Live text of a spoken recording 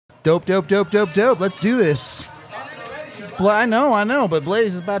Dope, dope, dope, dope, dope. Let's do this. I know, but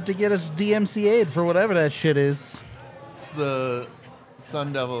Blaze is about to get us DMCA'd for whatever that shit is. It's the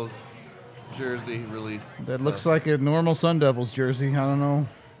Sun Devils jersey release. That looks like a normal Sun Devils jersey. I don't know.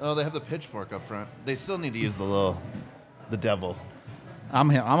 Oh, they have the pitchfork up front. They still need to use the devil.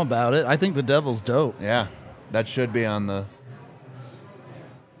 I'm about it. I think the Devil's dope. Yeah, that should be on the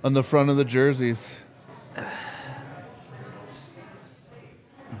front of the jerseys.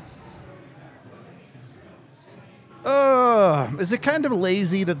 Is it kind of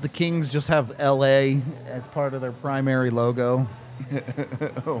lazy that the Kings just have LA as part of their primary logo?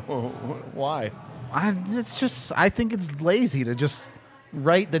 Why? I think it's lazy to just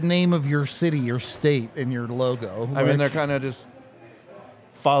write the name of your city, your state, in your logo. I mean, they're kind of just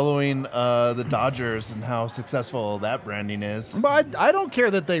following the Dodgers and how successful that branding is. But I don't care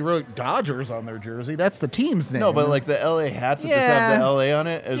that they wrote Dodgers on their jersey. That's the team's name. No, but like the LA hats that just have the LA on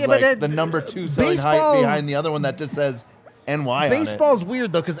it is like the number 2 selling height behind the other one that just says NY on it. Baseball's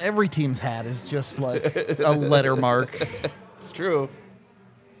weird, though, because every team's hat is just like a letter mark. It's true.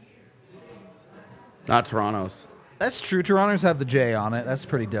 Not Toronto's. That's true. Toronto's have the J on it. That's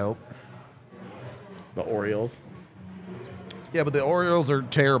pretty dope. The Orioles. Yeah, but the Orioles are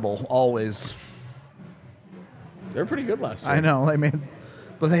terrible, always. They're pretty good last year. I know. I mean,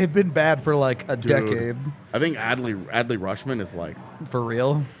 but they've been bad for like a decade. I think Adley Rushman is like... For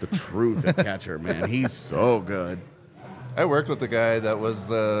real? The truth at catcher, man. He's so good. I worked with the guy that was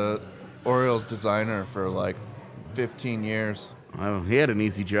the Orioles designer for like 15 years. Oh, he had an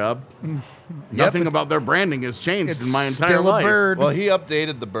easy job. Nothing about their branding has changed in my entire still life. A bird. Well, he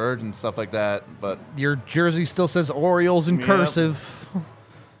updated the bird and stuff like that, but your jersey still says Orioles in cursive.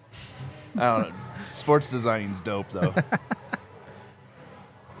 I don't know. Sports designing's dope, though.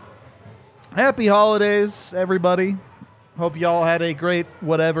 Happy holidays, everybody. Hope y'all had a great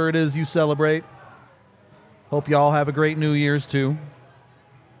whatever it is you celebrate. Hope y'all have a great New Year's, too.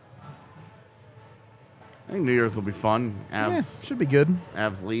 I think New Year's will be fun. Should be good.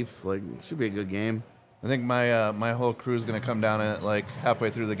 Avs Leafs, like, should be a good game. I think my whole crew is gonna come down at like halfway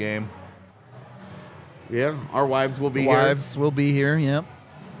through the game. Yeah, our wives will be here. Wives will be here. Yep.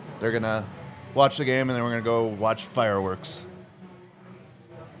 They're gonna watch the game and then we're gonna go watch fireworks,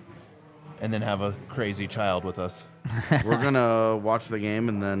 and then have a crazy child with us. We're gonna watch the game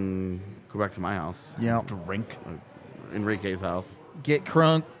and then go back to my house. Yeah. Drink. Enrique's house. Get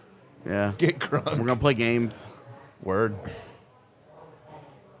crunk. Yeah. Get crunk. We're gonna play games. Word.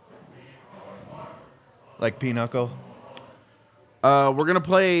 Like Pinochle. We're gonna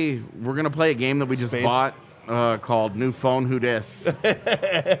play a game that we just bought called New Phone Who Dis.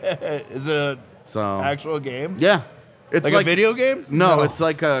 Is it an actual game? Yeah. It's like a video game? No, it's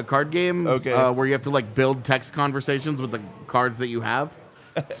like a card game. Okay. Where you have to like build text conversations with the cards that you have.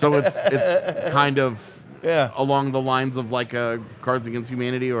 So it's kind of along the lines of like Cards Against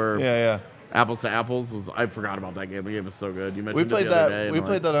Humanity or Apples to Apples. I forgot about that game. The game is so good. You mentioned we played it the other day, that. We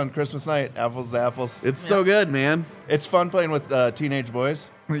played that on Christmas night. Apples to Apples. It's so good, man. It's fun playing with teenage boys.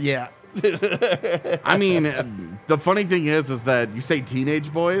 Yeah. I mean, the funny thing is that you say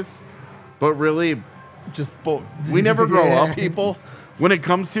teenage boys, but really, just we never grow Yeah. up. People, when it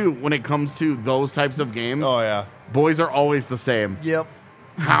comes to those types of games, Oh yeah. boys are always the same. Yep.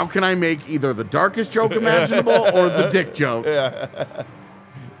 How can I make either the darkest joke imaginable or the dick joke?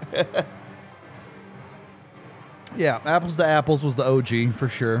 Yeah, Apples to Apples was the OG for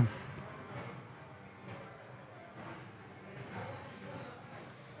sure.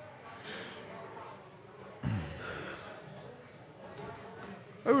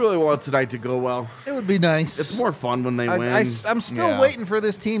 I really want tonight to go well. It would be nice. It's more fun when they win. I'm still waiting for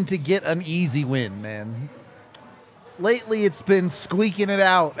this team to get an easy win, man. Lately, it's been squeaking it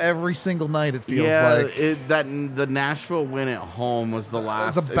out every single night, it feels like. The Nashville win at home was the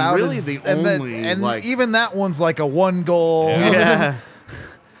last. It's about really the only. And like, even that one's like a 1 goal. Yeah.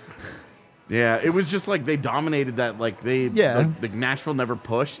 Yeah, it was just like they dominated that. Like like Nashville never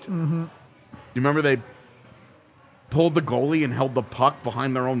pushed. Mm-hmm. You remember they pulled the goalie and held the puck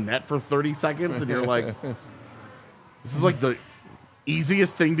behind their own net for 30 seconds, and you're like, this is like the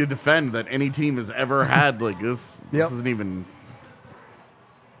easiest thing to defend that any team has ever had. Like this isn't even.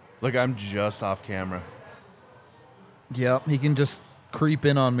 Look, I'm just off camera. Yep, he can just creep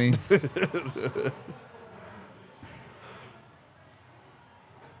in on me.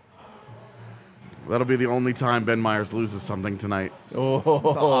 That'll be the only time Ben Myers loses something tonight. Oh,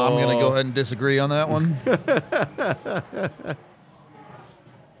 I'm going to go ahead and disagree on that one.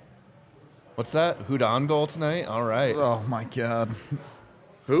 What's that? Hudon goal tonight? All right. Oh, my God.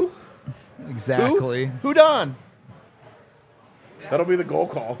 Who? Exactly. Hudon. That'll be the goal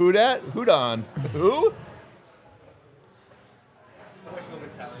call. Who dat? Who don? Who?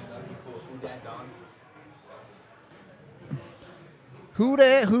 Who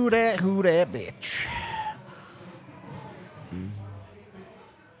that bitch?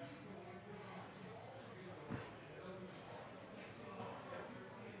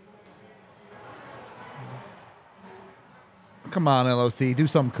 Come on, LOC, do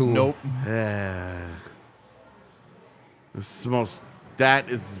something cool. Nope. This is the most. That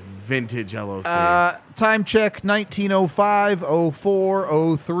is vintage LOC. Time check: 1905,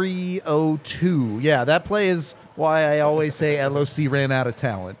 04, 03, 02. Yeah, that play is why I always say LOC ran out of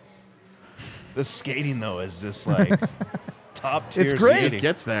talent. The skating though is just like top tier. It's great. Skating. It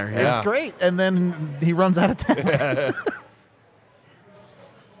gets there. It's great, and then he runs out of talent.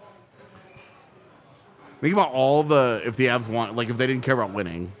 Think about all if the Avs want, like, if they didn't care about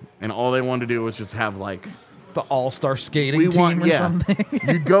winning and all they wanted to do was just have, like, the all-star skating team or something.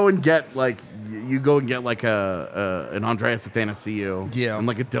 You'd go and get, like, an Andreas Athanasiou. And,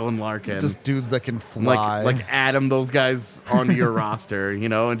 like, a Dylan Larkin. Just dudes that can fly. Like add those guys onto your roster, you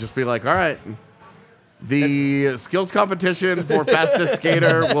know, and just be like, all right, the skills competition for fastest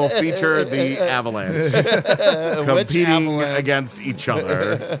skater will feature the Avalanche competing against each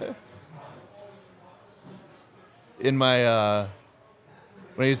other. In my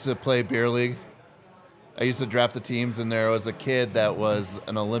when I used to play beer league, I used to draft the teams, and there was a kid that was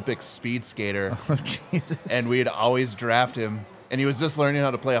an Olympic speed skater. Oh, Jesus. And we'd always draft him, and he was just learning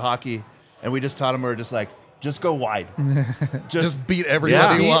how to play hockey, and we just taught him, we were just like, just go wide. Just beat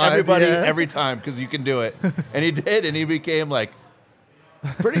everybody wide. Everybody every time, because you can do it. And he did, and he became like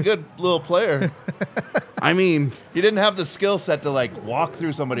pretty good little player. I mean, he didn't have the skill set to like walk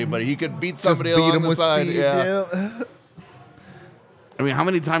through somebody, but he could beat somebody along the side. Speed, yeah. I mean, how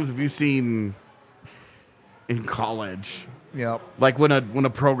many times have you seen in college? Yep. Like when a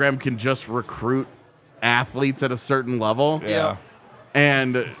program can just recruit athletes at a certain level. Yeah.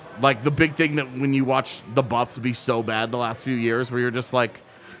 And like the big thing that when you watch the Buffs be so bad the last few years, where you're just like,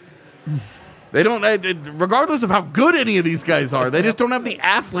 they don't, regardless of how good any of these guys are, they just don't have the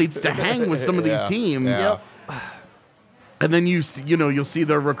athletes to hang with some of these teams. Yeah. And then you'll see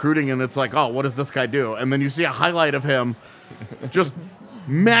their recruiting, and it's like, oh, what does this guy do? And then you see a highlight of him just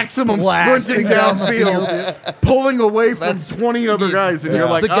maximum sprinting downfield, pulling away from 20 other guys, and you're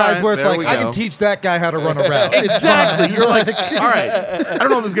like, the guys where it's like, I go. can teach that guy how to run a route. Exactly. You're like, all right, I don't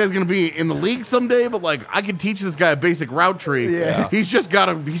know if this guy's gonna be in the league someday, but like, I can teach this guy a basic route tree. Yeah. He's just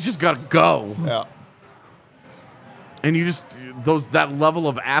gotta go. Yeah. And you just that level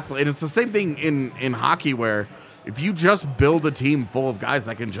of athlete, and it's the same thing in hockey, where if you just build a team full of guys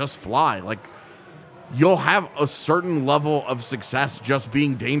that can just fly, like, you'll have a certain level of success just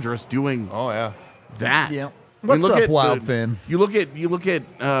being dangerous doing that. Yeah. What's up, Wildfin? You look at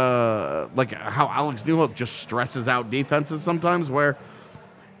like how Alex Newhook just stresses out defenses sometimes, where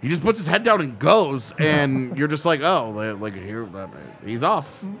he just puts his head down and goes, and you're just like, oh, like here, he's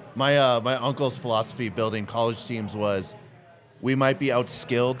off. My uncle's philosophy building college teams was, we might be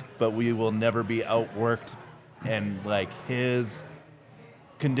outskilled, but we will never be outworked, and like his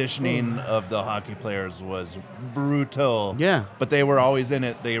conditioning of the hockey players was brutal. Yeah. But they were always in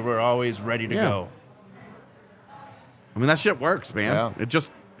it. They were always ready to go. I mean, that shit works, man. Yeah.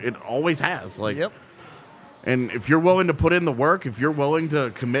 It always has. Like, Yep. And if you're willing to put in the work, if you're willing to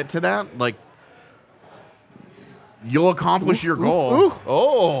commit to that, like, you'll accomplish your goal.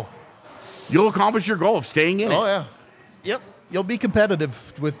 Oh. You'll accomplish your goal of staying in it. Oh, yeah. Yep. You'll be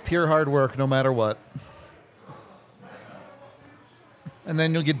competitive with pure hard work no matter what. And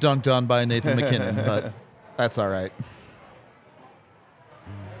then you'll get dunked on by Nathan McKinnon, but that's all right.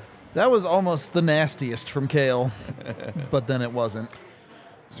 That was almost the nastiest from Kale, but then it wasn't.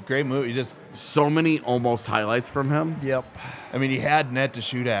 It's a great movie. Just so many almost highlights from him. Yep. I mean, he had net to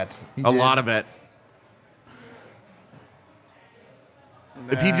shoot at. A lot of it.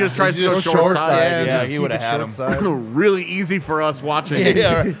 If he just tries to go short side, he would have had him. Really easy for us watching.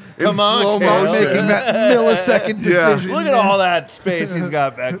 Come on, slow Kale. motion. Making that millisecond decision. Look at all that space he's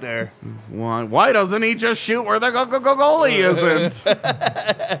got back there. Why doesn't he just shoot where the goalie isn't?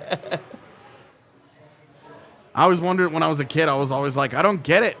 I always wondered when I was a kid, I was always like, I don't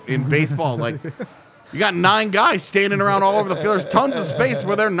get it in baseball. Like, you got 9 guys standing around all over the field. There's tons of space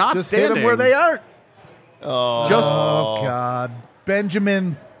where they're not Just standing. hit them where they aren't. Oh, Oh, God.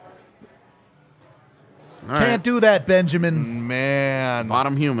 Benjamin. All right. Can't do that, Benjamin. man.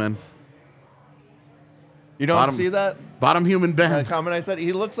 Bottom human. You don't see that? Bottom human Ben. That comment I said,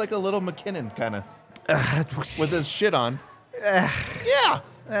 he looks like a little McKinnon, kind of, with his shit on. Yeah.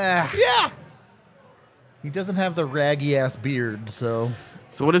 Yeah. He doesn't have the raggy ass beard, so.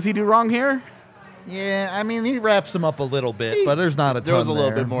 So what does he do wrong here? Yeah, I mean, he wraps him up a little bit, but there's not a ton There was a little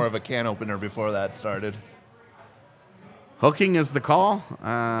there. bit more of a can opener before that started. Hooking is the call.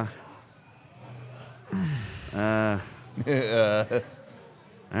 All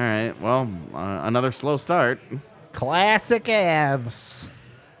right. Well, another slow start. Classic Avs.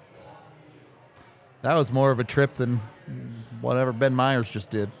 That was more of a trip than whatever Ben Myers just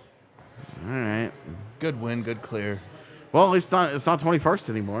did. All right. Good win, good clear. Well, at least it's not 21st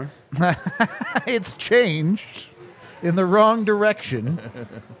anymore. It's changed in the wrong direction.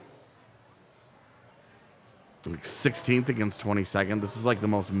 Like 16th against 22nd. This is like the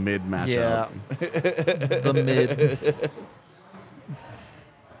most mid matchup. Yeah. The mid.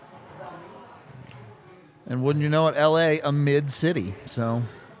 And wouldn't you know it, LA, a mid city. So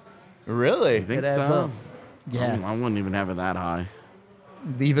Really? I think it adds so. up. Yeah. I wouldn't even have it that high.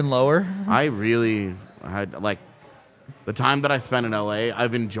 Even lower? I really had like the time that I spent in LA,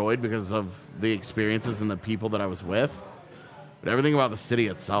 I've enjoyed because of the experiences and the people that I was with. But everything about the city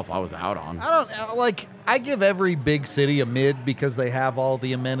itself, I was out on. I give every big city a mid because they have all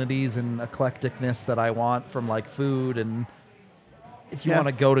the amenities and eclecticness that I want from like food, and if you want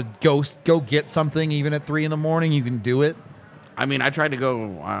to go get something even at 3 a.m, you can do it. I mean, I tried to go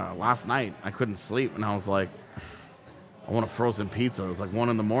last night. I couldn't sleep, and I was like, I want a frozen pizza. It was like 1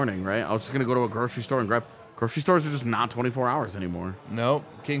 a.m, right? I was just going to go to a grocery store and grab. Grocery stores are just not 24 hours anymore. Nope.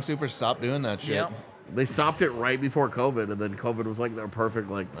 King Super stopped doing that shit. Yep. They stopped it right before COVID, and then COVID was like, they're perfect.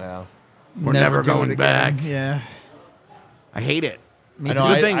 Like, Yeah. we're never do it going again. back. Yeah. I hate it. I It's know.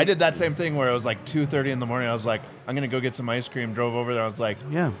 a good thing. I did that same thing where it was like 2:30 in the morning. I was like, I'm gonna go get some ice cream. Drove over there. I was like,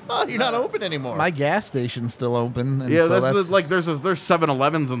 Yeah. oh, you're not open anymore. My gas station's still open. And Yeah, so that's like there's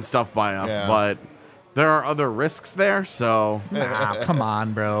 7-Elevens and stuff by us, Yeah. but there are other risks there. So Nah, come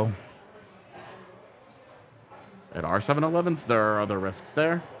on, bro. at our 7-Elevens, there are other risks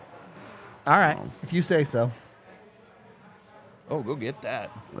there. All right, if you say so. Oh, go get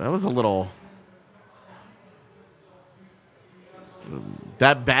that. That was a little.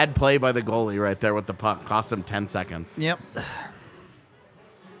 That bad play by the goalie right there with the puck cost him 10 seconds. Yep.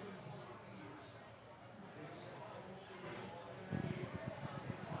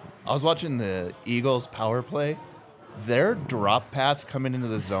 I was watching the Eagles power play. Their drop pass coming into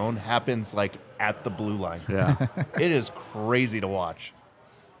the zone happens like at the blue line. Yeah. It is crazy to watch.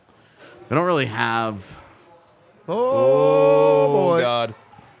 They don't really have. Oh, boy. God.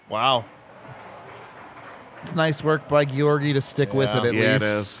 Wow. It's nice work by Georgi to stick with it at Yeah, least. it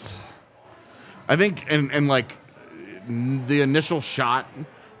is. I think, and like, the initial shot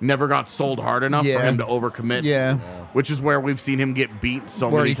never got sold hard enough for him to overcommit. Yeah. Which is where we've seen him get beat so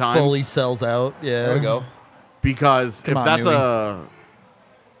Where many he times. fully sells out. Yeah. There we go. Because Come if on, that's Newey.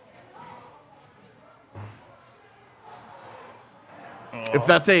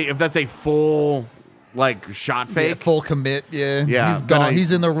 if that's a full like shot Yeah, fake, full commit. Yeah. Yeah, He's then gone. I-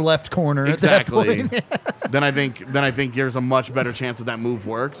 He's in the left corner exactly. at that point. then I think there's a much better chance that move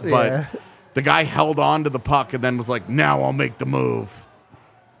works. Yeah. But the guy held on to the puck and then was like, "Now I'll make the move."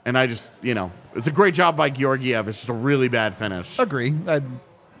 And I just, it's a great job by Georgiev. It's just a really bad finish. Agree.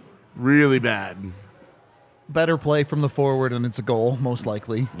 Really bad. Better play from the forward, and it's a goal, most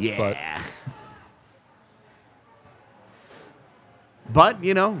likely. Yeah. But I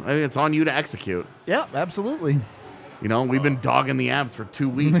mean, it's on you to execute. Yeah, absolutely. We've been dogging the Avs for 2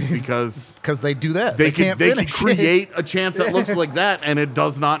 weeks because Because they do that. they can't can finish. create a chance that looks like that, and it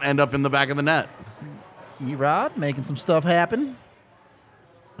does not end up in the back of the net. E-Rod making some stuff happen.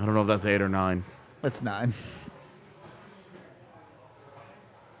 I don't know if that's 8 or 9. That's 9.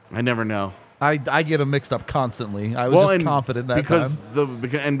 I never know. I get them mixed up constantly. I was just confident that because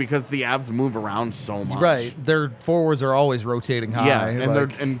time. because the Avs move around so much. Right. Their forwards are always rotating high. Yeah, and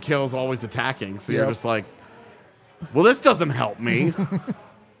like, and Kill's always attacking, so you're Yep. just like, well, this doesn't help me.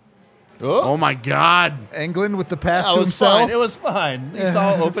 Oh my God! England with the pass That to was himself. fine. It was fine. He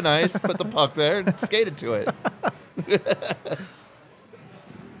saw open ice, put the puck there, and skated to it.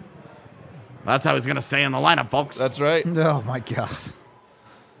 That's how he's gonna stay in the lineup, folks. That's right. Oh, my God.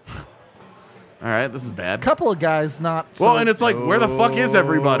 All right. This is bad. Couple of guys not so... Well, and it's like, where the fuck is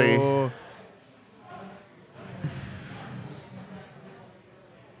everybody?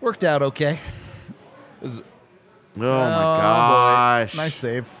 Worked out okay. This is- Oh my gosh! Boy. Nice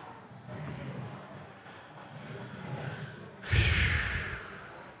save.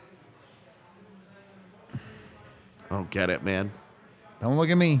 Oh, get it, man. Don't look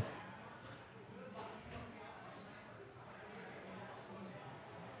at me.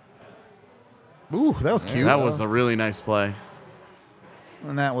 Ooh, that was cute. That was a really nice play.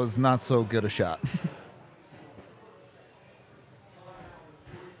 And that was not so good a shot.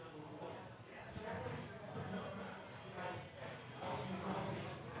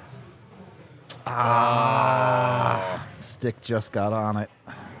 Stick just got on it.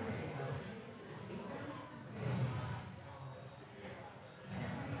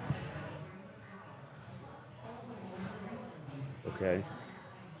 Okay.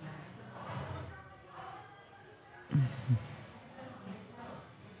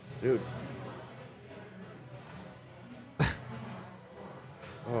 Dude.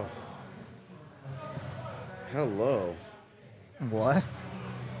 Oh. Hello. What?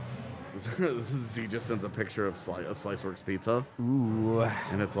 He just sends a picture of a Sliceworks pizza. Ooh.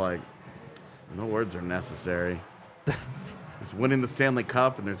 And it's like, no words are necessary. There's winning the Stanley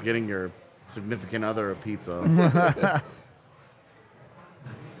Cup and there's getting your significant other a pizza.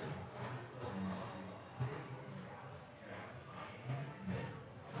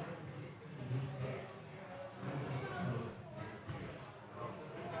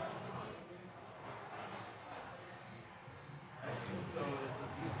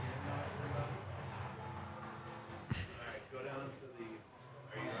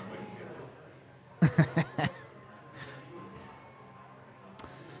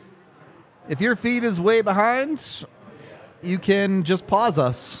 If your feed is way behind, you can just pause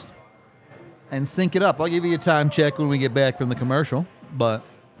us and sync it up. I'll give you a time check when we get back from the commercial, but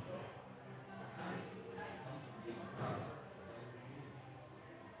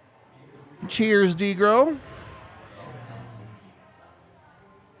cheers, D-Grow.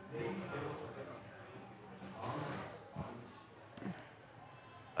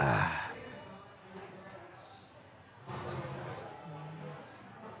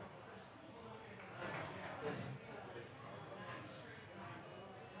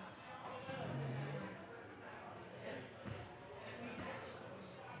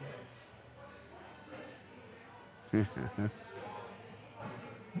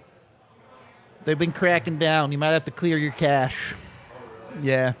 They've been cracking down. You might have to clear your cache.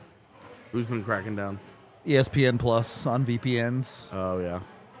 Yeah. Who's been cracking down? ESPN Plus on VPNs. Oh, yeah.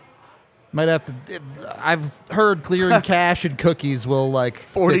 Might have to. I've heard clearing cache and cookies will like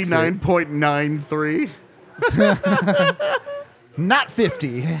 49.93. Not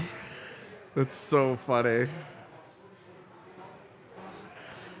 50. That's so funny.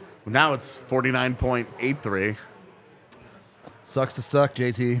 Now it's 49.83. Sucks to suck,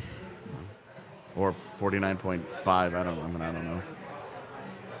 JT. Or 49.5. I don't know.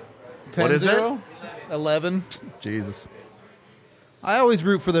 10 What is it? 11. Jesus. I always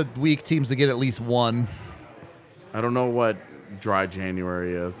root for the weak teams to get at least one. I don't know what dry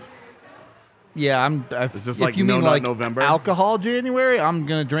January is. Yeah, Is this if like you mean like November? alcohol January, I'm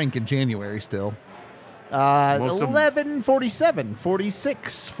gonna drink in January still. 11, 47,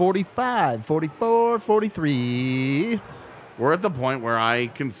 46, 45, 44, 43. We're at the point where I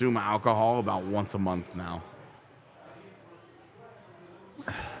consume alcohol about once a month now.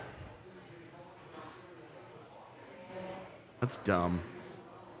 That's dumb.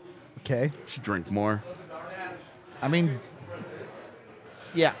 Okay. Should drink more. I mean,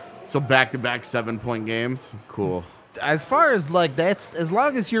 yeah. So back-to-back 7-point games. Cool. As far as like that's as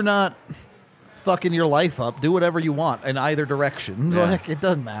long as you're not fucking your life up, do whatever you want in either direction. Yeah. Like it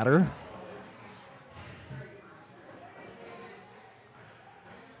doesn't matter.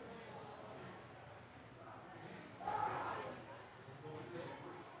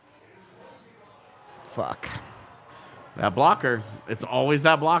 Fuck. That blocker. It's always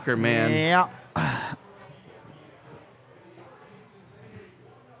that blocker, man. Yeah.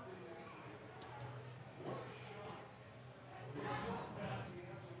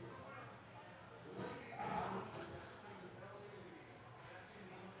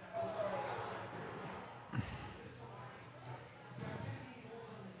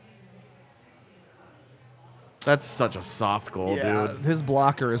 That's such a soft goal, dude. His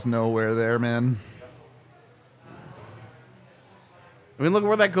blocker is nowhere there, man. I mean, look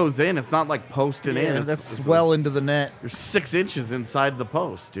where that goes in. It's not like posted in. Yeah, It's, that's it's well into the net. You're 6 inches inside the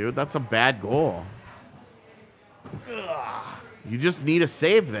post, dude. That's a bad goal. Ugh. You just need a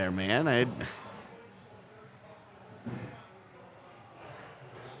save there, man. I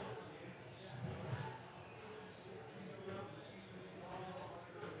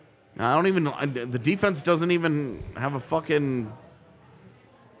don't even. The defense doesn't even have a fucking.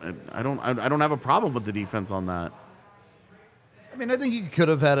 I don't have a problem with the defense on that. I mean, I think you could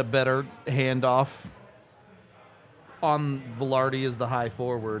have had a better handoff on Velarde as the high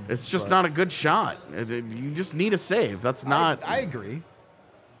forward. It's just not a good shot. You just need a save. That's not. I agree.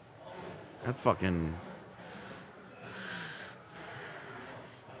 That fucking.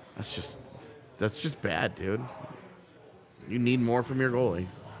 That's just bad, dude. You need more from your goalie.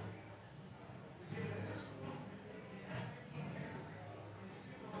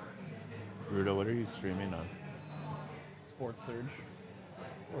 Rudo, what are you streaming on? Sports Surge.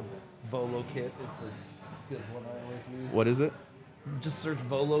 Or Volo Kit is the good one I always use. What is it? Just search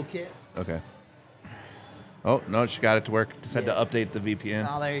Volo Kit. Okay. Oh, no, she got it to work. Just had to update the VPN.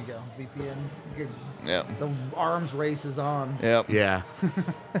 Oh, there you go. VPN. Good. Yep. The arms race is on. Yep. Yeah.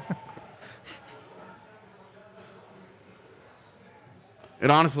 It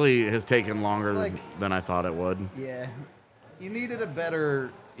honestly has taken longer than I thought it would. Yeah. You needed a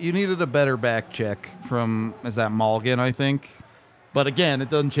better back check from, is that Malgin, I think. But again, it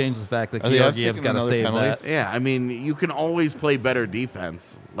doesn't change the fact that Georgiev's got to save penalty? that. Yeah, I mean, you can always play better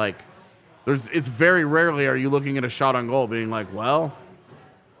defense. Like, it's very rarely are you looking at a shot on goal being like, well,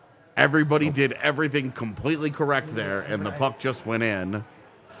 everybody did everything completely correct there, and the puck just went in.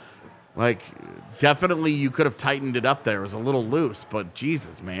 Like, definitely you could have tightened it up there. It was a little loose, but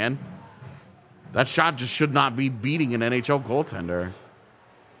Jesus, man. That shot just should not be beating an NHL goaltender.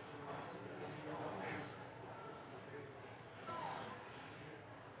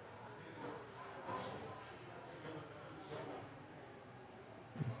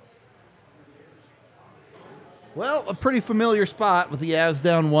 Well, a pretty familiar spot with the Avs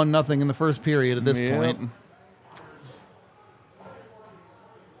down 1-0 in the first period at this point.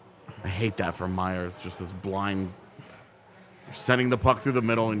 I hate that from Myers. Just this blind. You're sending the puck through the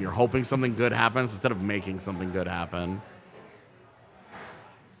middle and you're hoping something good happens instead of making something good happen.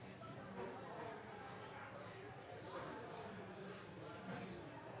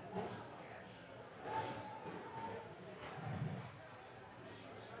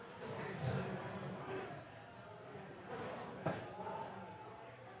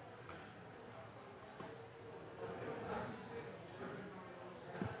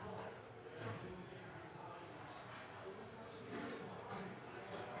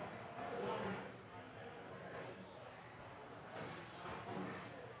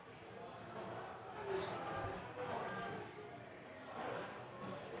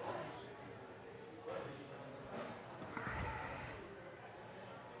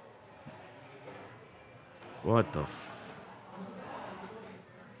 What the Can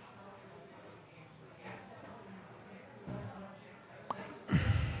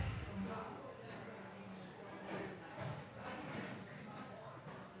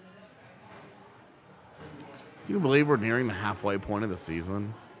you believe we're nearing the halfway point of the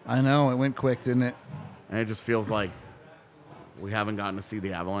season? I know, it went quick, didn't it? And it just feels like we haven't gotten to see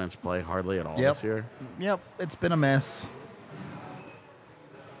the Avalanche play hardly at all this year. Yep, it's been a mess.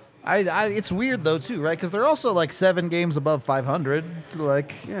 It's weird though too, right? Because they're also like 7 games above 500.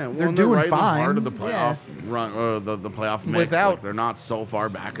 Like, yeah, well, they're doing right fine. In the heart of the playoff run, the playoff mix. Without, like, they're not so far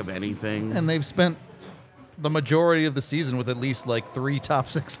back of anything, and they've spent the majority of the season with at least like 3 top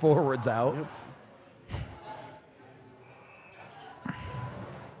 6 forwards out. Yep.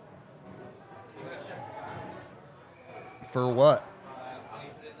 For what?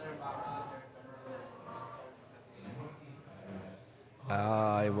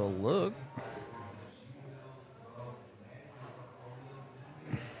 I will look.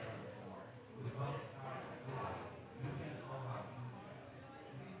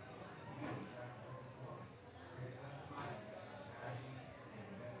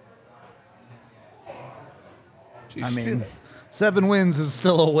 I mean, 7 wins is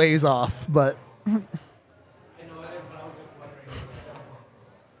still a ways off, but... Did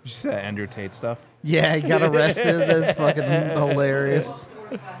you see that Andrew Tate stuff? Yeah, he got arrested. That's fucking hilarious.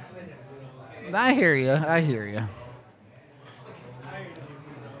 I hear you. I hear you.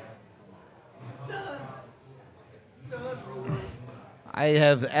 I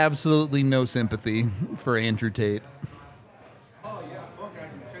have absolutely no sympathy for Andrew Tate.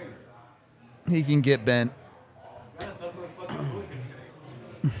 He can get bent.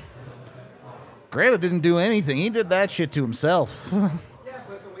 Greta didn't do anything. He did that shit to himself.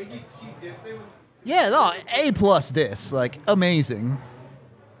 Yeah, no, A+ diss, like, amazing.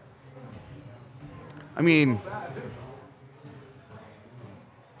 I mean,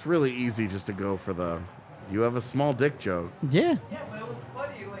 it's really easy just to go for the "you have a small dick" joke. Yeah. Yeah, but it was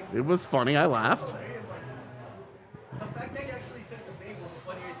funny. Like, It was funny. I laughed. the fact that he actually took the bait was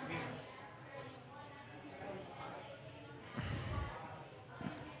funnier to me.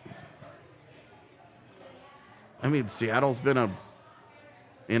 I mean, Seattle's been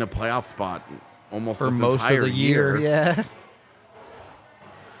in a playoff spot almost For this most entire of the year, yeah.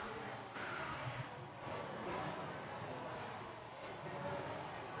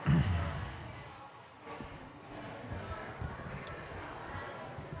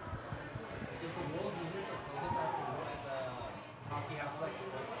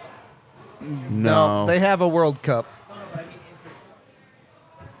 No, They have a World Cup. No, but I mean interest.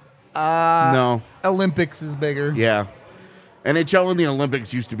 No. Olympics is bigger. Yeah. NHL and the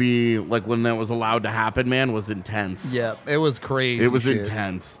Olympics used to be, like, when that was allowed to happen, man, was intense. Yeah, it was crazy. It was shit.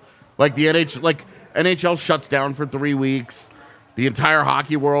 intense. Like, NHL shuts down for 3 weeks. The entire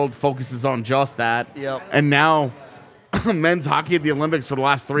hockey world focuses on just that. Yep. And now, men's hockey at the Olympics for the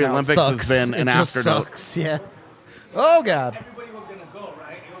last 3 Now it Olympics sucks. has been an It just afternoon. sucks, yeah. Oh, God. Everybody was gonna go,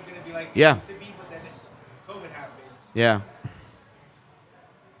 right? It was gonna be like Yeah. it used to be, but then COVID happened. Yeah.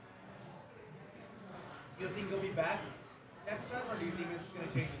 Do you think he'll be back next time, or do you think it's gonna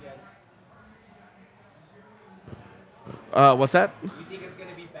change again? What's that? Do you think it's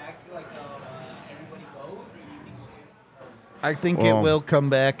gonna be back to like everybody goes, or do you think it's just? I think Well- it will come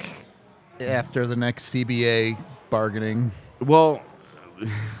back after the next CBA bargaining. Well,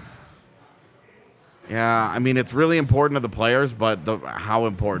 yeah, I mean, it's really important to the players, but how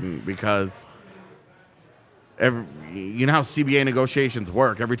important? Because you know how CBA negotiations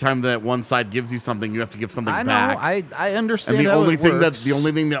work. Every time that one side gives you something, you have to give something I know. back. I understand. And the how only it thing works.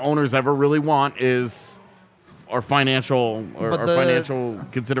 that owners ever really want is our financial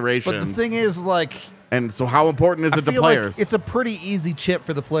considerations. But the thing is, like, and so how important is I it to feel players? like it's a pretty easy chip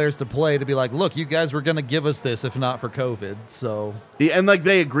for the players to play to be like, look, you guys were going to give us this if not for COVID. So Yeah, and like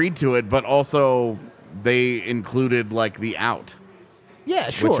they agreed to it, but also they included like the out. yeah,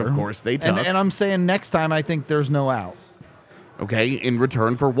 sure. Which of course they took. And I'm saying next time I think there's no out. Okay, in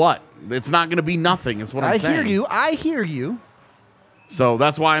return for what? It's not going to be nothing. Is what I'm I saying. hear you. So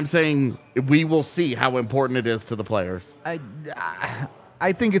that's why I'm saying we will see how important it is to the players.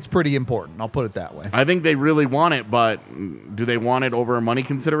 I think it's pretty important. I'll put it that way. I think they really want it, but do they want it over money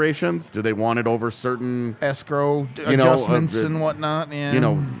considerations? Do they want it over certain, Escrow You know, adjustments and whatnot. Yeah. you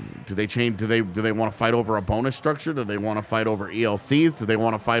know, do they change? Do they want to fight over a bonus structure? Do they want to fight over ELCs? Do they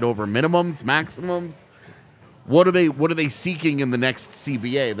want to fight over minimums, maximums? What are they seeking in the next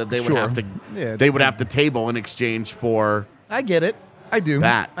CBA that they would Sure. have to Yeah. they would have to table in exchange for? I get it. I do.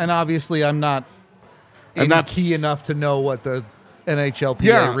 That. And obviously, I'm not And that's- key enough to know what the NHLPA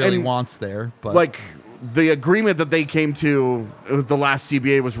Yeah, really and wants there. But Like the agreement that they came to with the last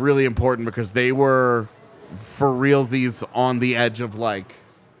CBA was really important because they were for realsies on the edge of like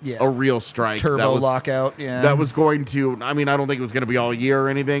yeah, a real strike. turbo that was, lockout. Yeah, That was going to. I mean, I don't think it was going to be all year or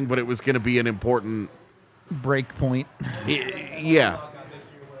anything, but it was going to be an important. break point. Yeah. Lockout this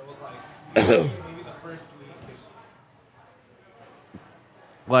year where it was like maybe the first week.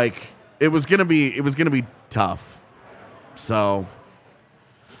 Like it was gonna be tough. So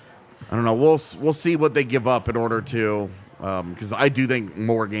I don't know. We'll see what they give up in order to, because I do think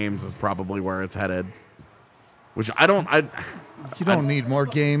more games is probably where it's headed. Which I don't. You don't need more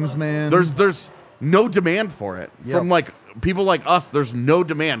games, man. There's no demand for it Yep. from like people like us. There's no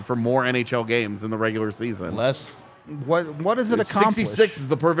demand for more NHL games in the regular season. Less. what does it accomplish? 66 is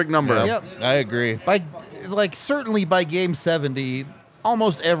the perfect number. Yeah, Yep. I agree. By like certainly by game 70,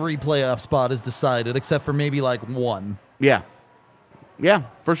 almost every playoff spot is decided except for maybe like one. Yeah,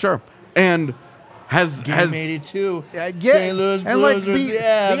 for sure. And has 82. Yeah, St. Louis and like Blues the versus the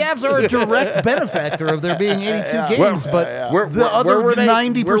Avs. Avs are a direct benefactor of there being 82 games, but Where the other were they-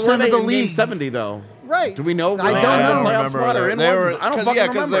 90% where were of they the in league, Game 70 though. right? Do we know? I were they don't in the know. playoff spot or in They one? were, I don't cause, fucking yeah,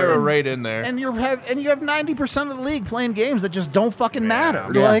 because remember. they were right in there. And you have 90% of the league playing games that just don't fucking matter.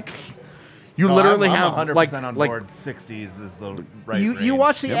 Yeah. Like You No, literally I'm have 100% like on like board. 60s is the right you range.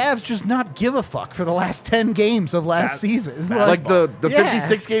 watch the Avs just not give a fuck for the last 10 games of last season. like the Yeah.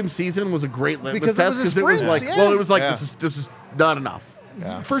 56 game season was a great litmus Because it test was a because it was sprint, like yeah. well it was like Yeah. this is not enough.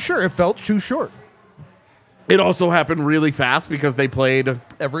 For sure, it felt too short. It also happened really fast because they played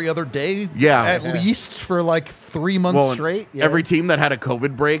Every other day, Yeah. at Yeah. least for like 3 months well straight. Yeah. every team that had a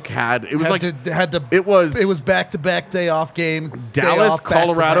COVID break had it was like had to. it was back-to-back day off game. day Dallas, off, back-to-back,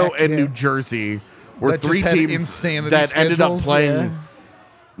 Colorado, and yeah. New Jersey were That just three had teams insanity that ended up schedules, playing. yeah.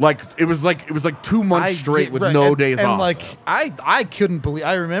 Like it was like 2 months straight with right, no and, days and off. like I couldn't believe.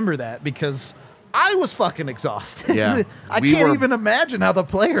 I remember that because I was fucking exhausted. Yeah. I We can't were- even imagine how the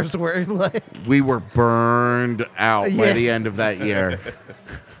players were. Like, we were burned out by Yeah. the end of that year.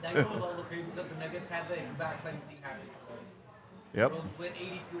 That game was also crazy because the Nuggets had the exact same thing happen to them. Yep. It was win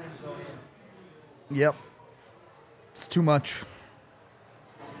 82 and go in. yep, it's too much.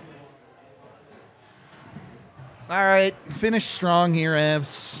 All right, finish strong here,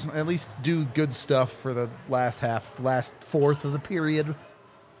 Avs. At least do good stuff for the last fourth of the period.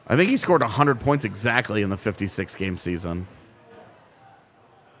 I think he scored 100 points exactly in the 56 game season.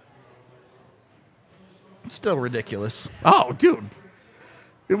 Still ridiculous. Oh, dude.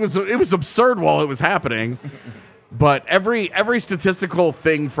 It was absurd while it was happening. But every statistical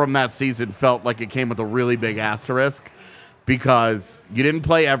thing from that season felt like it came with a really big asterisk because you didn't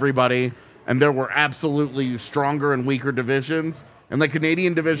play everybody, and there were absolutely stronger and weaker divisions, and the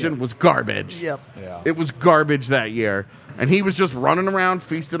Canadian division was garbage. Yep. Yeah. It was garbage that year, and he was just running around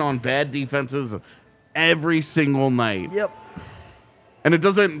feasting on bad defenses every single night. Yep. And it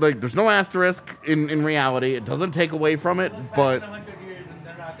doesn't, like, there's no asterisk in reality. It doesn't take away from it, but... 100 years and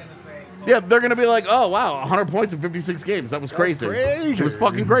they're not going to say. Yeah, they're going to be like, oh, wow, 100 points in 56 games. That was crazy. crazy. It was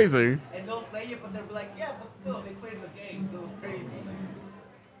fucking crazy. And they'll say it, but they'll be like, yeah, but still, they played the game, so it's crazy.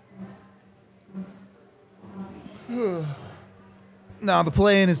 No, the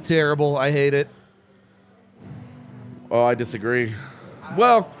play-in is terrible. I hate it. Oh, I disagree.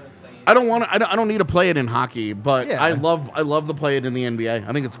 Well, I don't want to. I don't need to play it in hockey, but Yeah. I love the play it in the NBA.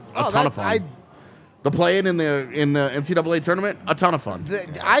 I think it's a ton of fun. The play it in the NCAA tournament, a ton of fun.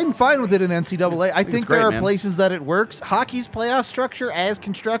 I'm fine with it in NCAA. I think great, there are man. places that it works. Hockey's playoff structure, as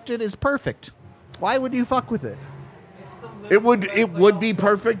constructed, is perfect. Why would you fuck with it? It would be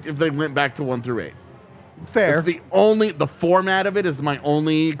perfect if they went back to 1 through 8. Fair. It's the format of it is my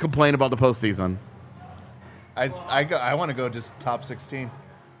only complaint about the postseason. I want to go just top 16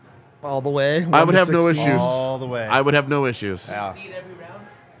 All the way. I would 1 to have no 16. issues. all the way. I would have no issues. Yeah. Seed every round?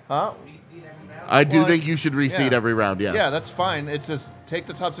 Huh? Seed every round? I do Well, think you should reseed yeah. every round. Yes. Yeah, that's fine. It's just take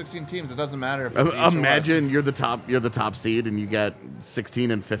the top 16 teams. It doesn't matter if it's East or Imagine you're the top seed and you get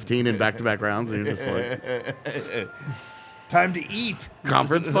 16 and 15 in back-to-back rounds, and you're just like West. Time to eat.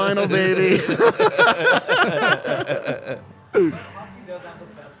 conference final, baby. Hockey does have the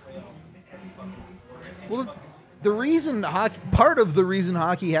best playoffs in every fucking sport. Well, part of the reason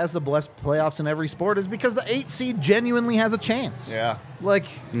hockey has the best playoffs in every sport is because the 8 seed genuinely has a chance. Yeah. Like,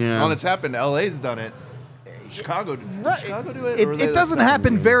 Yeah. Well, it's happened. LA's done it. Chicago. Did right, Chicago do it? Or were they it the doesn't second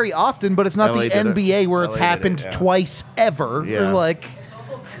happen seed? very often, but it's not LA the did it. NBA where it's LA did it, happened yeah. twice ever. Yeah. Like, It's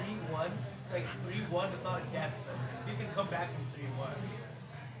also 3-1. Like 3-1 is not a death sentence. You can come back from 3-1.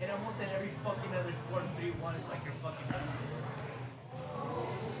 And almost in every fucking other sport, 3-1 is like your fucking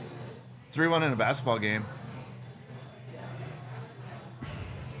 3-1 in a basketball game.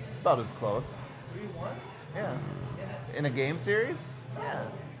 It's about as close. 3-1. Yeah. In a game series? Yeah.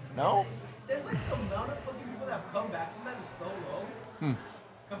 No? There's like the amount of fucking people that have come back from that is so low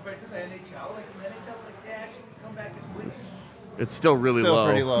compared to the NHL. Like in the NHL, like they actually come back and win. It's still really Still low.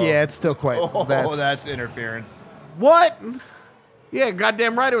 pretty low. yeah, it's still quite. Oh, that's interference. What? Yeah,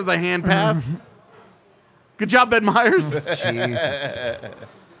 goddamn right. It was a hand pass. Good job, Ben Myers. Jesus.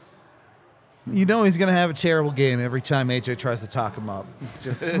 You know he's gonna have a terrible game every time AJ tries to talk him up. It's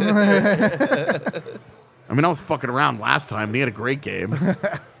just I mean, I was fucking around last time, and he had a great game.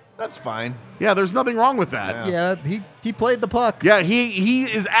 That's fine. Yeah, there's nothing wrong with that. yeah, he played the puck. Yeah, he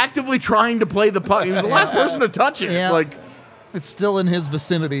is actively trying to play the puck. He was the last person to touch it. Yeah. Like, It's still in his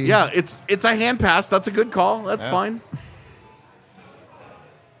vicinity. yeah, it's a hand pass. That's a good call. That's Yeah. fine.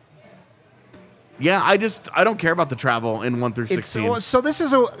 Yeah, I don't care about the travel in 1 through 16. So this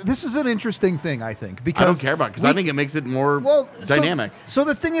is an interesting thing, I think, because I don't care about it because I think it makes it more dynamic. So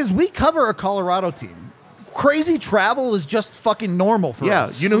the thing is, we cover a Colorado team. Crazy travel is just fucking normal for Yeah,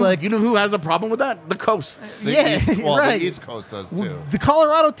 us. you know like, who has a problem with that? The coasts. Yeah, right. The East Coast does too. the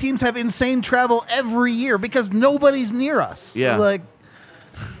Colorado teams have insane travel every year because nobody's near us. Yeah. Like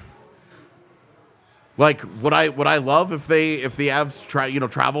what I love if the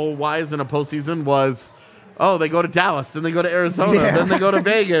Avs travel wise in a postseason was, oh, they go to Dallas, then they go to Arizona, Yeah, then they go to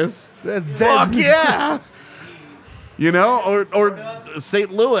Vegas. Then- Fuck yeah. Or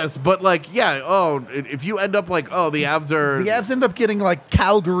St. Louis, but like, yeah, if you end up like, the Avs are... The Avs end up getting like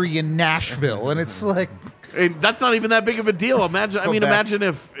Calgary and Nashville, and it's like, And that's not even that big of a deal. Imagine Quebec. imagine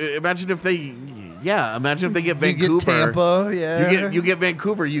if they get Vancouver. you get Tampa, yeah. You get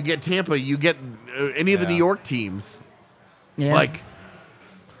Vancouver, you get Tampa, you get any of the Yeah. New York teams. Yeah. Like,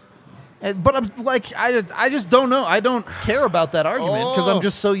 But I'm like, I just don't know. I don't care about that argument because I'm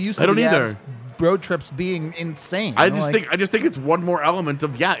just so used to I don't the either. Avs road trips being insane. I You know, just like, think it's one more element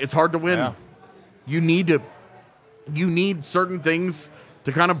of it's hard to win. Yeah. You need certain things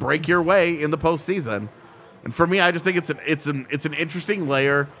to kind of break your way in the postseason. And for me, I just think it's an interesting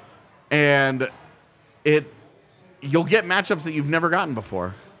layer, and you'll get matchups that you've never gotten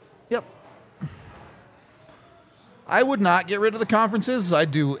before. Yep. I would not get rid of the conferences.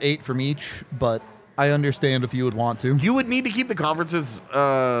 I'd do 8 from each, but I understand if you would want to. You would need to keep the conferences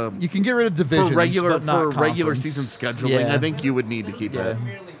You can get rid of divisions, for regular but not regular conference. season scheduling. Yeah. I think you would need to keep Yeah. it.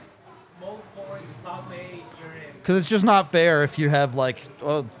 Merely most points, top 8, you're in. Because it's just not fair if you have like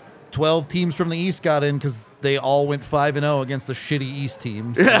 12 teams from the East got in because they all went 5-0 against the shitty East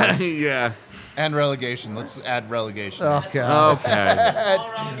teams. Yeah. And relegation. Let's add relegation. Oh god. Okay.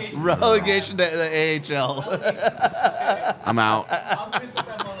 All relegation. Relegation to the AHL. I'm out. I'm pissed that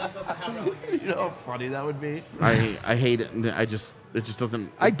Moneyline doesn't have relegation. You know how funny that would be? I hate it. It just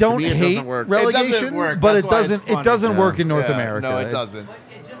doesn't. I don't to me, it hate doesn't work. relegation, work. but That's it why it's doesn't. It funny. doesn't work in North Yeah, America. No, it doesn't. Like,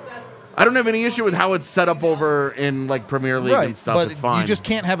 it just that's I don't have any issue with how it's set up over in like Premier League Right, and stuff. but It's fine. you just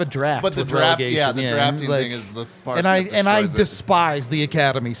can't have a draft. But the with draft, relegation. yeah, the drafting thing is the part. And I that destroys it. despise the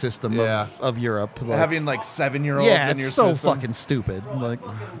academy system Yeah. of Europe. Like, having like 7-year-olds yeah, in your it's so system. fucking stupid. Like,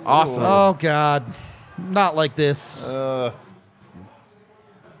 awesome. oh god, not like this.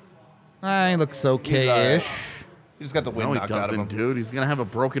 I looks okay-ish. He just got the wind No, he knocked out of him. doesn't, dude. He's gonna have a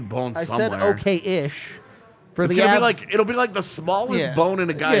broken bone I somewhere. said okay-ish. For It's the gonna be abs- like it'll be like the smallest Yeah. bone in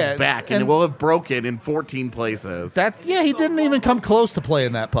a guy's Yeah, back, and it and- will have broken in 14 places. that's yeah. He didn't even come close to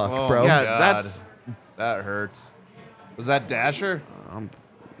playing that puck, Oh, bro. yeah, God. that's. That hurts. Was that Dasher?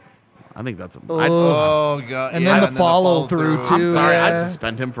 I think that's. Oh god! And yeah, then the follow-through, I'm too. sorry. yeah. I'd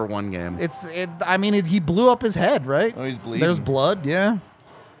suspend him for one game. I mean, he blew up his head, right? Oh, he's bleeding. There's blood. Yeah.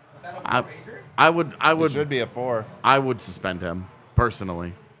 I would. It should be a 4. I would suspend him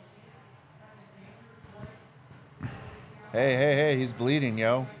personally. Hey! He's bleeding,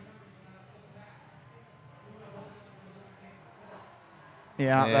 yo.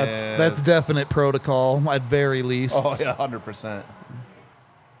 Yeah, Yes. that's definite protocol at very least. Oh yeah, 100%.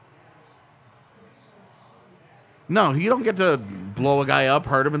 No, you don't get to blow a guy up,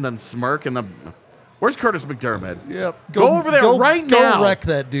 hurt him, and then smirk. And where's Curtis McDermott? Yep. Go over there right go now. Go wreck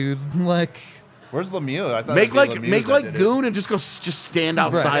that dude. Like, Where's Lemieux? I thought Make it'd be like Lemieux that did it. Goon and just go just stand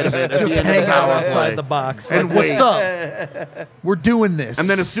outside right, of it. At just the end of hang the out power outside play. the box And like, wait. What's up? We're doing this. And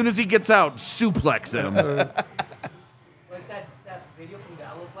then as soon as he gets out, suplex him. like that video from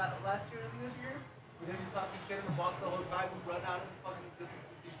Dallas last year and this year. Where they're just talking shit in the box the whole time and run out and fucking just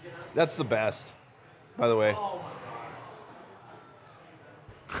do shit out. That's the best. By the way. Oh my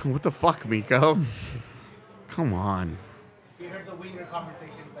god. What the fuck, Miko? Come on. You heard the winger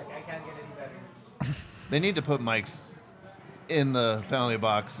conversations. Like, I can't get any better. They need to put mics in the penalty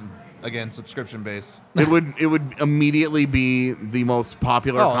box. And, again, subscription based. It would immediately be the most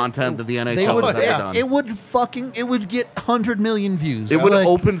popular Oh, content that the they NHL would, has ever yeah, done. it would get 100 million views. It would Like,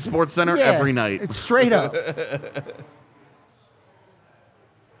 open Sports Center yeah, every night. It's straight up.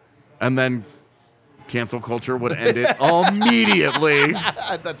 And then cancel culture would end it immediately.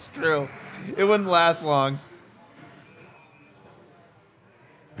 That's true. It wouldn't last long.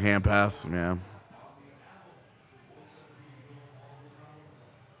 Hand pass, yeah.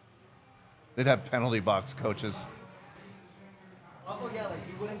 They'd have penalty box coaches. Also, yeah, like,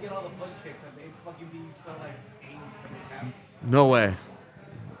 you wouldn't get all the fun shit because they'd fucking be so, like, tame. No way.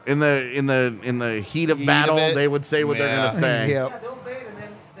 In the heat of Heat of battle, it? they would say what they're Yeah. gonna say. Yep. Yeah, they'll say it, and then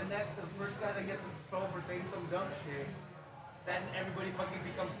the first guy that gets in trouble for saying some dumb shit, then everybody fucking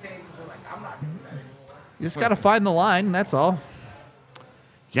becomes tame because they're like, I'm not doing that anymore. You just got to find the line. That's all.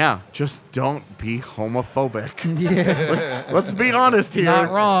 Yeah, just don't be homophobic. Yeah. Let's be honest here.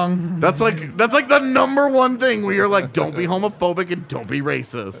 Not wrong. That's like the number one thing where you're like, don't be homophobic and don't be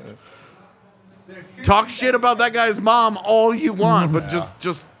racist. There's two Talk things shit about that guy's mom all you want, but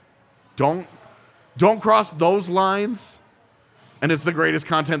just don't cross those lines. And it's the greatest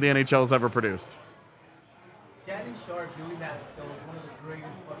content the NHL has ever produced. Shannon Sharp doing that still is one of the greatest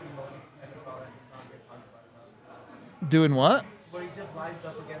fucking moments in NFL that does not get talked about enough. Doing what? Where he just lines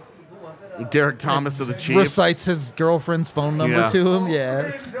up against, who was it? Derek Thomas of the Chiefs. Recites his girlfriend's phone number Yeah. to him.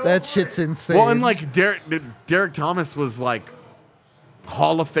 Yeah. That shit's insane. Well, and like Derek Thomas was like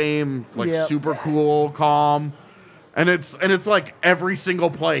Hall of Fame, like Yep. super cool, calm. And it's like every single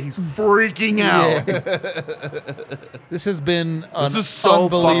play he's freaking out. Yeah. This has been an is so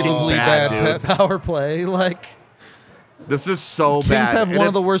unbelievably fucking bad, bad dude. power play. Like, This is so Kings bad. have And one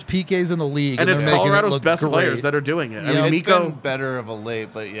of the it's- worst PKs in the league. And it's they're making it Colorado's look best great. players that are doing it. I Yeah. mean, It's Miko been better of a late,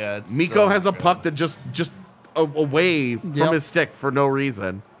 but yeah, it's Miko still has a good. puck that just away from Yep. his stick for no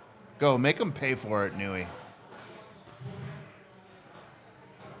reason. Go, make him pay for it, Nui.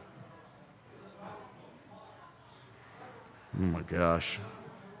 Oh my gosh.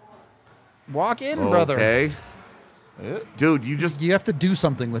 Walk in, brother. Okay. Dude, you just You have to do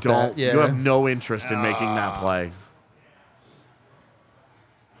something with don't. that. Yeah. You have no interest in making that play.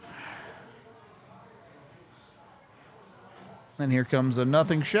 And here comes a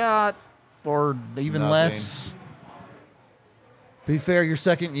nothing shot, or even Nothing. less. Be fair, your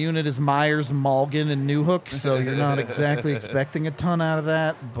second unit is Myers, Malgin, and Newhook, so you're not exactly expecting a ton out of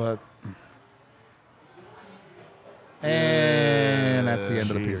that, but... And that's the end of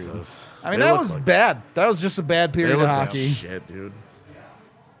the period. Jesus. I mean, They that look was like- bad. That was just a bad they period of look like hockey. shit, dude.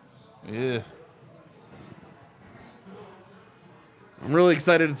 Yeah. I'm really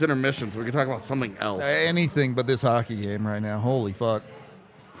excited it's intermission so we can talk about something else. Anything but this hockey game right now. Holy fuck.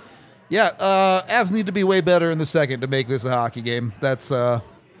 Yeah, Avs need to be way better in the second to make this a hockey game. That's no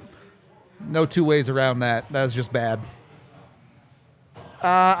two ways around that. That's just bad.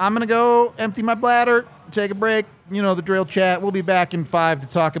 I'm going to go empty my bladder, take a break. You know, the drill chat. We'll be back in 5 to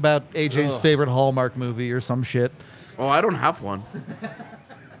talk about AJ's favorite Hallmark movie or some shit. Oh, I don't have one.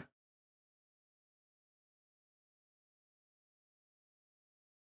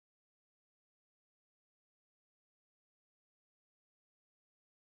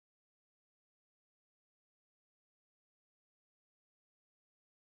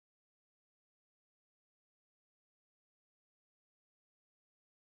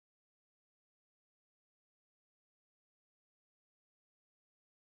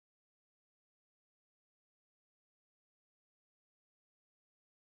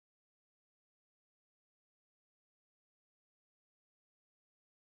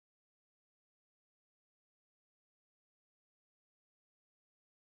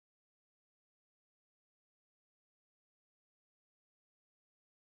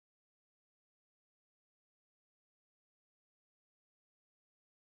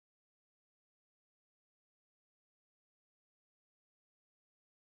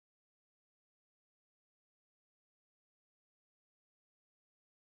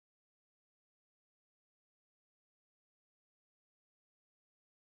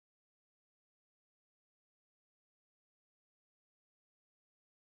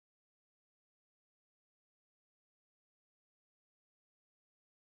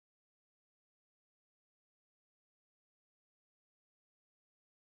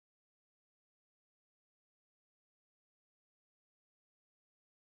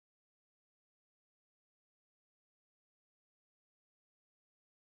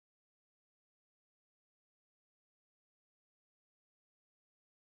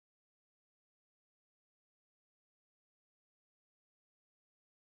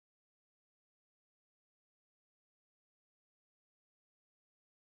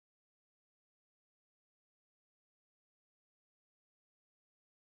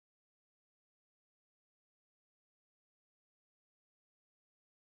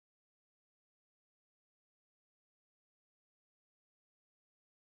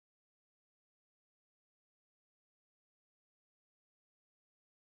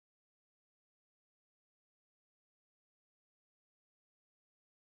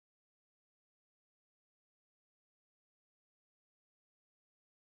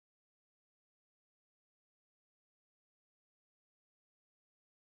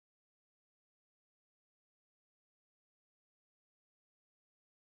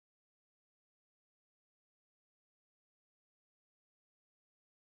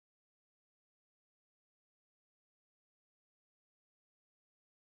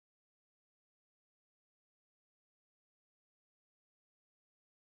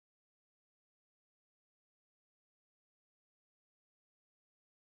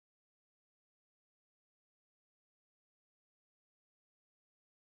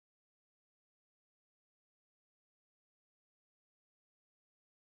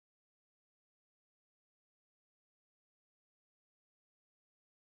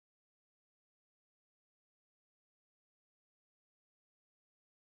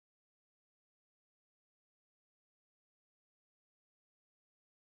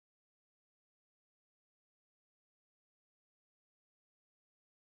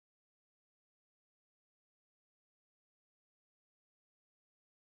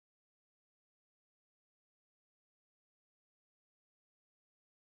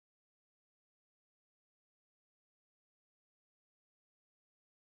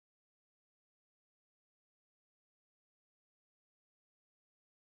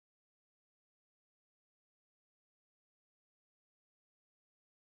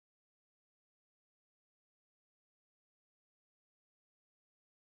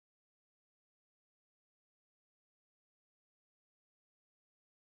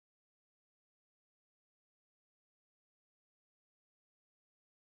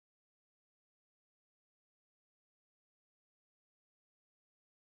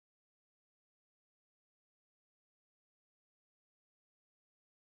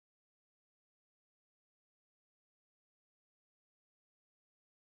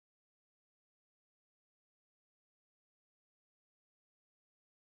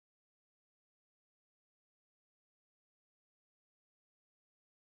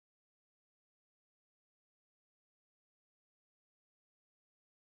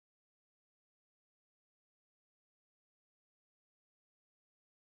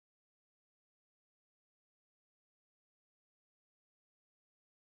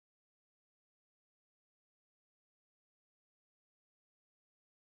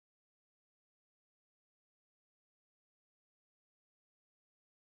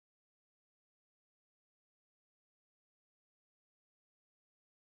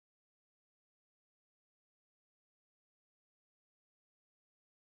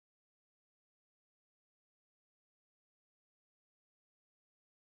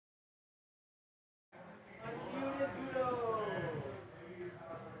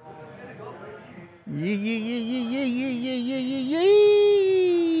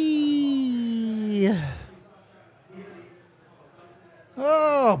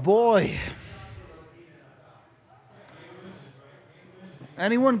 Oh, boy.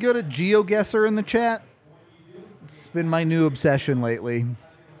 Anyone good at GeoGuessr in the chat? It's been my new obsession lately.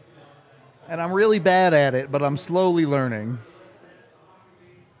 And I'm really bad at it, but I'm slowly learning.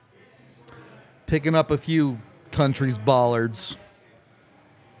 Picking up a few countries' bollards.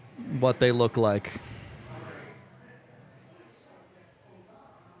 What they look like.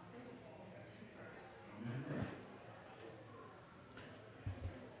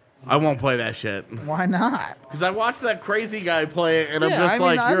 I won't play that shit. Why not? Because I watched that crazy guy play it, and I'm Yeah, just I mean,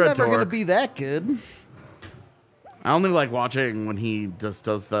 like, you're I'm a never dork. going to be that good. I only like watching when he just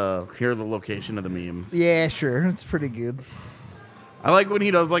does the location of the memes. Yeah, sure. It's pretty good. I like when he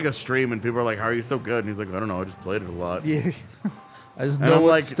does like a stream and people are like, how are you so good? And he's like, I don't know, I just played it a lot. Yeah. I just And know I'm what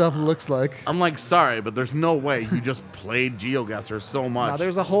like- stuff looks like. I'm like, sorry, but there's no way you just played GeoGuessr so much. Now,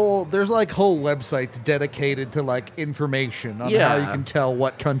 there's whole websites dedicated to like information on how Yeah. you can tell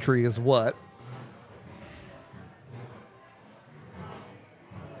what country is what.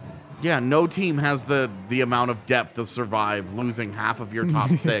 Yeah, no team has the amount of depth to survive losing half of your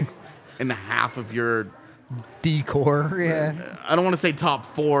top six and half of your, Decor, yeah. I don't want to say top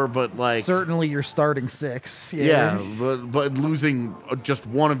four, but like, Certainly your starting six. yeah, but losing just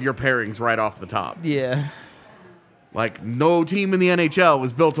one of your pairings right off the top. Yeah. Like, no team in the NHL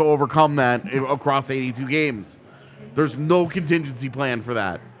was built to overcome that across 82 games. There's no contingency plan for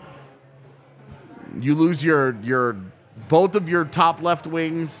that. You lose your both of your top left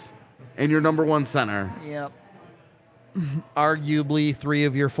wings and your number one center. Yep. Arguably 3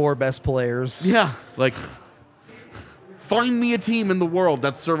 of your 4 best players. Yeah, like, find me a team in the world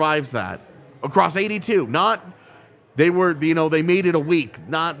that survives that across 82. Not they were, they made it a week.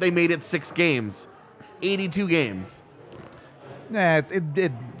 Not they made it 6 games. 82 games. Nah,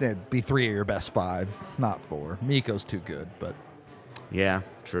 it'd be 3 of your best 5, not 4. Mikko's too good, but Yeah,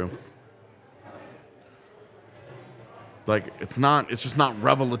 true. Like, it's just not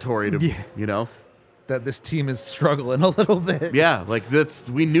revelatory to, that this team is struggling a little bit. Yeah, like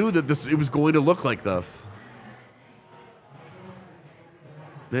we knew that it was going to look like this.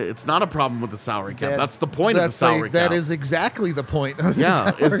 It's not a problem with the salary cap. That's the point of the salary cap. That is exactly the point of the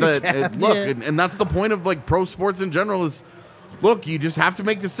Yeah, is salary that cap. look, Yeah. and that's the point of like pro sports in general is, look, you just have to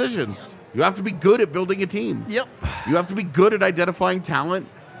make decisions. You have to be good at building a team. Yep. You have to be good at identifying talent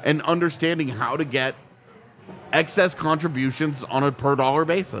and understanding how to get excess contributions on a per dollar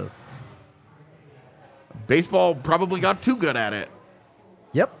basis. Baseball probably got too good at it.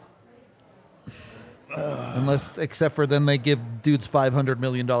 Yep. Except for then they give dudes $500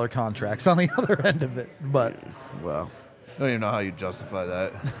 million contracts on the other end of it. But Well, I don't even know how you justify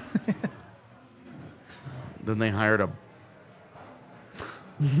that. Then they hired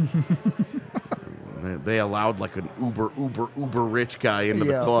they allowed like an uber rich guy into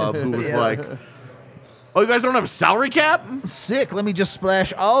the Yeah. club who was Yeah. like, oh, you guys don't have a salary cap? sick, let me just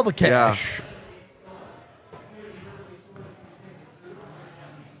splash all the cash.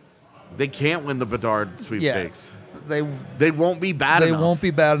 They can't win the Bedard sweepstakes. They won't be bad They enough. won't be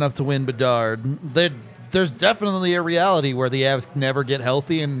bad enough to win Bedard. There's definitely a reality where the Avs never get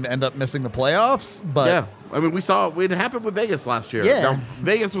healthy and end up missing the playoffs. But Yeah. I mean, we saw it happened with Vegas last year. Yeah. Now,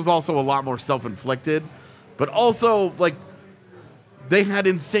 Vegas was also a lot more self-inflicted, but also, like, they had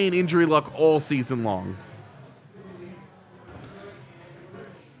insane injury luck all season long.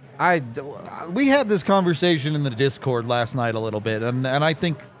 we had this conversation in the Discord last night a little bit, and I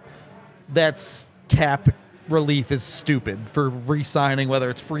think that's cap relief is stupid for re-signing, whether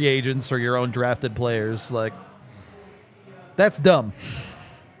it's free agents or your own drafted players. Like, that's dumb.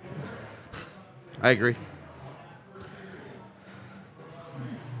 I agree.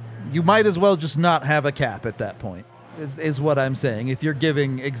 You might as well just not have a cap at that point, is what I'm saying, if you're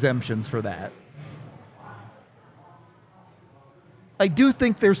giving exemptions for that. I do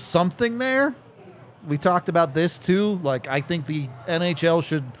think there's something there. We talked about this too. Like, I think the NHL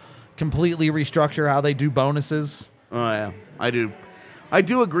should completely restructure how they do bonuses. Oh, yeah. I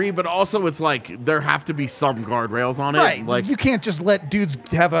do agree, but also it's like there have to be some guardrails on it. Right. Like, You can't just let dudes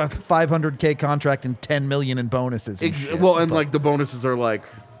have a $500K contract and $10 million in bonuses. And shit. like the bonuses are like,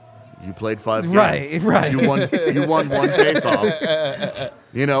 you played 5 games. Right. You won one face-off.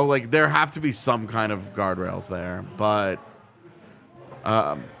 Like there have to be some kind of guardrails there, but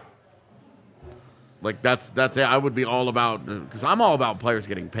like that's it. I would be all about, because I'm all about players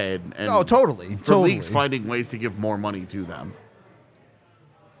getting paid. And Oh, totally. For Totally. leagues finding ways to give more money to them.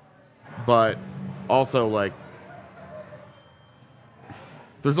 But also, like,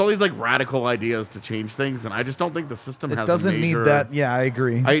 There's all these like radical ideas to change things, and I just don't think the system It has. doesn't a major, need that. Yeah, I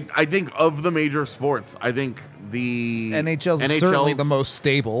agree. I think of the major sports, I think the NHL's certainly the most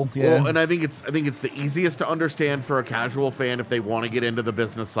stable. Yeah. Well, and I think it's the easiest to understand for a casual fan if they want to get into the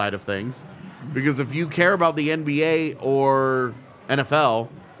business side of things, because if you care about the NBA or NFL,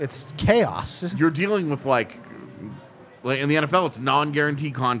 it's chaos. You're dealing with like in the NFL, it's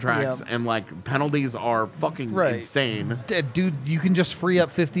non-guaranteed contracts, and like penalties are fucking insane. Dude, you can just free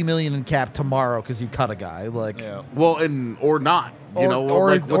up $50 million in cap tomorrow because you cut a guy. Like, well, or not, you know,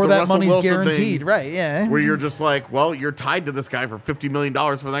 or like that Russell money's Wilson guaranteed, thing, right? Yeah, where you're just like, well, you're tied to this guy for $50 million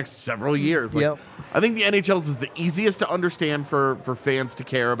for the next several years. Like, I think the NHL's is the easiest to understand for fans to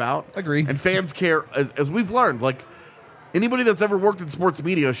care about. Agree. And fans care, as we've learned. Like anybody that's ever worked in sports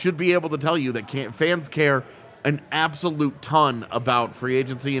media should be able to tell you that fans care an absolute ton about free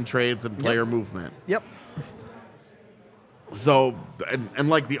agency and trades and player movement. Yep. So, and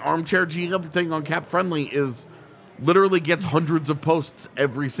like the armchair GM thing on Cap Friendly is literally gets hundreds of posts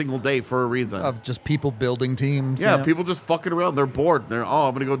every single day for a reason. Of just people building teams. Yeah, people just fucking around. They're bored. They're,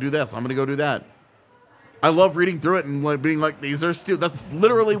 I'm going to go do this. I'm going to go do that. I love reading through it and like being like, these are stupid. That's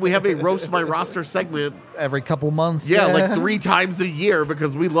literally, we have a roast my roster segment every couple months. Yeah, like 3 times a year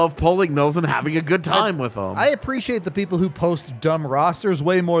because we love pulling those and having a good time with them. I appreciate the people who post dumb rosters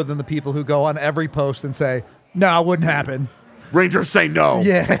way more than the people who go on every post and say, no, it wouldn't happen. Rangers say no.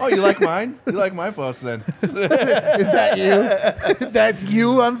 Yeah. Oh, you like mine? You like my post then? Is that you? That's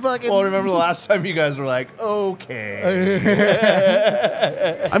you on fucking... Well, remember the last time you guys were like, okay.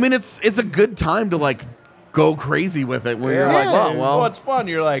 I mean, it's a good time to like go crazy with it where you're like, oh, well, it's fun.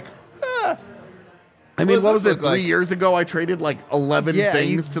 You're like, I mean, what was it? 3 like? years ago, I traded like 11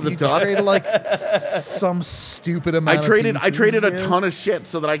 things to the Ducks. Traded like some stupid amount. I traded a ton of shit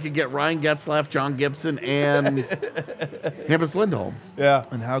so that I could get Ryan Getzlaf, John Gibson, and Hampus Lindholm. Yeah.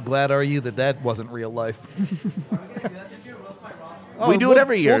 And how glad are you that wasn't real life? We do it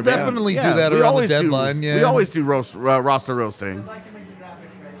every year. We'll definitely do that around the deadline. We always do roster roasting.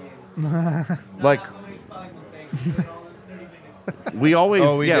 Like we always.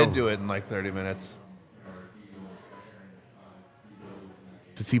 Oh, we did do it in like 30 minutes.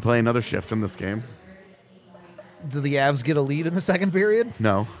 Does he play another shift in this game? Do the Avs get a lead in the second period?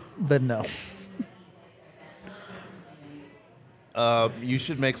 No. Then no. You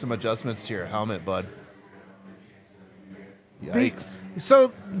should make some adjustments to your helmet, bud. Yikes.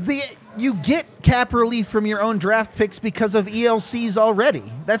 So you get cap relief from your own draft picks because of ELCs already.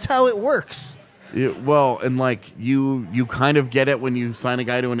 That's how it works. Well, and like you kind of get it when you sign a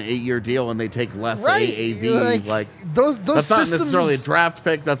guy to an 8-year deal and they take less AAV. Like those that's systems, not necessarily a draft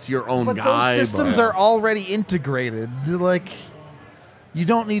pick. That's your own but guy. Those systems are already integrated. Like you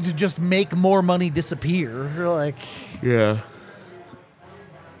don't need to just make more money disappear. Like yeah.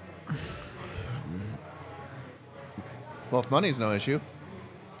 Well, if money's no issue,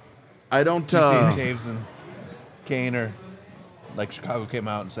 I don't. You see Taves and Kane or like Chicago came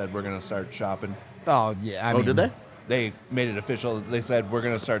out and said we're going to start shopping. Oh yeah. I mean, did they? They made it official. They said we're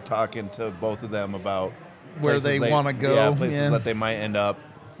going to start talking to both of them about where they want to go. Yeah, places that they might end up.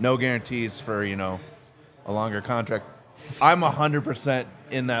 No guarantees for a longer contract. I'm 100%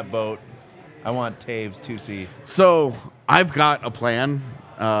 in that boat. I want Taves 2C. So I've got a plan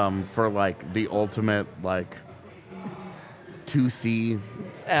for like the ultimate like 2C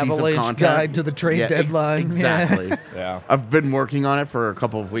Avalanche guide to the trade deadline. Exactly. Yeah. I've been working on it for a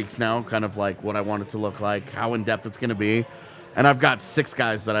couple of weeks now, kind of like what I want it to look like, how in depth it's going to be, and I've got 6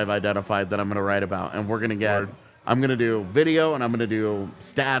 guys that I've identified that I'm going to write about, and we're going to get. I'm going to do video, and I'm going to do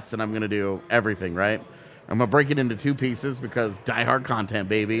stats, and I'm going to do everything. Right. I'm going to break it into 2 pieces because diehard content,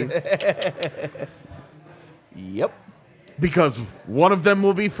 baby. Yep. Because one of them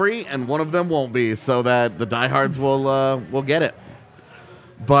will be free and one of them won't be, so that the diehards will get it.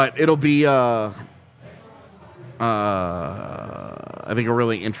 But it'll be I think a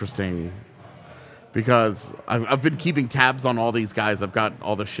really interesting, because I've been keeping tabs on all these guys. I've got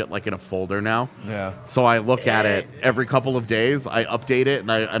all the shit like in a folder now. Yeah. So I look at it every couple of days. I update it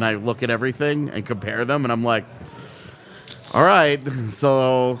and I look at everything and compare them, and I'm like, all right,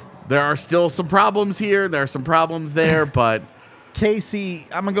 so there are still some problems here. There are some problems there, but Casey,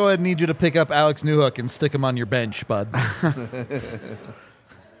 I'm gonna go ahead and need you to pick up Alex Newhook and stick him on your bench, bud.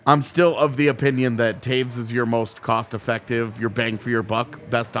 I'm still of the opinion that Taves is your most cost-effective, your bang for your buck,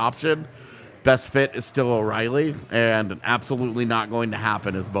 best option. Best fit is still O'Reilly, and absolutely not going to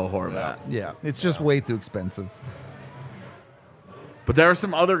happen is Bo Horvat. Yeah, it's just way too expensive. But there are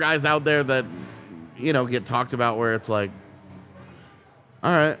some other guys out there that, get talked about where it's like,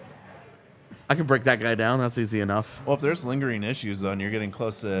 all right, I can break that guy down. That's easy enough. Well, if there's lingering issues, though, and you're getting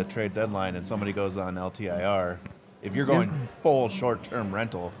close to trade deadline and somebody goes on LTIR, if you're going full short-term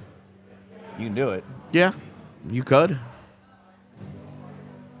rental, you can do it. Yeah, you could.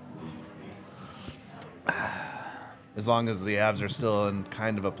 As long as the Avs are still in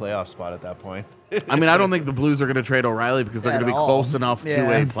kind of a playoff spot at that point. I mean, I don't think the Blues are going to trade O'Reilly because they're At going to be all. close enough Yeah.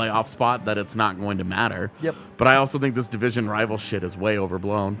 to a playoff spot that it's not going to matter. Yep. But I also think this division rival shit is way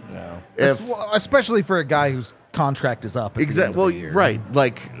overblown. Yeah. If, Especially for a guy whose contract is up. At the end exactly. of Well, the year. right.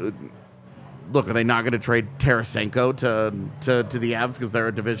 Like, look, are they not going to trade Tarasenko to the Avs because they're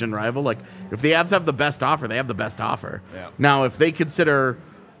a division rival? Like, if the Avs have the best offer, they have the best offer. Yeah. Now, if they consider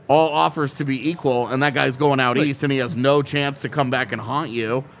all offers to be equal and that guy's going out east and he has no chance to come back and haunt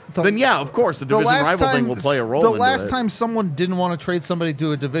you, then yeah, of course, the division rival thing will play a role The into last it. time someone didn't want to trade somebody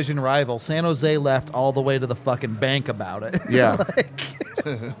to a division rival, San Jose left all the way to the fucking bank about it. Yeah. Like,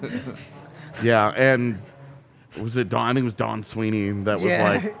 Yeah, and was it Don? I think it was Don Sweeney that was yeah.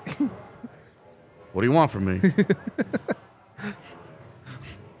 like, "What do you want from me?"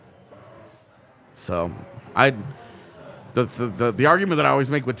 So, the argument that I always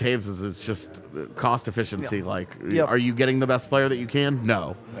make with Taves is it's just cost efficiency. Like, Yep. are you getting the best player that you can?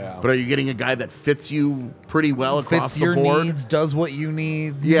 No. Yeah. But are you getting a guy that fits you pretty well across fits the your board? needs, does what you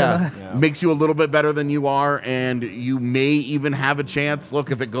need. Yeah. Yeah. Makes you a little bit better than you are, and you may even have a chance.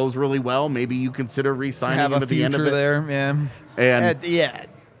 Look, if it goes really well, maybe you consider re-signing Have him a at the end of future it. there. Yeah. And Yeah.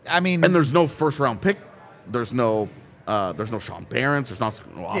 I mean, and there's no first round pick. There's no Sean Barons. There's not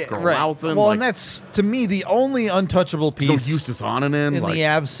Oscar right. Olsen. Well, like, and that's, to me, the only untouchable there's no piece Eustace Onanen. in Like, the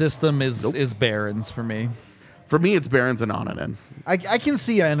Avs system is Nope. is Barons for me. for me, it's Barons and Onanen. I can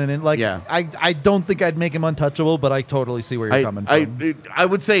see Annanen. Like, Yeah. I don't think I'd make him untouchable, but I totally see where you're coming from. I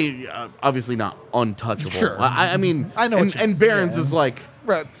would say obviously not untouchable. Sure. I mean, I know And, what you- and Barons yeah. is like.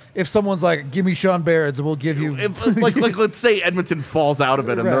 Right. If someone's like, "Give me Sean Barons, and we'll give you," Like let's say Edmonton falls out of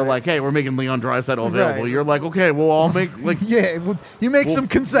it and they're Right. like, hey, we're making Leon Draisaitl available. Right. You're like, okay, we'll all make like yeah, well, you make some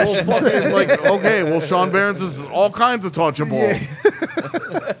concessions. We'll fucking, like, okay, well, Sean Barons is all kinds of touchable.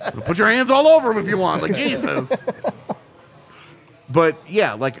 Yeah. Put your hands all over him if you want. Like, Jesus. But,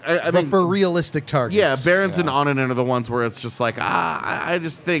 yeah, like, I But mean, for realistic targets, yeah, Barons and Onanen are the ones where it's just like, I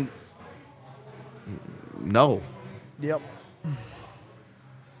just think, no. Yep.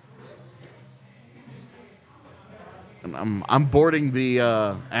 And I'm boarding the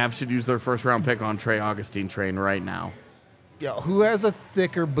Avs should use their first round pick on Trey Augustine train right now. Yeah. Who has a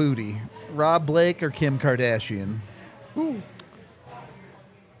thicker booty, Rob Blake or Kim Kardashian?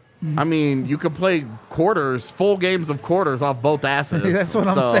 I mean, you could play full games of quarters off both asses. That's what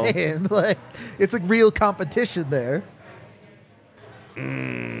so- I'm saying. Like, it's a real competition there.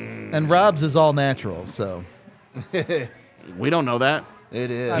 And Rob's is all natural, so We don't know that. It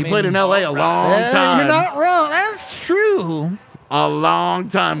is. He played in L.A. a long time. You're not wrong. That's true. A long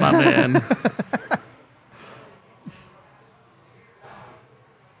time, my man.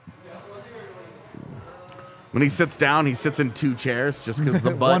 When he sits down, he sits in two chairs just because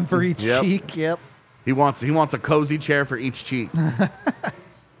the butt. One for each Yep. cheek. Yep. He wants a cozy chair for each cheek.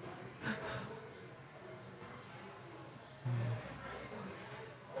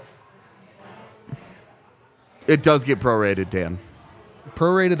 It does get prorated, Dan.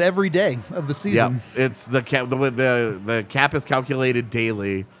 Prorated every day of the season. Yeah, it's the cap. The cap is calculated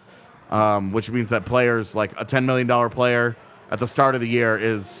daily, which means that players like a $10 million player at the start of the year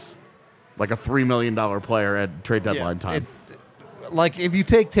is like a $3 million player at trade deadline time. Like, if you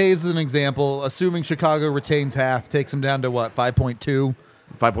take Taves as an example, assuming Chicago retains half, takes him down to what, 5.2?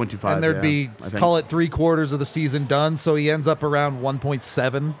 5.25, And there'd yeah, be, I think. call it 3/4 of the season done, so he ends up around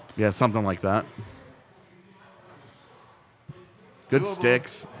 1.7. Yeah, something like that. Good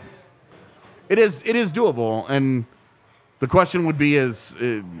sticks. It is doable, and the question would be is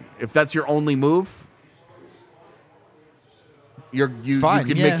if that's your only move, you Fine,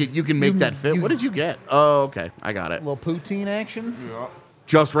 can yeah. make that fit. What did you get? Oh, okay, I got it. A little poutine action?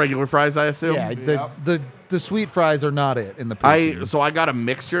 Just regular fries, I assume. Yeah, the sweet fries are not it in the poutine. So I got a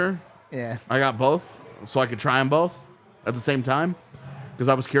mixture. Yeah. I got both, so I could try them both at the same time, because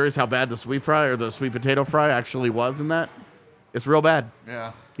I was curious how bad the sweet fry or the sweet potato fry actually was in that. It's real bad.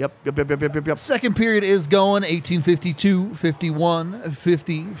 Yeah. Yep. Second period is going 1852, 51,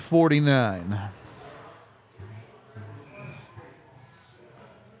 50, 49.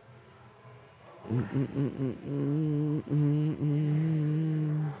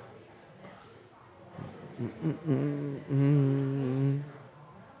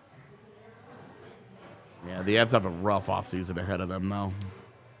 Yeah, the Avs have a rough offseason ahead of them, though.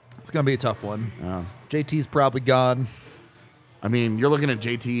 It's going to be a tough one. Yeah. JT's probably gone. I mean, you're looking at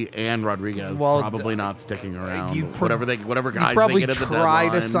JT and Rodriguez probably not sticking around. Whatever guys you probably they get at the try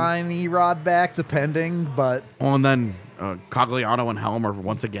deadline. to sign Erod back, depending, but and then Cogliano and Helm are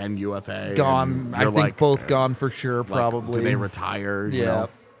once again UFA. gone. I think both gone for sure. Probably. Do they retire? Yeah. You know?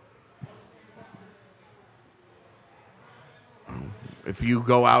 If you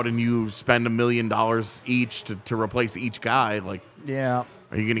go out and you spend $1 million each to replace each guy, like, yeah,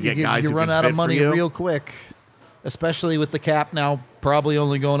 are you going to get guys? You who run can out fit of money for you? real quick, especially with the cap now probably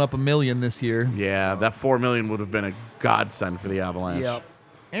only going up $1 million this year. Yeah, that $4 million would have been a godsend for the Avalanche. Yep.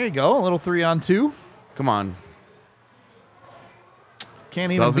 There you go, a little 3-on-2. Come on.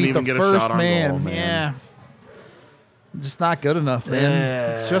 Can't even Doesn't beat even the get a first shot on man. goal, man. Yeah, just not good enough,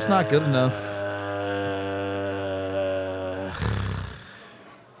 man. It's just not good enough.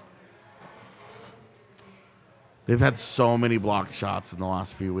 They've had so many blocked shots in the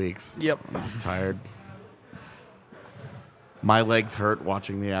last few weeks. Yep. I'm just tired. My legs hurt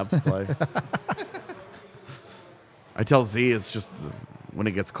watching the Avs play. I tell Z it's just when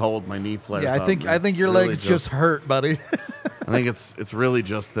it gets cold, my knee flares up. I think your really legs just hurt, buddy. I think it's really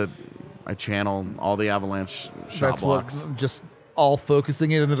just that I channel all the Avalanche shot That's blocks. what, just all focusing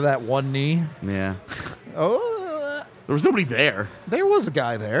it into that one knee. Yeah. Oh, There was nobody there. there was a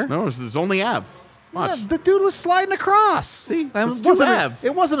guy there. No, there's only Avs. Watch. Yeah, the dude was sliding across. See, And it's it two wasn't abs.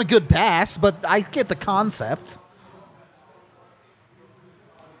 it wasn't a good pass, but I get the concept.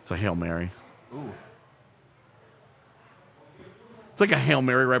 It's a Hail Mary. Ooh. It's like a Hail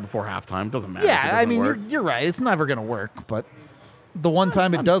Mary right before halftime. Doesn't matter. Yeah, I mean, you're right. It's never going to work, but the one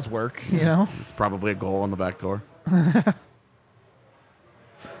time it does work, you know? It's probably a goal on the back door.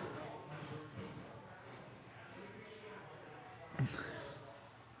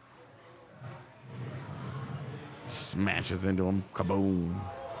 Smashes into him. Kaboom.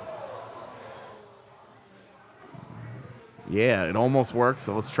 Yeah, it almost worked,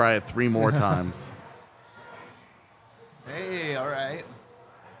 so let's try it 3 more times. Hey, all right.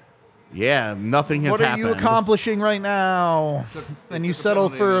 Yeah, nothing has What are happened. you accomplishing right now? And you settle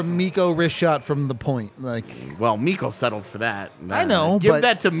for a Mikko wrist shot from the point. Like, Well, Mikko settled for that. I know, Give but-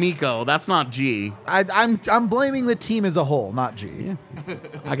 that to Mikko. That's not G. I'm blaming the team as a whole, not G.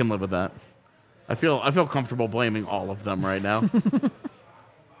 I can live with that. I feel comfortable blaming all of them right now.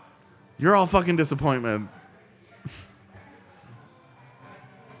 You're all fucking disappointment.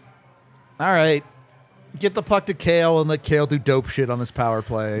 All right. Get the puck to Kale and let Kale do dope shit on this power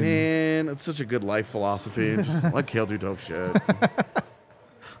play. Man, it's such a good life philosophy. Just let Kale do dope shit.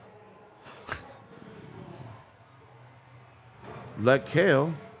 Let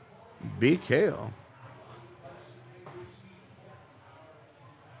Kale be Kale.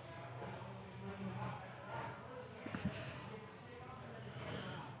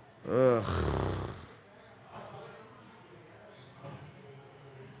 Ugh.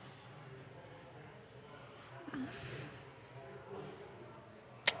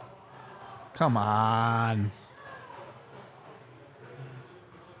 Come on.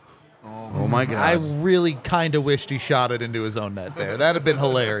 Oh my God. I really kind of wished he shot it into his own net there. That'd have been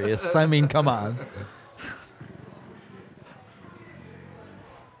hilarious. I mean, come on.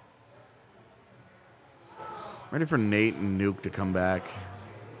 Ready for Nate and Nuke to come back.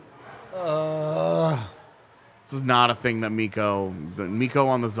 This is not a thing that Mikko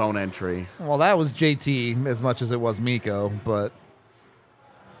on the zone entry. Well, that was JT as much as it was Mikko, but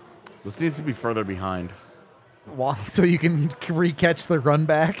This needs to be further behind. well, so you can recatch the run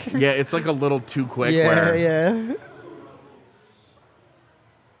back. Yeah, it's like a little too quick. Yeah, yeah.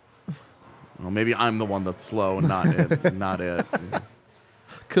 Well, maybe I'm the one that's slow and not it. Not it.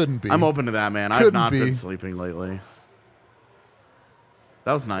 Couldn't be. I'm open to that, man. I've Couldn't not be. been sleeping lately.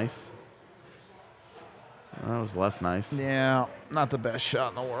 That was nice. That was less nice. Yeah, not the best shot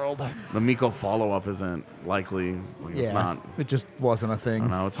in the world. The Mikko follow-up isn't likely. Like, Yeah, It's not. it just wasn't a I thing.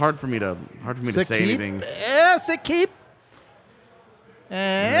 don't know. It's hard for me to Sick say keep. anything. Yeah, sick keep.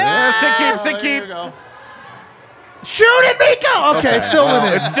 Yeah, sick keep. There you go. Shoot it, Mikko! Okay, it still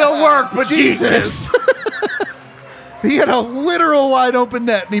went in. It still worked, but Jesus. He had a literal wide open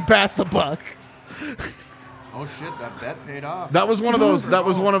net and he passed the puck. Oh shit, that bet paid off. That was one of those. That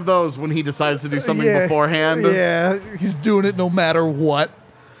was one of those when he decides to do something beforehand. Yeah, he's doing it no matter what.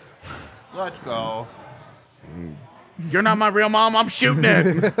 Let's go. You're not my real mom. I'm shooting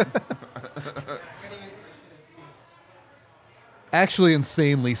it. Actually,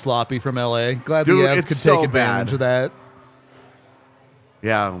 insanely sloppy from LA. Glad Dude, the Avs it's could so take advantage bad. of that.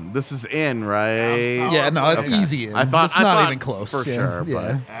 Yeah, this is in, right? Yeah, no, it's Okay. easy. In. I thought it's not I thought even close for Yeah, sure.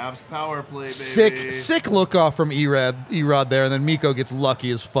 Yeah. Avs power play, baby. Sick look off from Erod there, and then Mikko gets lucky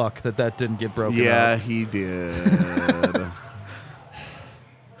as fuck that didn't get But broken yeah, up. he did.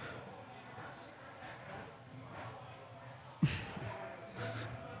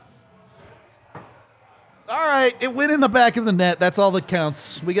 All right, it went in the back of the net. That's all that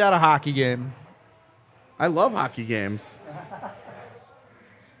counts. We got a hockey game. I love hockey games.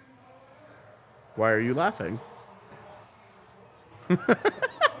 Why are you laughing?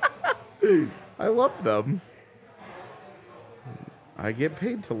 I love them. I get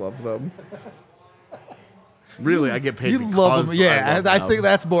paid to love them. Really, I get paid because love them. Yeah, I love I them. think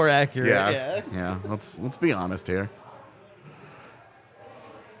that's more accurate. Yeah. Let's be honest here.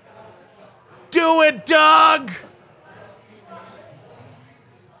 Do it, Doug!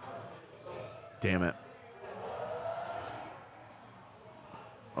 Damn it.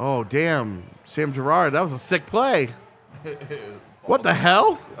 Oh, damn. Sam Girard, that was a sick play. What the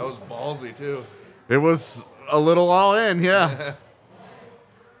hell? That was ballsy, too. It was a little all in, yeah.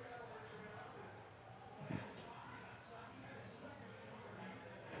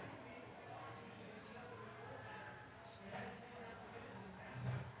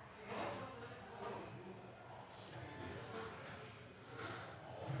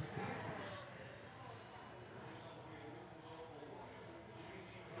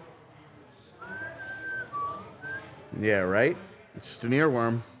 Yeah, right? It's just an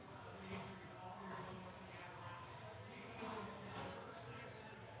earworm.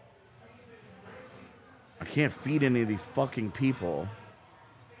 I can't feed any of these fucking people.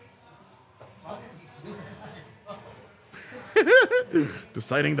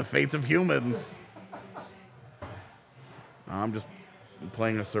 Deciding the fates of humans. I'm just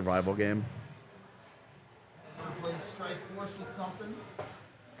playing a survival game. Play Strike Force with something.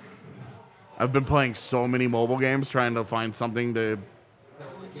 I've been playing so many mobile games trying to find something to...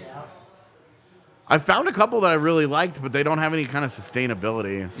 I found a couple that I really liked, but they don't have any kind of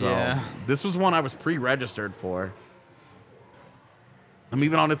sustainability. So Yeah. This was one I was pre-registered for. I'm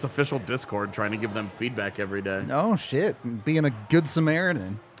even on its official Discord trying to give them feedback every day. Oh, shit. Being a good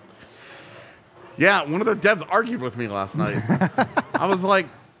Samaritan. Yeah, one of their devs argued with me last night. I was like,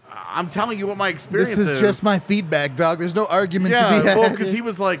 I'm telling you what my experience This is just my feedback, dog. There's no argument to be had. well, because he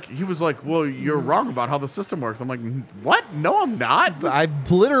was like, well, you're wrong about how the system works. I'm like, what? No, I'm not. I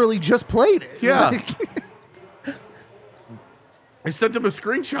literally just played it. Yeah. Like, I sent him a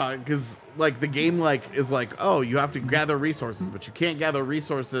screenshot because, like, the game, like, is like, oh, you have to gather resources, but you can't gather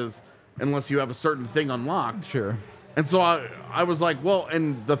resources unless you have a certain thing unlocked. sure. And so I was like, well,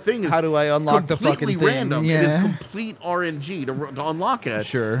 and the thing is, How do I unlock the fucking completely thing? random. It is Yeah. complete RNG to unlock it.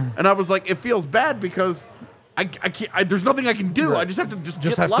 Sure. And I was like, it feels bad because I can't. There's nothing I can do. Right. I just have to Just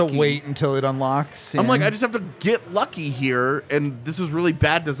get have lucky. to wait until it unlocks. I'm like, yeah. I just have to get lucky here, and this is really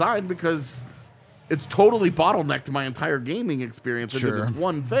bad design because it's totally bottlenecked my entire gaming experience into Sure. this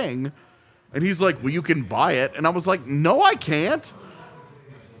one thing. And he's like, well, you can buy it, and I was like, no, I can't.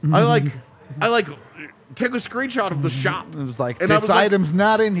 I like took a screenshot of the shop. It was like, and I this was like- item's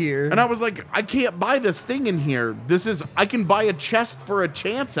not in here. And I was like, I can't buy this thing in here. I can buy a chest for a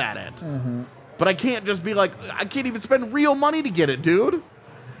chance at it. Mm-hmm. But I can't just be like, I can't even spend real money to get it, dude.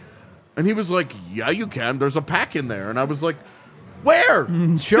 And he was like, yeah, you can. There's a pack in there. And I was like, where?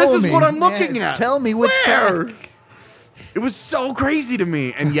 Show this is me. what I'm looking Yeah, at. tell me which Where? pack. It was so crazy to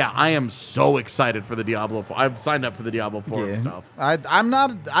me. And yeah, I am so excited for the Diablo 4. I've signed up for the Diablo 4 and stuff.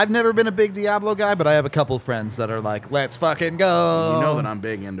 I've never been a big Diablo guy, but I have a couple friends that are like, let's fucking go. You know that I'm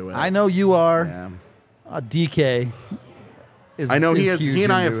big into it. I know you are. Yeah. DK is I know he is is. huge He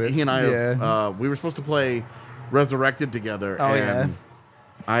and I into have. it. He and I Yeah. have. We were supposed to play Resurrected together. Oh, and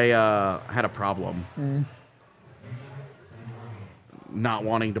I had a problem. Not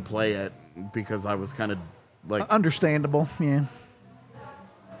wanting to play it because I was kind of like. Understandable, yeah.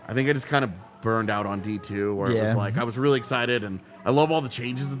 I think I just kind of burned out on D2, where it Yeah. was like I was really excited and I love all the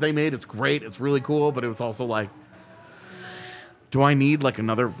changes that they made. It's great. It's really cool, but it was also like, do I need like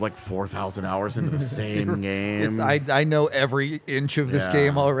another like 4,000 hours into the same game? I know every inch of this Yeah.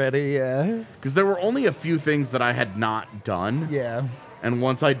 game already. Yeah, Because there were only a few things that I had not done. yeah. And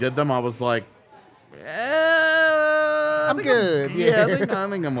once I did them, I was like, I'm good. Yeah, I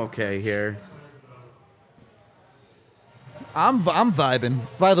think I'm okay here. I'm vibing.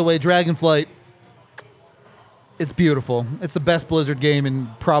 By the way, Dragonflight, it's beautiful. It's the best Blizzard game in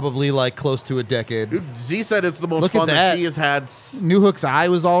probably like close to a decade. Dude, Z said it's the most Look at fun that that. she has had. New Hook's eye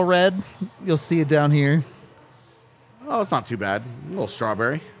was all red. You'll see it down here. Oh, it's not too bad. A little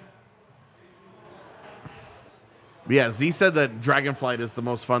strawberry. But yeah, Z said that Dragonflight is the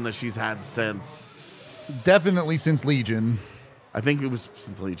most fun that she's had since. Definitely since Legion. I think it was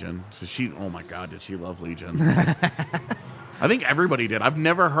since Legion. So oh my God, did she love Legion? I think everybody did. I've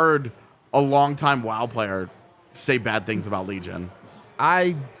never heard a longtime WoW player say bad things about Legion.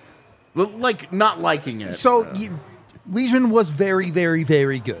 Like, not liking it. So Legion was very, very,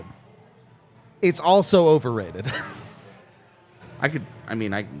 very good. It's also overrated.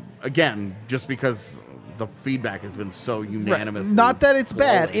 Again, just because the feedback has been so unanimous. Not that it's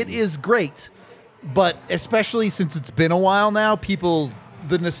bad. glowing. It is great. But especially since it's been a while now,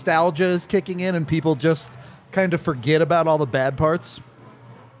 the nostalgia is kicking in and people just kind of forget about all the bad parts.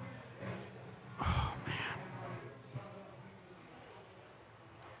 Oh, man.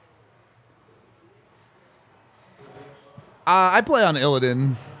 I play on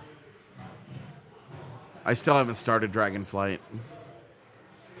Illidan. I still haven't started Dragonflight.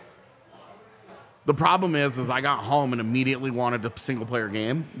 The problem is I got home and immediately wanted a single-player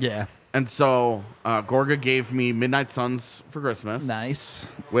game. Yeah. And so Gorga gave me Midnight Suns for Christmas. Nice.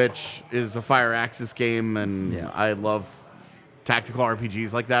 Which is a Fire Axis game, and Yeah. I love tactical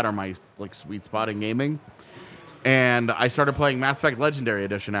RPGs like that are my sweet spot in gaming. And I started playing Mass Effect Legendary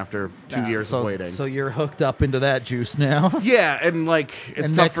Edition after 2 years of waiting. So you're hooked up into that juice now. Yeah, and it's and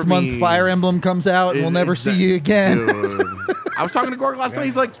tough next for month me. Fire Emblem comes out and we'll never see you again. Dude. I was talking to Gorg last night.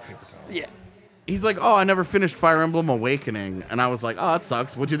 He's like, Yeah. he's like, oh, I never finished Fire Emblem Awakening. And I was like, oh, that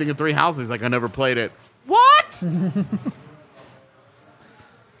sucks. What'd you think of Three Houses? He's like, I never played it. What?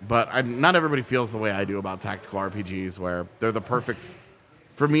 But not everybody feels the way I do about tactical RPGs, where they're the perfect,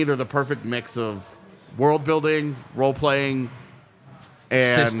 for me, they're the perfect mix of world building, role playing,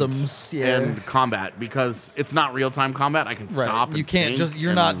 and Systems, and combat, because it's not real time combat. I can stop. You and can't think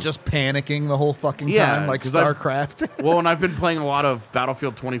you're not and- just panicking the whole fucking Yeah, time like 'cause I've- StarCraft. Well, and I've been playing a lot of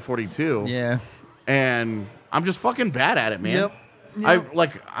Battlefield 2042. Yeah. And I'm just fucking bad at it, man. Yep.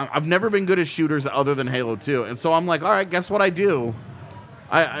 I've never been good at shooters other than Halo 2. And so I'm like, all right, guess what I do?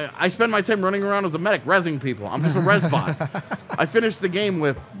 I spend my time running around as a medic, rezzing people. I'm just a res bot. I finished the game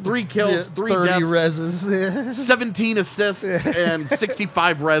with 3 kills, 3 30 deaths, reses. 17 assists, and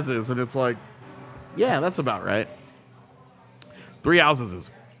 65 reses. And it's like, yeah, that's about right. Three Houses is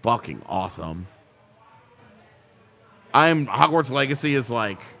fucking awesome. Hogwarts Legacy is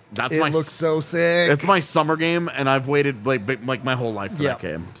like, that's It my looks so sick. it's my summer game, and I've waited like my whole life for that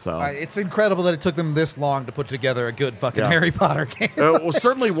game. So It's incredible that it took them this long to put together a good fucking Yeah. Harry Potter game. well,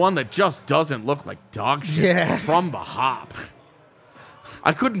 certainly one that just doesn't look like dog shit Yeah. from the hop.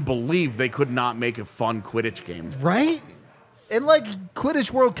 I couldn't believe they could not make a fun Quidditch game. Right? And like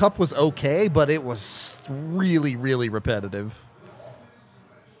Quidditch World Cup was okay, but it was really, really repetitive.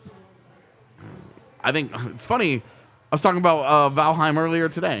 I think it's funny. I was talking about Valheim earlier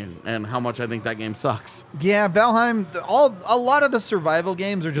today and how much I think that game sucks. Yeah, Valheim. A lot of the survival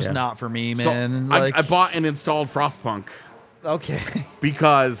games are just Yeah. not for me, So man. I bought and installed Frostpunk Okay,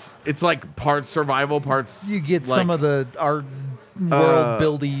 because it's like parts survival, parts you get like, some of the art world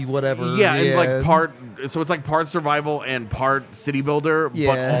buildy whatever. Yeah, and like so it's like part survival and part city builder, but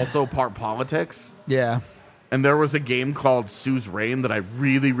Yeah. also part politics. Yeah, And there was a game called Sue's Reign that I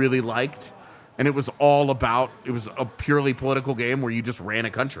really, really liked. And it was all about, it was a purely political game where you just ran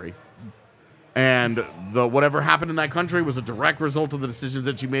a country. And whatever happened in that country was a direct result of the decisions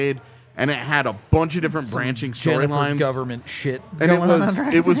that you made. And it had a bunch of different branching Jennifer storylines. government shit. And going on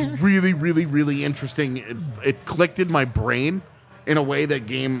right it was there. really, really, really interesting. It clicked in my brain in a way that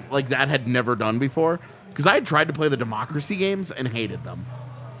game like that had never done before. Because I had tried to play the democracy games and hated them.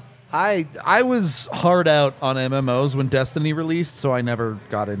 I was hard out on MMOs when Destiny released, so I never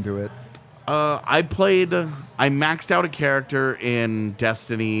got into it. I maxed out a character in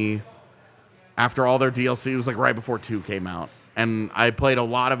Destiny after all their DLC. It was like right before 2 came out. And I played a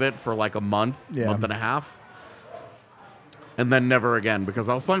lot of it for like a month and a half. And then never again because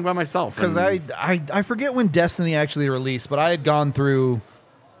I was playing by myself. Because I forget when Destiny actually released, but I had gone through,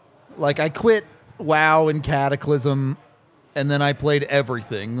 like, I quit WoW and Cataclysm, and then I played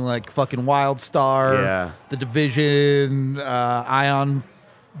everything, like fucking WildStar, The Division, Ion,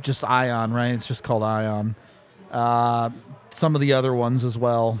 just Ion, right? It's just called Ion. Some of the other ones as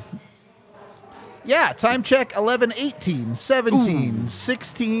well. Yeah, time check 11, 18, 17,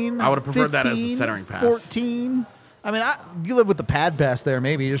 16. I would have preferred 15, that as a centering pass. 14. I mean, you live with the pad pass there,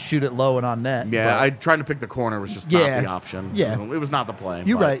 maybe. Just shoot it low and on net. Yeah, but I tried to pick the corner was just not the option. Yeah. It was not the play.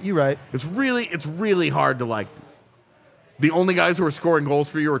 You're but right. It's really hard to like. The only guys who are scoring goals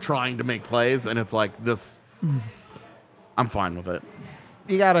for you are trying to make plays, and it's like this. I'm fine with it.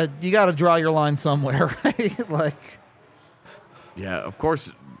 You gotta draw your line somewhere, right? Like, Yeah, of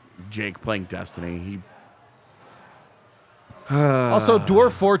course, Jake playing Destiny. also,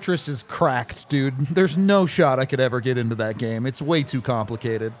 Dwarf Fortress is cracked, dude. There's no shot I could ever get into that game. It's way too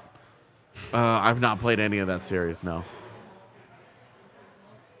complicated. I've not played any of that series. No,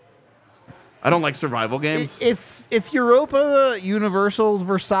 I don't like survival games. If Europa Universal's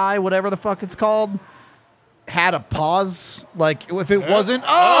Versailles, whatever the fuck it's called, had a pause, like if it wasn't,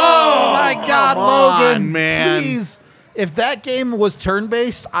 oh my God, come Logan, on, man. please. If that game was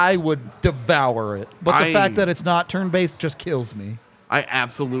turn-based, I would devour it. But the fact that it's not turn-based just kills me. I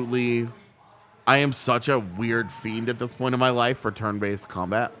am such a weird fiend at this point in my life for turn-based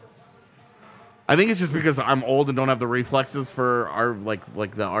combat. I think it's just because I'm old and don't have the reflexes for our like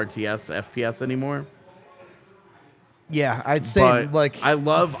the RTS FPS anymore. Yeah, I'd say But like I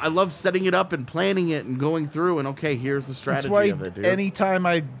love setting it up and planning it and going through and okay, here's the strategy that's why of it, dude. anytime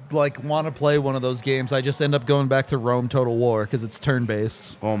I like want to play one of those games, I just end up going back to Rome Total War because it's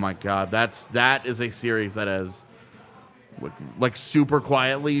turn-based. Oh my God, that is a series that has like super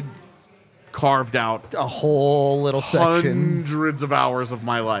quietly carved out A whole little section. hundreds of hours of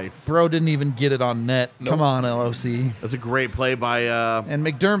my life. Bro didn't even get it on net. Come on, LOC. That's a great play by And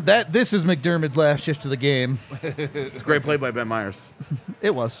McDermott, this is McDermott's last shift of the game. it's a great play by Ben Myers.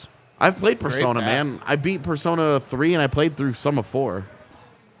 It was. I've played Persona, pass. man. I beat Persona 3 and I played through some of 4.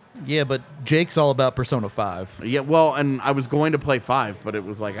 Yeah, but Jake's all about Persona 5. Yeah, well, and I was going to play 5, but it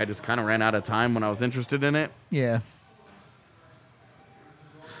was like I just kind of ran out of time when I was interested in it. Yeah.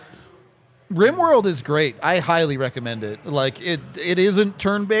 RimWorld is great. I highly recommend it. Like it isn't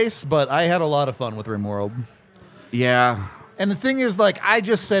turn-based, but I had a lot of fun with RimWorld. Yeah. And the thing is, like, I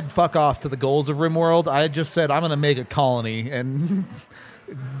just said fuck off to the goals of RimWorld. I just said I'm going to make a colony and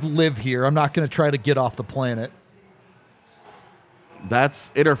live here. I'm not going to try to get off the planet.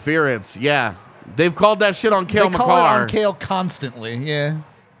 That's interference. Yeah. They've called that shit on Kale They McCarr. call it on Kale constantly. Yeah.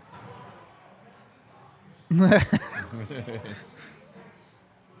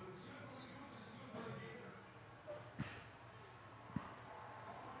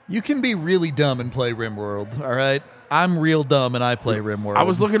 You can be really dumb and play RimWorld, all right? I'm real dumb and I play RimWorld. I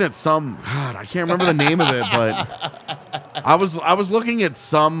was looking at some God, I can't remember the name of it, but I was looking at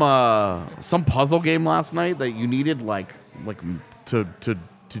some puzzle game last night that you needed like to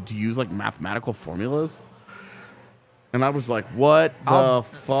use like mathematical formulas. And I was like, what the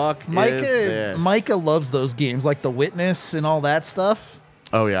fuck is this? Micah loves those games, like The Witness and all that stuff.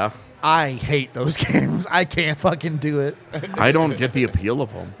 Oh yeah. I hate those games. I can't fucking do it. I don't get the appeal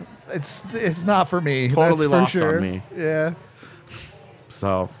of them. It's not for me. Totally that's for lost sure. on me. Yeah.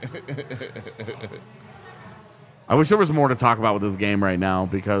 So I wish there was more to talk about with this game right now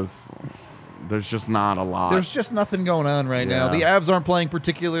because there's just not a lot. There's just nothing going on right now. Yeah. The Avs aren't playing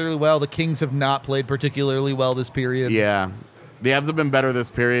particularly well. The Kings have not played particularly well this period. Yeah. The Avs have been better this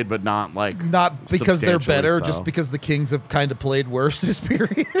period, but not like Not because they're better, substantially so. just because the Kings have kind of played worse this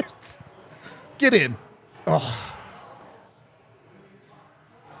period. Get in. Oh.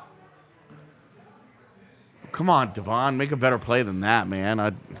 Come on, Devon, make a better play than that, man.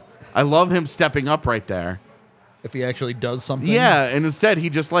 I love him stepping up right there. If he actually does something. Yeah, and instead he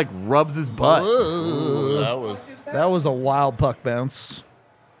just like rubs his butt. Ooh, That was a wild puck bounce.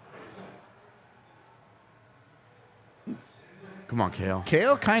 Come on, Kale.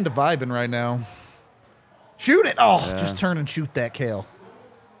 Kale kind of vibing right now. Shoot it. Oh, just turn and shoot that, Kale.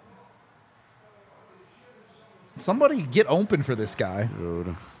 Somebody get open for this guy.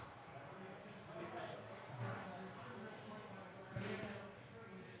 Dude.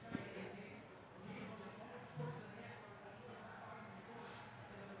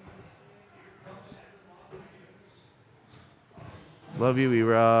 Love you,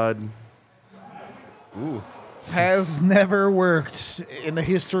 Erod. Ooh. Has never worked in the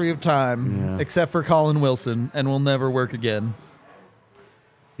history of time, Yeah. except for Colin Wilson, and will never work again.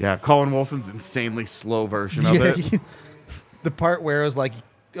 Yeah, Colin Wilson's insanely slow version of it. The part where I was like,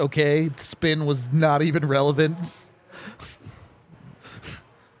 okay, the spin was not even relevant.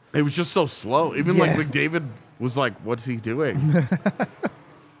 It was just so slow. Even like McDavid was like, what's he doing?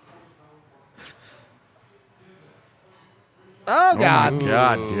 Oh, God. Oh my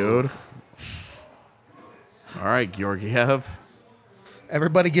God, dude. All right, Georgiev.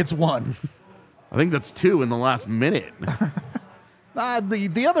 Everybody gets one. I think that's 2 in the last minute.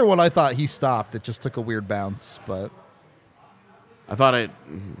 The other one I thought he stopped. It just took a weird bounce, but I thought it.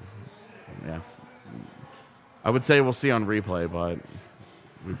 Yeah. I would say we'll see on replay, but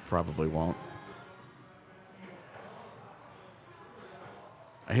we probably won't.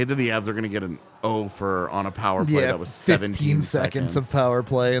 I hate that the Avs are going to get an O for on a power play that was 17 seconds of power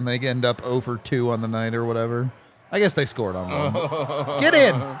play, and they end up 0 for 2 on the night or whatever. I guess they scored on one. Get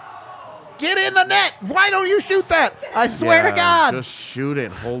in. Get in the net. Why don't you shoot that? I swear to God. Just shoot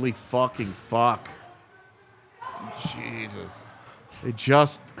it. Holy fucking fuck. Jesus. It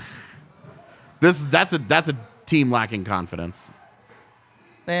just that's a team lacking confidence.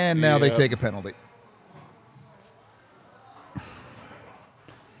 And now they Yep. take a penalty.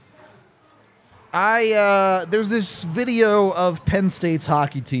 There's this video of Penn State's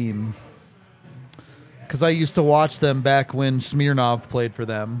hockey team because I used to watch them back when Smirnov played for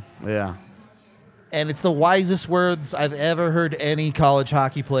them. Yeah. And it's the wisest words I've ever heard any college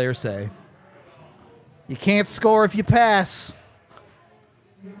hockey player say. You can't score if you pass.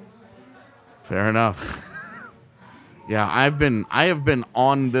 Fair enough. Yeah, I have been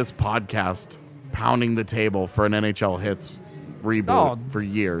on this podcast pounding the table for an NHL Hits reboot for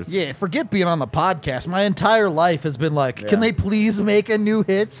years. Yeah, forget being on the podcast. My entire life has been like, can they please make a new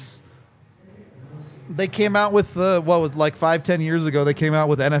Hits? They came out with, 5-10 years ago, they came out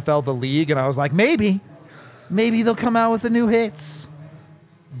with NFL The League, and I was like, maybe they'll come out with a new Hits.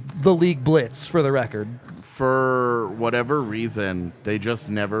 The League Blitz, for the record. For whatever reason, they just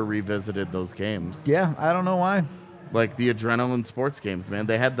never revisited those games. Yeah, I don't know why. Like the adrenaline sports games, man.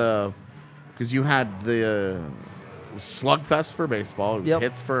 They had because you had the Slugfest for baseball. It was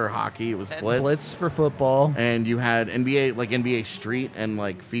Hits for hockey. It was Blitz. Blitz for football. And you had NBA Street and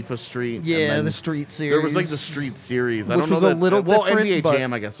like FIFA Street. Yeah, and then the Street Series. There was like the Street Series. Which I don't know was a little different, NBA but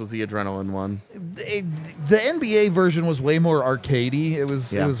Jam, I guess, was the adrenaline one. The NBA version was way more arcadey. It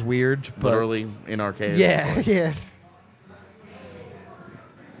was weird. But Literally in arcade. Yeah, yeah.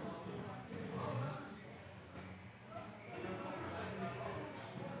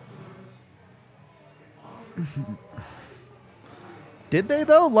 Did they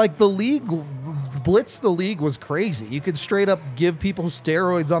though? Like the league, Blitz the league was crazy. You could straight up give people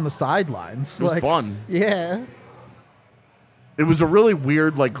steroids on the sidelines. It was fun. Yeah. It was a really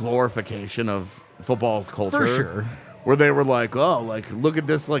weird like glorification of football's culture. For sure. Where they were like, oh, like look at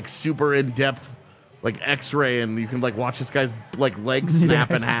this like super in-depth like X-ray, and you can like watch this guy's like leg snap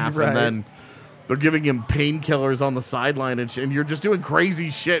in half, right. and then they're giving him painkillers on the sideline, and you're just doing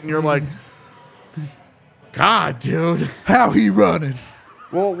crazy shit, and you're like, God, dude, how he running?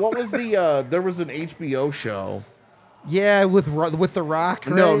 Well, what was the? There was an HBO show. Yeah, with The Rock.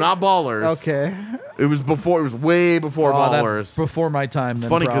 Right? No, not Ballers. Okay. It was before. It was way before Ballers. Before my time. It's then,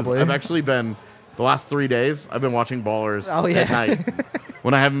 funny because probably. I've actually been the last 3 days. I've been watching Ballers at night.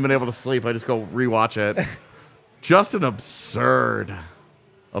 When I haven't been able to sleep, I just go rewatch it. Just an absurd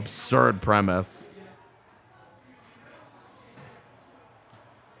premise.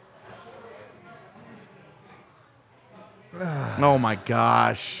 Oh my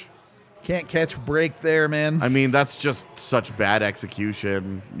gosh. Can't catch break there, man. I mean, that's just such bad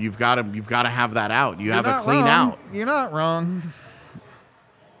execution. You've got to have that out. You have a clean out. You're not wrong.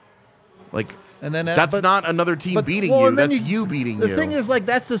 Like, and then that's not another team beating you. That's you beating you. The thing is, like,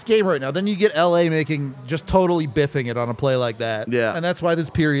 that's this game right now. Then you get LA making just totally biffing it on a play like that. Yeah. And that's why this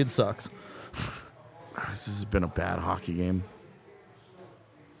period sucks. This has been a bad hockey game.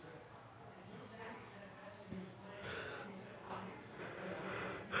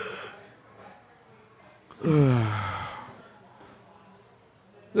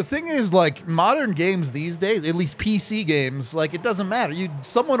 The thing is, like, modern games these days, at least PC games, like, it doesn't matter.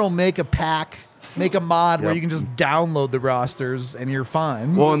 Someone will make a pack, make a mod where you can just download the rosters and you're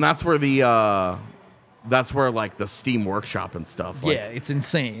fine. Well, and that's where like the Steam Workshop and stuff. Like, yeah, it's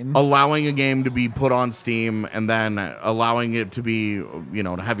insane. Allowing a game to be put on Steam and then allowing it to be,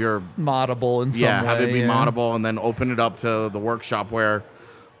 to have your moddable in some way. Have it be moddable, and then open it up to the workshop where,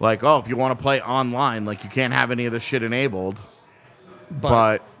 like, if you want to play online, like, you can't have any of this shit enabled.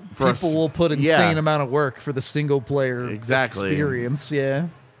 But for people will put insane amount of work for the single player experience. Yeah.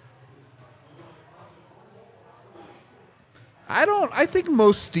 I think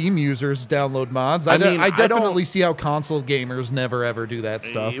most Steam users download mods. I definitely see how console gamers never ever do that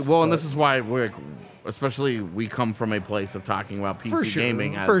stuff. Well, and this is why we come from a place of talking about PC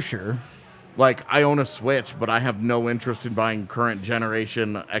gaming. For sure. Like, I own a Switch, but I have no interest in buying current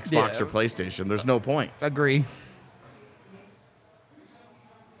generation Xbox or PlayStation. There's no point. Agree.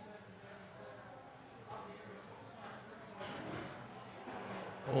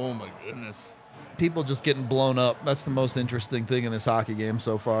 Oh my goodness. People just getting blown up. That's the most interesting thing in this hockey game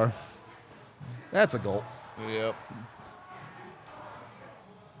so far. That's a goal. Yep.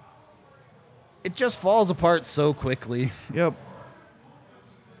 It just falls apart so quickly. Yep.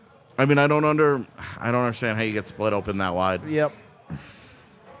 I mean, I don't understand how you get split open that wide. Yep.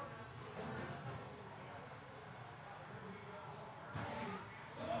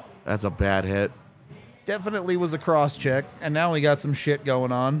 That's a bad hit. Definitely was a cross check, and now we got some shit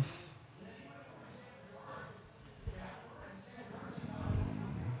going on.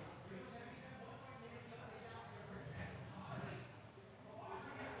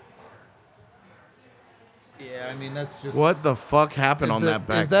 Yeah, I mean, that's just... What the fuck happened on that back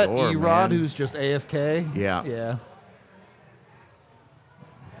door, Is that E-Rod man? who's just AFK? Yeah. Yeah.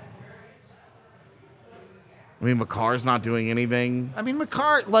 I mean, McCarr's not doing anything. I mean,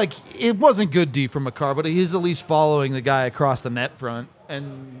 McCarr, like, it wasn't good D for McCarr, but he's at least following the guy across the net front.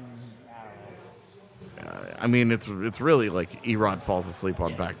 And I mean, it's really like Erod falls asleep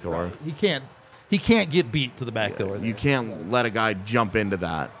on backdoor. he can't get beat to the back door. You can't let a guy jump into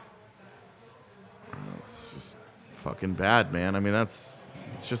that. It's just fucking bad, man. I mean, it's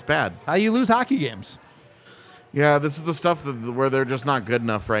just bad. How you lose hockey games? Yeah, this is the stuff where they're just not good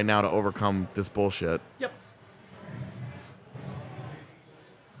enough right now to overcome this bullshit. Yep.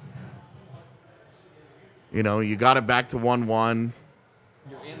 You know, you got it back to 1-1.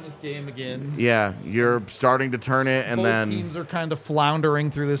 You're in this game again. Yeah, you're starting to turn it, and Both then teams are kind of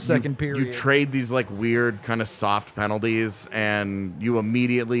floundering through this second period. you trade these like weird kind of soft penalties, and you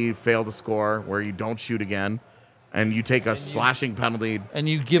immediately fail to score where you don't shoot again, and you take a slashing penalty, and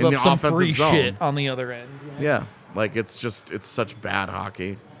you give in up the some offensive free zone. shit on the other end. Yeah, like it's such bad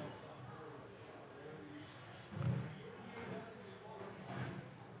hockey.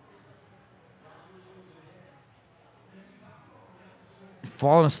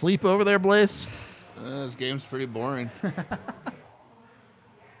 Falling asleep over there, Blaze? This game's pretty boring.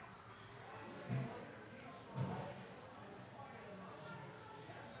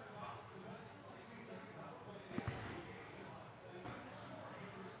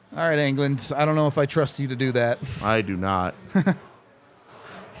 All right, England. I don't know if I trust you to do that. I do not.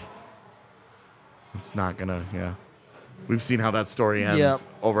 It's not gonna. Yeah, we've seen how that story ends Yep.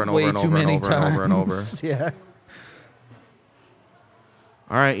 over and Way over and too over and many over and over and over. times. Yeah.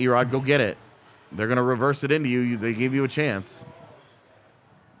 All right, Erod, go get it. They're gonna reverse it into you. They gave you a chance.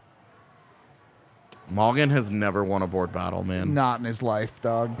 Morgan has never won a board battle, man. Not in his life,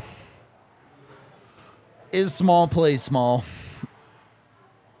 dog. Is small, plays small.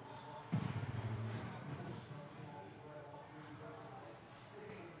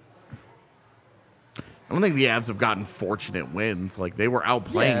 I don't think the Avs have gotten fortunate wins. Like, they were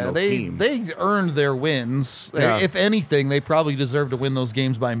outplaying those teams. They earned their wins. Yeah. If anything, they probably deserve to win those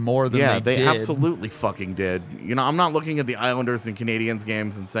games by more than they did. Absolutely fucking did. You know, I'm not looking at the Islanders and Canadiens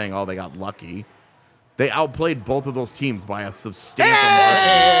games and saying, oh, they got lucky. They outplayed both of those teams by a substantial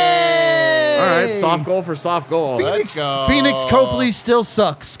margin. All right, soft goal for soft goal. Phoenix Copley still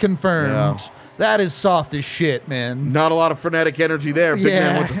sucks, confirmed. Yeah. That is soft as shit, man. Not a lot of frenetic energy there. Big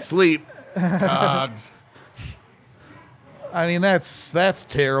man went to sleep. Cogs. I mean, that's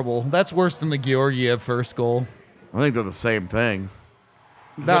terrible. That's worse than the Georgiev first goal. I think they're the same thing.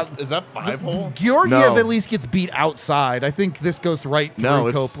 Is that 5-hole? Georgiev No. at least gets beat outside. I think this goes right through No,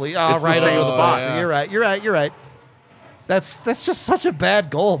 it's- Copley. it's Oh, the right same on the spot. Yeah. You're right. That's just such a bad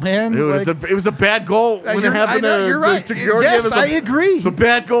goal, man. It was a bad goal when it happened you're right. to Georgiev. Yes, It's a- I agree. It's a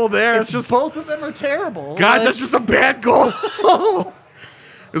bad goal there. It's just, both of them are terrible. guys, Like, that's just a bad goal.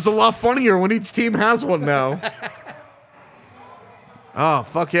 It's a lot funnier when each team has one now. Oh,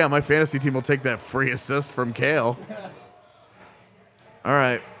 fuck yeah. My fantasy team will take that free assist from Kale. All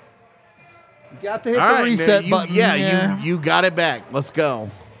right. got to hit All the right, reset man. button. You got it back. Let's go.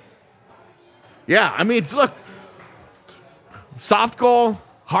 Yeah, I mean, look. Soft goal,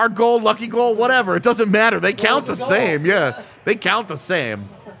 hard goal, lucky goal, whatever. It doesn't matter. They count the same. Yeah, they count the same.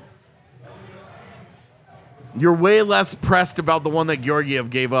 You're way less pressed about the one that Georgiev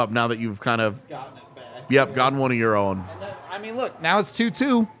gave up now that you've kind of, Gotten it back. gotten one of your own. I mean, look, now it's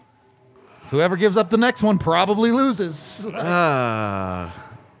 2-2. Whoever gives up the next one probably loses. I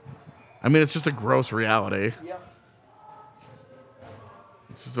mean, it's just a gross reality. Yep.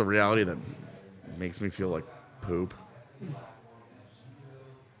 It's just a reality that makes me feel like poop.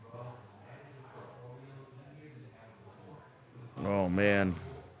 Oh, man.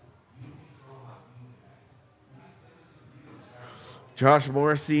 Josh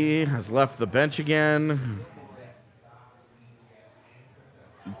Morrissey has left the bench again.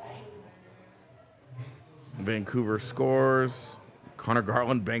 Vancouver scores. Connor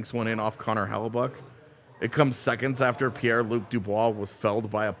Garland banks one in off Connor Hellebuck. It comes seconds after Pierre-Luc Dubois was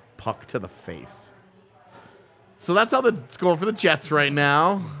felled by a puck to the face. So that's how it's going for the Jets right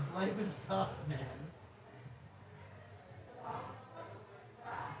now. Life is tough, man.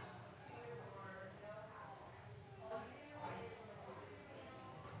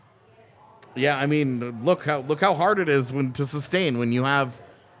 Yeah, I mean, look how hard it is to sustain when you have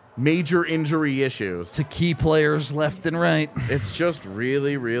major injury issues. To key players left and right. It's just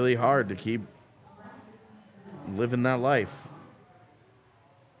really, really hard to keep living that life.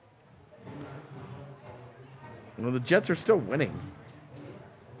 Well, the Jets are still winning.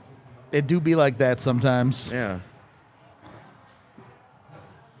 It do be like that sometimes. Yeah.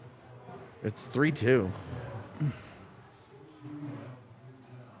 It's 3-2.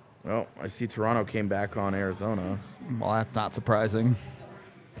 Well, I see Toronto came back on Arizona. Well, that's not surprising.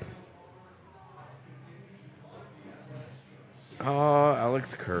 Oh,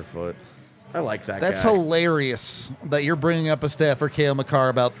 Alex Kerfoot. I like that That's guy. hilarious that you're bringing up a stat for Cale Makar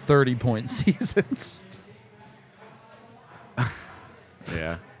about 30-point seasons.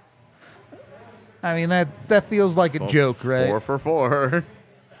 Yeah. I mean, that feels like a joke, right? 4 for 4.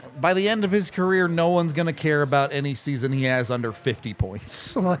 By the end of his career, no one's going to care about any season he has under 50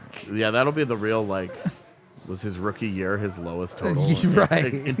 points. Like, Yeah, that'll be the real, like, was his rookie year his lowest total?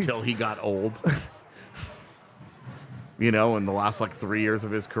 Right. Until he got old. You know, in the last, like, 3 years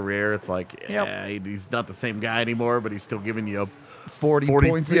of his career, it's like, yeah, he's not the same guy anymore, but he's still giving you 40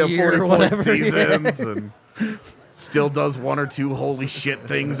 points a year 40 or point whatever. seasons and still does 1 or 2 holy shit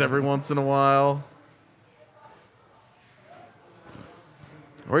things every once in a while.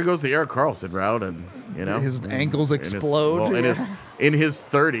 Or he goes the Erik Karlsson route, and you know His ankles explode. In his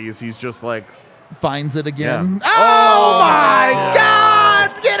 30s, he's just like Finds it again. Yeah. Oh, my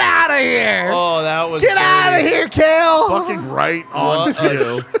God! Get out of here! Oh, that was Get out of here, Cale! fucking right on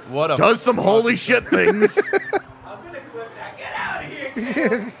cue. What a Does some holy shit things. I'm gonna clip that. Get out of here,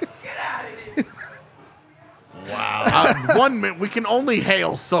 Cale. Get out of here. Wow. 1 minute, we can only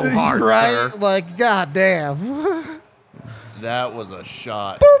hail so hard, Right? sir. Like, goddamn. that was a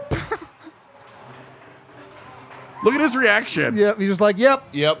shot. Look at his reaction. Yep, he's just like, yep.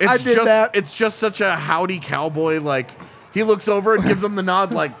 Yep. I It's did just, that. It's just such a howdy cowboy. Like, he looks over and gives him the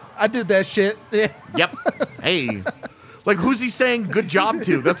nod, like, I did that shit. Yeah. yep. Hey. Like, who's he saying good job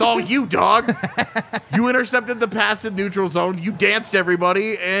to? That's all you, dog. You intercepted the pass in neutral zone. You danced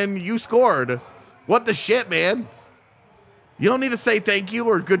everybody, and you scored. What the shit, man? You don't need to say thank you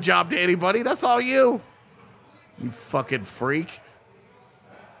or good job to anybody. That's all you. You fucking freak.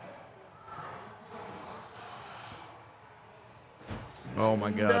 Oh,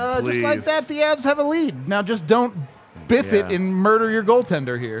 my God, please. Just like that, the Avs have a lead. Now just don't biff it Yeah. and murder your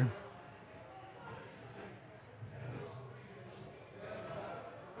goaltender here.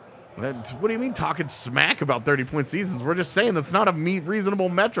 What do you mean talking smack about 30-point seasons? We're just saying that's not a reasonable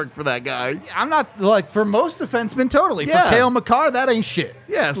metric for that guy. I'm not, like, for most defensemen, totally. Yeah. For Cale Makar, that ain't shit.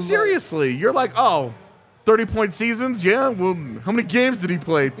 Yeah, seriously. You're like, oh, 30-point seasons? Yeah, well, how many games did he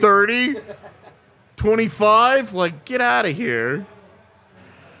play? 30? 25? Like, get out of here.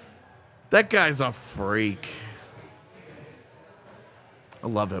 That guy's a freak. I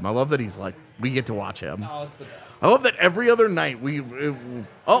love him. I love that he's like, we get to watch him. Oh, it's the best. I love that every other night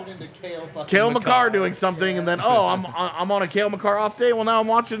Cale Makar doing something, and then I'm on a Cale Makar off day. Well, now I'm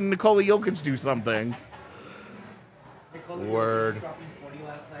watching Nikola Jokic do something. Word. Dropping 40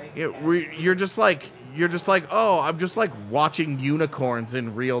 last night. You're just like oh, I'm just like watching unicorns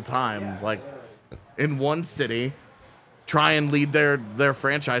in real time, like in one city, try and lead their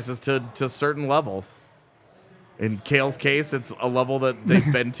franchises to certain levels. In Cale's case, it's a level that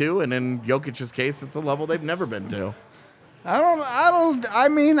they've been to, and in Jokic's case, it's a level they've never been to.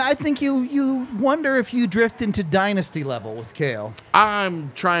 I think you wonder if you drift into dynasty level with Cale.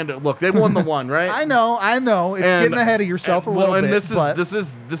 I'm trying to look. They won the one, right? I know. It's getting ahead of yourself a little bit. And this but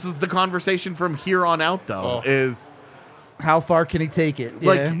is the conversation from here on out, though. Is how far can he take it?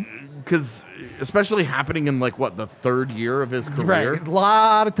 like Yeah. because especially happening in like what the 3rd year of his career. Right, a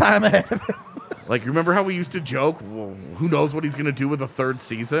lot of time ahead of him. Like, remember how we used to joke, well, who knows what he's going to do with a 3rd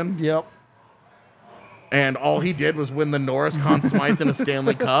season? Yep, And all he did was win the Norris Conn Smythe and a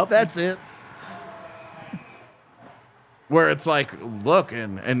Stanley Cup. that's it. Where it's like, look,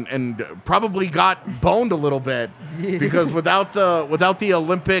 and probably got boned a little bit because without the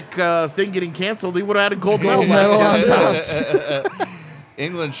Olympic thing getting canceled, he would have had a gold medal. Medal on last top.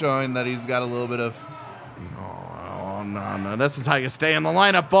 England showing that he's got a little bit of. Oh, no. This is how you stay in the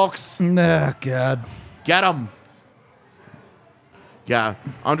lineup, folks. Oh, God. Get him. Yeah.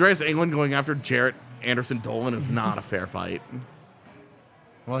 Andreas England going after Jarrett Anderson Dolan is not a fair fight.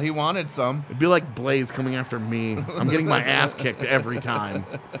 Well, he wanted some. It'd be like Blaze coming after me. I'm getting my ass kicked every time.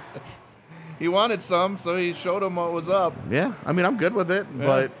 He wanted some, so he showed him what was up. Yeah. I mean, I'm good with it,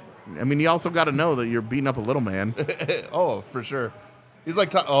 but I mean, you also got to know that you're beating up a little man. Oh, for sure. He's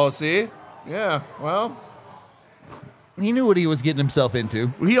like, oh, see? Yeah, well. He knew what he was getting himself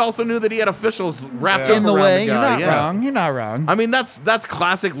into. He also knew that he had officials wrapped up In the around way, the you're guy. not Yeah. wrong. You're not wrong. I mean, that's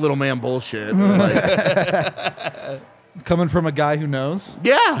classic little man bullshit. Like, Coming from a guy who knows.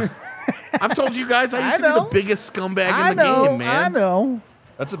 yeah. I've told you guys I used to be the biggest scumbag in the game, man. I know.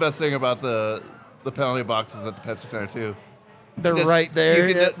 That's the best thing about the penalty boxes at the Pepsi Center, too. They're Just- right there.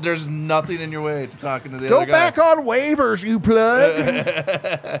 you can Yeah. there's nothing in your way to talking to the Go other guy. back on waivers, you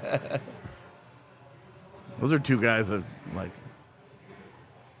plug. Those are two guys that, like,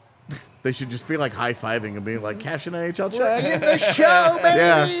 They should just be like high-fiving and being like, cash an NHL check. In the show, baby.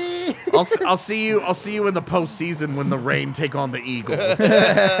 Yeah. I'll see you in the postseason when the Rain take on the Eagles.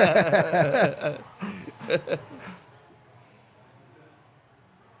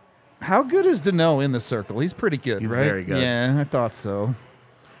 How good is Dano in the circle? He's pretty good, He's right? very good. Yeah, I thought so.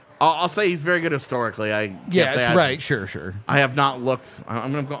 I'll say he's very good historically. I can't Yeah, say right. Sure. I have not looked.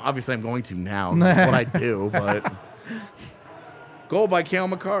 Obviously, I'm going to now. That's what I do. But goal by Cale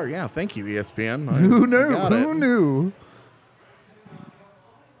Makar. Yeah, thank you, ESPN. Who knew? I got Who it. knew?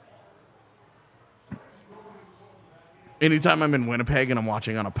 Anytime I'm in Winnipeg and I'm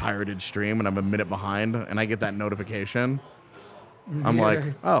watching on a pirated stream and I'm a minute behind and I get that notification, I'm like,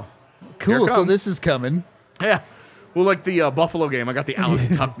 oh, here Cool. it So comes. this is coming. Yeah. Well, like the Buffalo game, I got the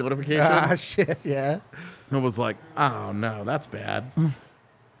Alex Tuck notification. Ah, shit. Yeah. I was like, oh, no, that's bad.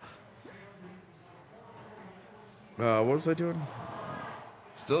 What was I doing?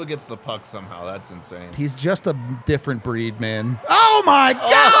 Still gets the puck somehow. That's insane. He's just a different breed, man. Oh my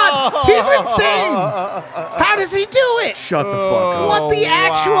God! He's insane. How does he do it? Shut the fuck up. What the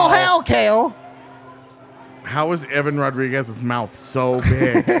actual hell, Kale? How is Evan Rodriguez's mouth so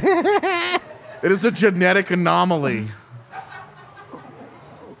big? It is a genetic anomaly.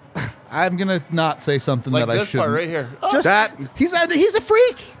 I'm gonna not say something Like that I this shouldn't. part right here. Just, That- he's a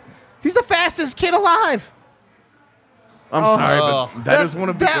freak. He's the fastest kid alive. I'm sorry, but that is one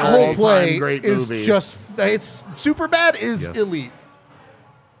of the that whole play all-time great is movies. just it's super bad is Yes. elite.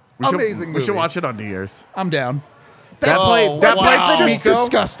 We Amazing movie. should watch it on New Year's. I'm down. That Oh, play, that wow. play That's from just Miko.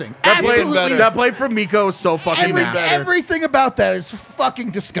 disgusting. That play, Absolutely. that play from Miko is so fucking nasty. Everything about that is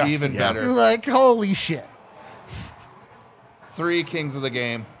fucking disgusting. Even better. Like holy shit. 3 kings of the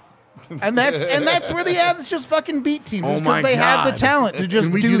game. And that's where the Avs just fucking beat teams. Oh Because my they have the God. talent to just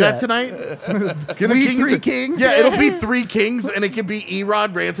Can we do that tonight? Can We the 3 kings? Yeah, it'll be 3 kings, and it can be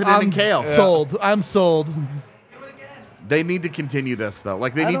Erod, Rantanen, and Kale. Sold. I'm sold. They need to continue this though.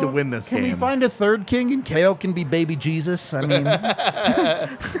 Like they need to win this Can game. we find a third king and Kale can be baby Jesus? I mean,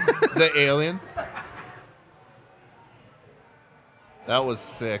 The alien. That was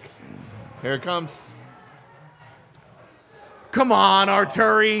sick. Here it comes. Come on,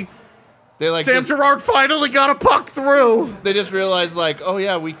 Arturi. They like Sam just, Girard finally got a puck through. they just realized like, oh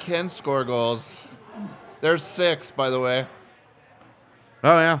yeah, we can score goals. There's 6, by the way.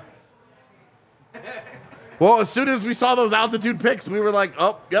 Oh yeah. Well, as soon as we saw those altitude picks, we were like,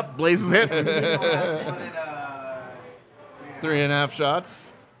 oh, yep, Blaze is hit. 3.5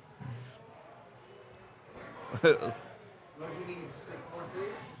 shots.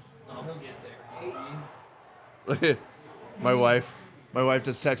 My wife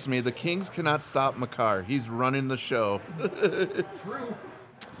just texted me, the Kings cannot stop Makar. He's running the show. True.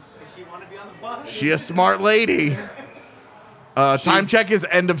 Does she want to be on the bus? She a smart lady. Time check is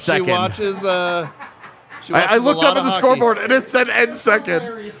end of She second. watches I looked up at the scoreboard and it said end second.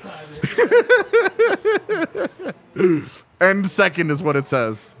 Hilarious time. End second is what it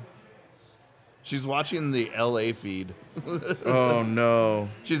says. She's watching the LA feed. Oh no.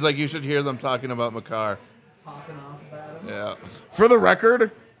 She's like, you should hear them talking about Makar. Talking off about him. Yeah. For the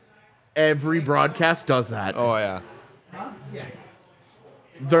record, every broadcast does that. Oh yeah. Huh? Yeah.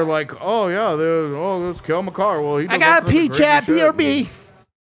 They're like, oh yeah, there's Kale Makar. Well, he I does got all a kinds of P crazy chat, shit. BRB.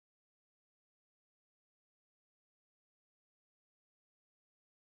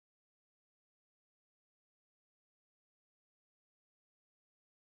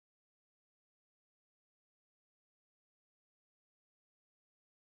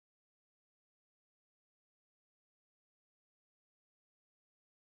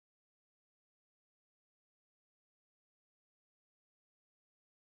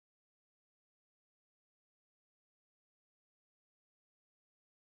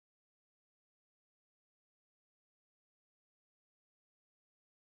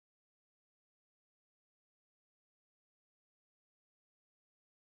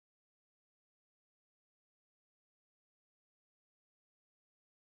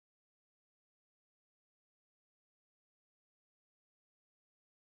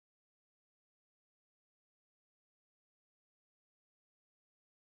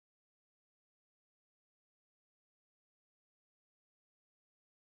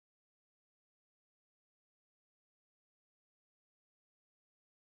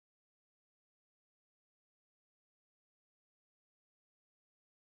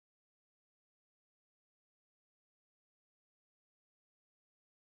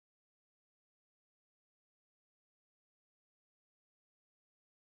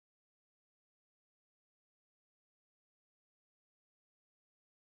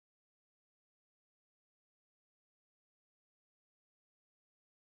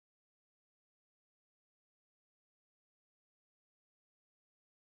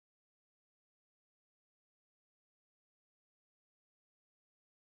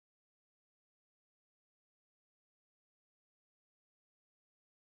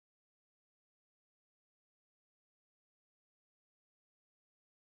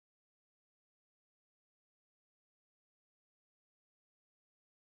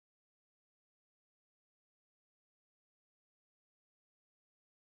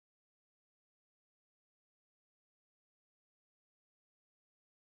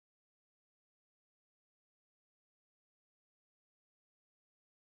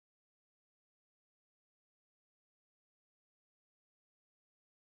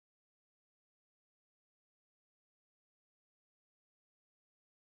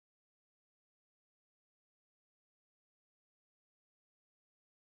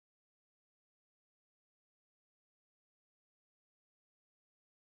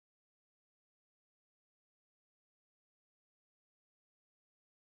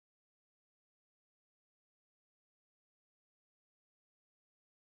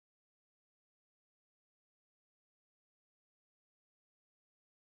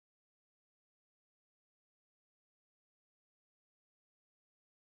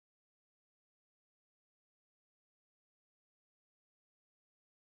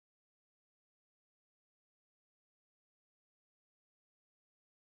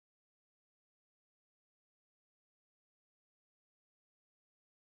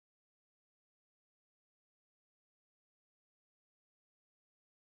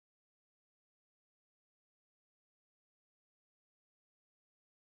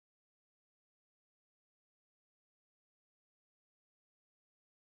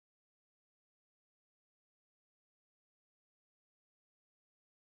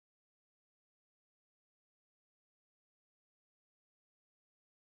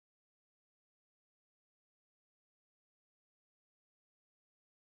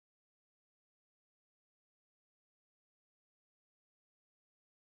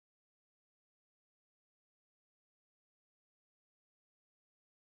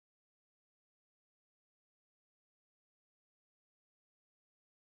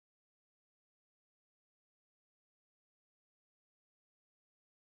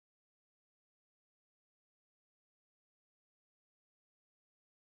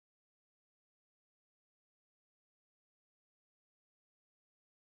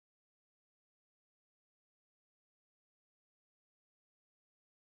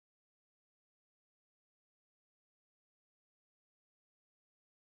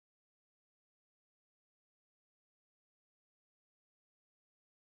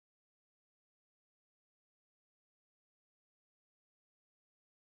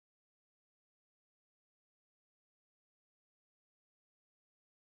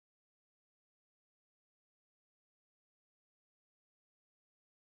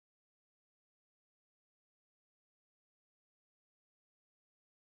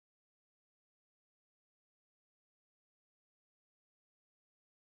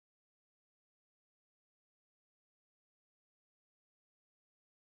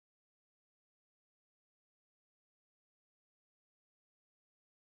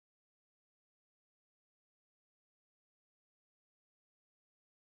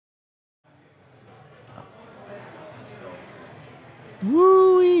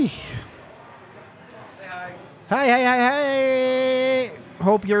 Woo-wee. Say hi. Hi, hi, hi, hi.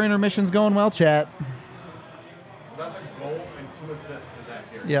 Hope your intermission's going well, chat. So that's a goal and 2 assists in that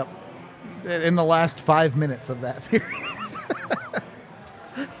period. Yep. In the last 5 minutes of that period.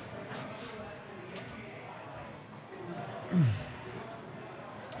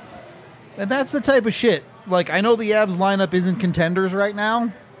 And that's the type of shit. Like, I know the Avs lineup isn't contenders right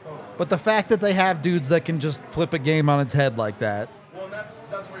now, but the fact that they have dudes that can just flip a game on its head like that. Well, that's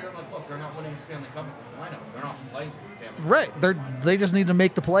where you're like, look, they're not winning Stanley Cup with this lineup. They're not playing for the Stanley Cup. Right. They just need to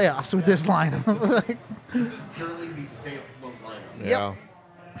make the playoffs with this lineup. This is purely the stay afloat lineup. Yeah.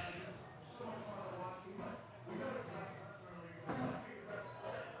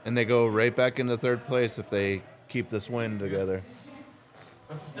 And they go right back into third place if they keep this win together.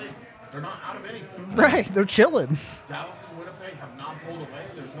 That's the thing. They're not out of anything. Right. They're chilling. Dallas and Winnipeg have not pulled away.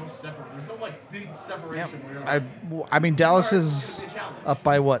 There's no like big separation. Yep. Where you're like, I mean, Dallas is up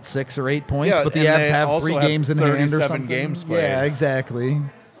by what, 6 or 8 points, Yeah, but the and Avs they have also 3 have games in hand or 37 something. games played. Yeah, exactly.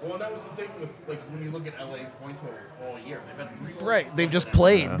 well, and that was the thing with like when you look at LA's point totals all year. They've had 3 goals. Right. They've just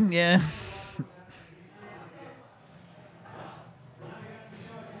played. Yeah.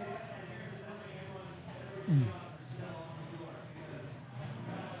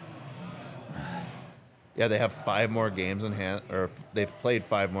 Yeah, they have 5 more games in hand, or they've played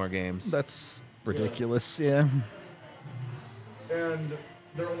 5 more games. That's ridiculous. Yeah. And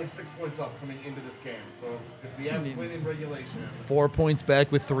they're only 6 points up coming into this game. So if the Avs win in regulation, 4 points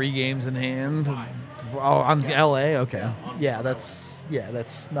back with 3 games in hand. Oh, on LA. Okay. Yeah,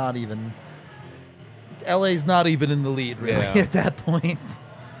 that's not even. LA's not even in the lead really Yeah. at that point.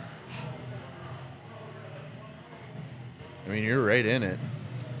 I mean, you're right in it.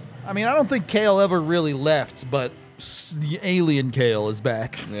 I mean, I don't think Kale ever really left, but the alien Kale is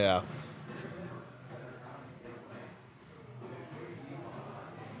back. Yeah.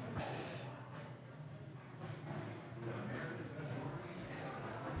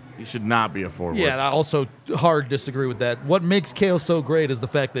 he should not be a forward. Yeah, I also hard disagree with that. What makes Kale so great is the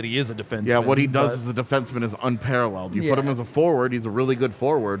fact that he is a defenseman. Yeah, what he does but- as a defenseman is unparalleled. You Yeah. put him as a forward, he's a really good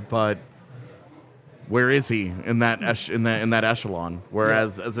forward, but where is he in that in that echelon?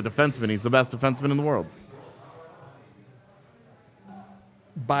 Whereas as a defenseman, he's the best defenseman in the world.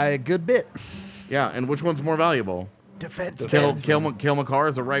 by a good bit. Yeah, and which one's more valuable? Defenseman. Kale McCarr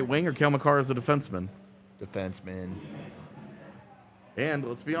is a right wing or Kale McCarr is a defenseman? Defenseman. And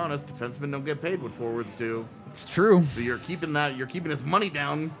let's be honest, defensemen don't get paid what forwards do. It's true. So you're keeping his money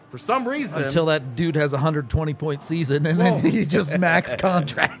down for some reason. Until that dude has a 120-point season, and then he just max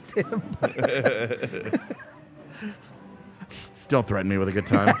contract him. Don't threaten me with a good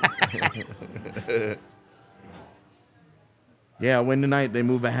time. Yeah, win tonight. They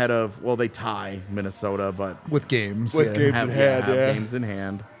move ahead of, well, they tie Minnesota, but With games. With yeah. games. have, in hand, have yeah. games in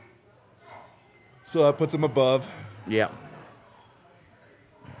hand. So that puts them above. Yeah.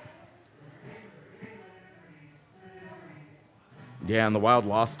 Yeah, and the Wild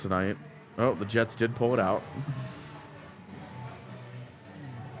lost tonight. Oh, the Jets did pull it out.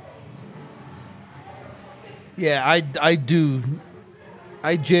 Yeah, I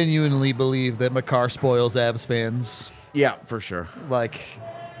genuinely believe that McCarr spoils Avs fans. Yeah, for sure. Like,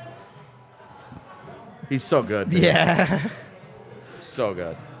 He's so good. dude. yeah. So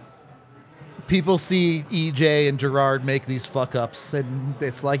good. People see EJ and Gerard make these fuck ups, and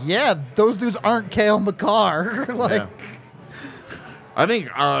it's like, yeah, those dudes aren't Kale McCarr. Like, Yeah. I think,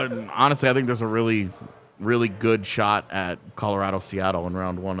 honestly, I think there's a really, really good shot at Colorado-Seattle in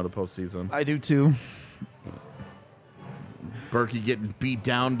round 1 of the postseason. I do too. Berkey getting beat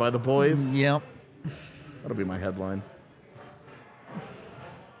down by the boys. Yep. That'll be my headline.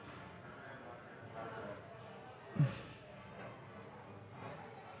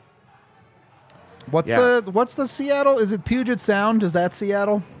 What's Yeah. the Seattle? Is it Puget Sound? Is that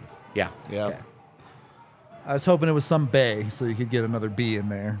Seattle? Yeah. Yeah. Okay. I was hoping it was some bay so you could get another B in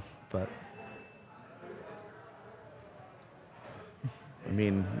there, but I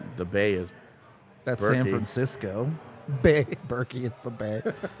mean, the Bay is that's San Berkey. Francisco. Bay Berkey, it's the Bay.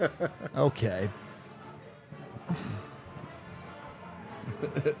 Okay.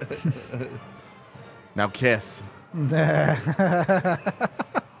 now kiss.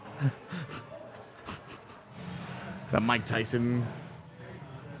 That Mike Tyson.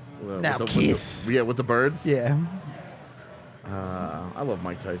 Now with Keith. with the birds. Yeah. I love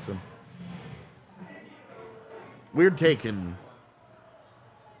Mike Tyson. Weird take, and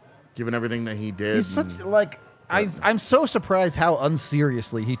given everything that he did. He's such and- like I'm so surprised how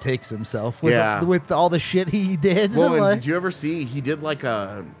unseriously he takes himself with Yeah. with all the shit he did. Well, and Like- did you ever see he did like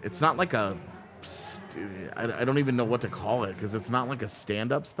a? It's not like a I don't even know what to call it because it's not like a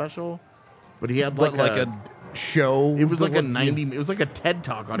stand-up special, but he had like a show. It was like a 90. It was like a TED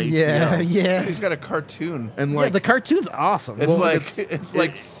Talk on HBO. Yeah, yeah. He's got a cartoon. And Yeah, like the cartoon's awesome. It's Well, like it's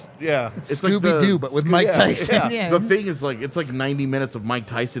like yeah. it's like Scooby Doo, but with Mike yeah, Tyson. yeah. Yeah. the thing is like it's like 90 minutes of Mike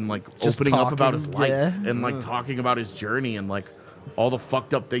Tyson like Just opening up about his talking, life yeah. and like talking about his journey and like all the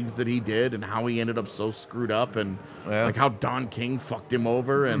fucked up things that he did and how he ended up so screwed up and like how Don King fucked him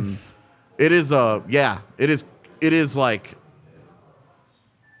over and it is like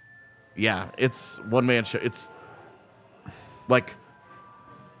it's one man show. It's like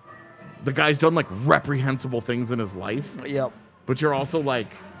the guy's done like reprehensible things in his life. Yep. But you're also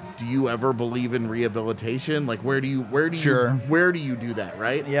like, do you ever believe in rehabilitation? Like where do you do that,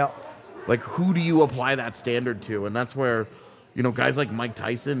 right? Yep. Like who do you apply that standard to? And that's where, you know, guys like Mike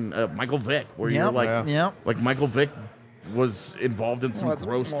Tyson, Michael Vick, where you're like, like Michael Vick was involved in some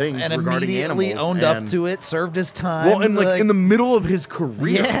gross things and regarding immediately animals. owned up to it, served his time. Well, and like in the middle of his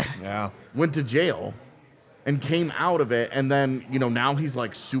career, Yeah. went to jail and came out of it. And then, you know, now he's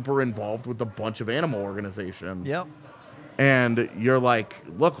like super involved with a bunch of animal organizations. Yep. And you're like,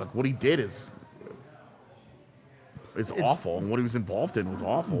 look, like what he did is awful. And what he was involved in was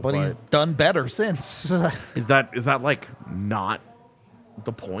awful. But he's done better since. is that like not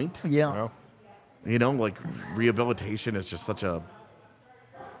the point? Yeah. Well, You know, like rehabilitation is just such a.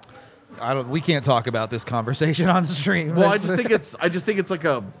 We can't talk about this conversation on the stream. Well, I just think it's like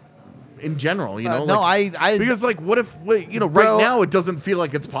a. In general, you know, no, like, I because like, what if you know, Bro, right now it doesn't feel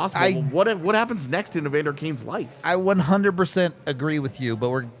like it's possible. I- Well, what happens next in Evander Kane's life? I 100% agree with you,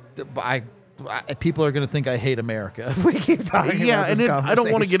 but people are going to think I hate America if we keep talking Yeah, about this and I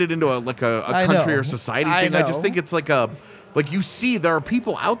don't want to conversation. get it into a I country know. or society I thing. I just know. think it's like you see there are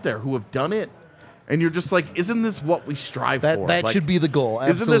people out there who have done it, and you're just like, isn't this what we strive for? That Like, should be the goal.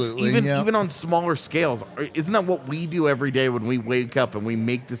 Isn't Absolutely. this yeah. even on smaller scales? Isn't that what we do every day when we wake up and we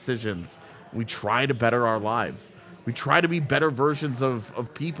make decisions? We try to better our lives. We try to be better versions of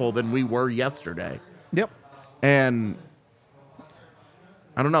people than we were yesterday. Yep. And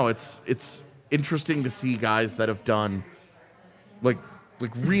I don't know. It's interesting to see guys that have done like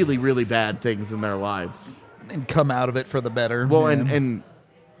really really bad things in their lives. And come out of it for the better. Well, yeah. and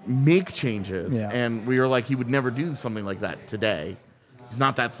make changes. Yeah. And we were like, he would never do something like that today. He's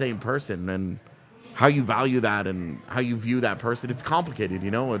not that same person. And how you value that and how you view that person, it's complicated, you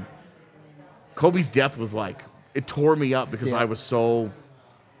know? And Kobe's death was like, it tore me up because Yeah.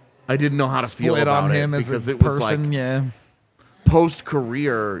 I didn't know how to feel split about on it him as because a it was person. like Yeah.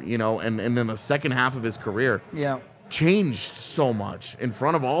 post-career, you know, and then the second half of his career Yeah. changed so much in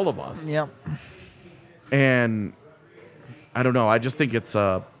front of all of us. Yep. And I don't know. I just think it's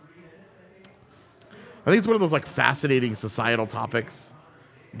I think it's one of those like fascinating societal topics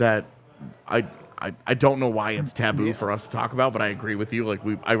that I don't know why it's taboo for us to talk about, but I agree with you. Like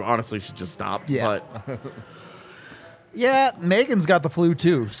I honestly should just stop. Yeah. But Yeah, Megan's got the flu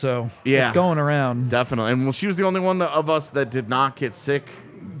too, so Yeah. it's going around. definitely. And well, she was the only one of us that did not get sick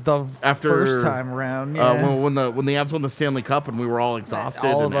The after first time around, yeah. when the Avs won the Stanley Cup and we were all exhausted.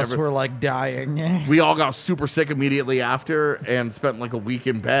 all and of us were like dying. we all got super sick immediately after and spent like a week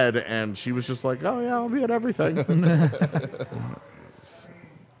in bed. And she was just like, "Oh yeah, I'll be at everything." It's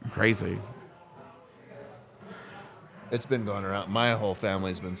crazy. it's been going around. My whole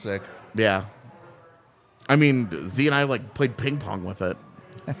family's been sick. Yeah. I mean, Z and I like played ping pong with it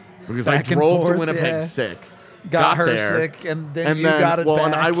because I Back and drove to forth, Winnipeg yeah. sick, got her there, sick, and then you got it well,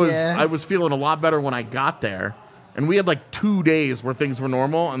 and back. I was feeling a lot better when I got there, and we had like 2 days where things were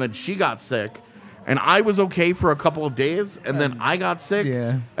normal, and then she got sick, and I was okay for a couple of days, and then I got sick,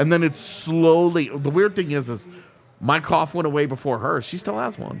 yeah. and then it's slowly. The weird thing is my cough went away before hers. She still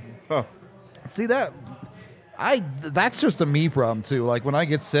has one. Huh. See that? That's just a me problem too. Like when I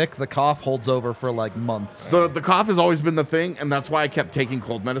get sick, the cough holds over for like months. The cough has always been the thing, and that's why I kept taking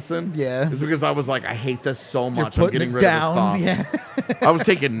cold medicine. Yeah. It's because I was like, I hate this so You're much. I'm putting getting it rid down. of this cough. Yeah. I was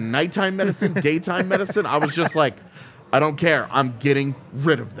taking nighttime medicine, daytime medicine. I was just like, I don't care. I'm getting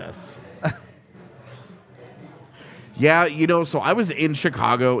rid of this. Yeah, you know, so I was in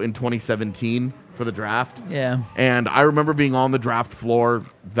Chicago in 2017 for the draft. Yeah. And I remember being on the draft floor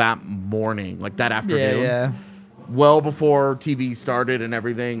that morning, like that afternoon. Yeah. Well before TV started and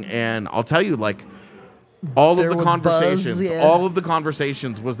everything. And I'll tell you, like, all There of the was conversations, buzz, yeah. all of the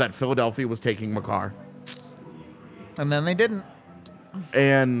conversations was that Philadelphia was taking Makar. And then they didn't.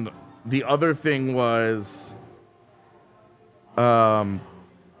 And the other thing was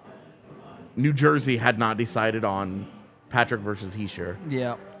New Jersey had not decided on Patrick versus Heischer.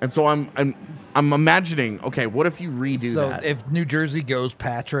 Yeah. And so I'm imagining, okay, what if you redo So that? if New Jersey goes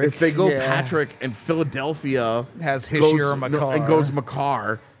Patrick, If they go yeah, Patrick and Philadelphia has Hischier or McCarr, and goes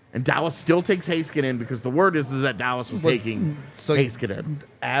McCarr, and Dallas still takes Heiskanen because the word is that Dallas was taking Heiskanen.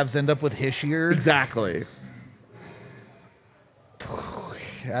 Avs end up with Hischier. Exactly.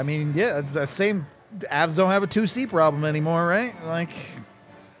 I mean, yeah, the same. Avs don't have a 2C problem anymore, right? Like,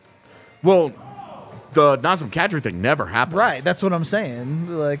 Well, the Nazem Kadri thing never happened. right? That's what I'm saying.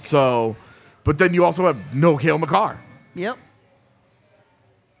 Like, So, but then you also have no Cale McCarr. yep.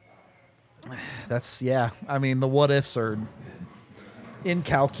 That's yeah. I mean, the what ifs are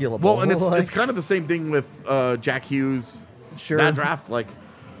incalculable. Well, and it's like, kind of the same thing with Jack Hughes. Sure. That draft, like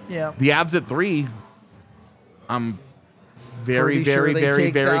yeah. the Avs at 3, I'm very, Pretty sure very, they very,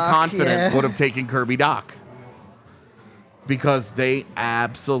 take very Doc, confident yeah. would have taken Kirby Doc. Because they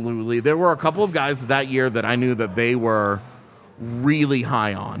absolutely, there were a couple of guys that year that I knew that they were really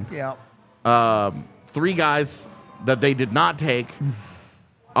high on. Yeah. 3 guys that they did not take.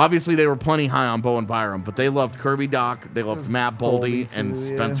 Obviously, they were plenty high on Bowen Byram, but they loved Kirby Doc, they loved Matt Boldy, Boldy and too,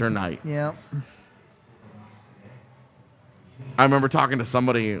 yeah. Spencer Knight. Yeah. I remember talking to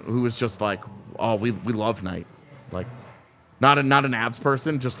somebody who was just like, "Oh, we love Knight," like not an Avs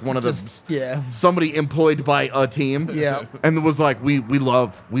person, just one of the Yeah. somebody employed by a team. Yeah. And it was like, we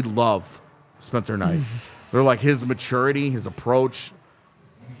love Spencer Knight. They're like his maturity, his approach.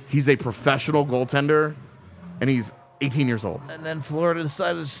 He's a professional goaltender, and he's 18 years old. And then Florida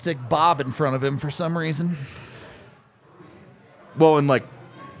decided to stick Bob in front of him for some reason. Well, and like,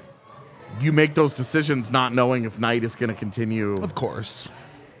 you make those decisions not knowing if Knight is going to continue. Of course.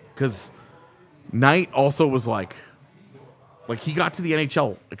 Because Knight also was like he got to the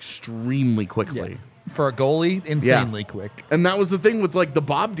NHL extremely quickly. Yeah. For a goalie, insanely quick. And that was the thing with like the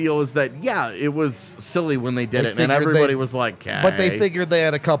Bob deal is that, yeah, it was silly when they did They it. And figured everybody they- was like, "Okay." But they figured they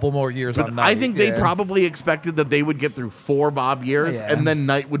had a couple more years But on Knight. I think they yeah. probably expected that they would get through 4 Bob years, Yeah. and then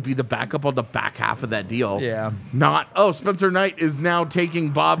Knight would be the backup on the back half of that deal. Yeah. Not, oh, Spencer Knight is now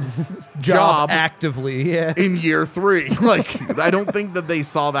taking Bob's job job actively. Yeah. in year 3. Like, I don't think that they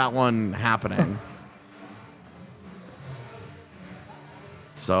saw that one happening.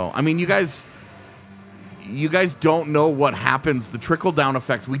 So, I mean, you guys don't know what happens. The trickle down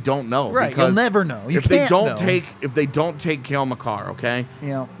effect, we don't know. Right, because you'll never know. You if they can't don't know. take Cale McCarr, okay?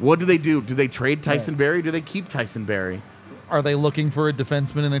 Yeah. What do? Do they trade Tyson Barrie? Do they keep Tyson Barrie? Are they looking for a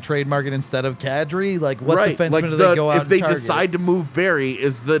defenseman in the trade market instead of Kadri? Like, what Right. defenseman Like do they go out if they and target? decide to move Barrie,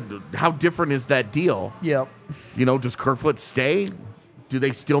 how different is that deal? Yep. You know, does Kerfoot stay? Do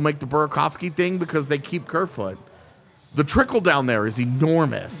they still make the Burakovsky thing because they keep Kerfoot? The trickle down there is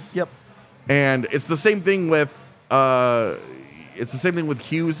enormous. Yep. And it's the same thing with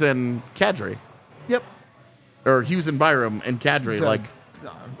Hughes and Kadri, Yep. or Hughes and Byram and Kadri. Like,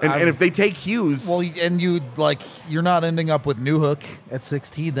 and if they take Hughes, Well, and you're not ending up with Newhook at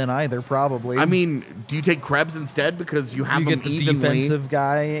 16 then either, probably. I mean, do you take Krebs instead because you have you them get the evenly? defensive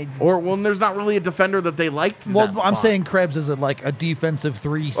guy. Or well, there's not really a defender that they liked. in Well, that I'm spot. saying Krebs is like a defensive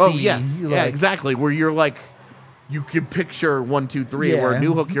 3C. Oh yes, like, yeah, exactly. Where you're like, you could picture 1, 2, 3. Yeah. Where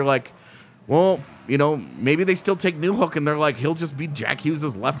Newhook, you're like, well, you know, maybe they still take Newhook and they're like, he'll just be Jack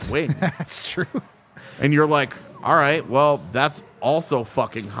Hughes' left wing, That's true. and you're like, all right, well, that's also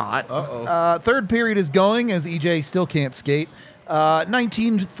fucking hot. Third period is going as EJ still can't skate.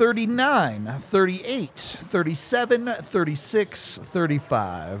 1939, 38, 37, 36,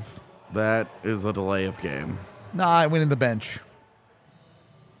 35. That is a delay of game. Nah, I went in the bench.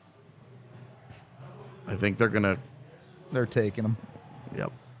 I think they're gonna. They're taking him.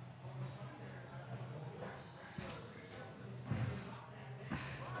 Yep.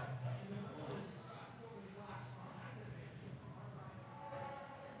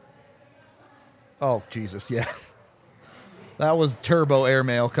 Oh, Jesus, yeah. That was turbo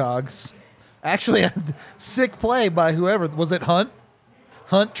airmail cogs. Actually, sick play by whoever. Was it Hunt?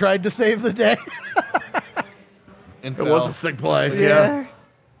 Hunt tried to save the day. And It was a sick play. Yeah.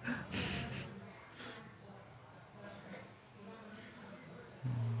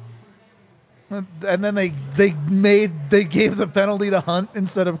 And then they gave the penalty to Hunt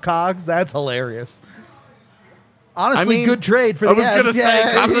instead of Cogs. That's hilarious. Honestly, I mean, good trade for the I was gonna Avs.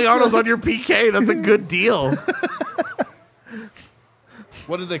 say, Castellanos on your PK. That's a good deal.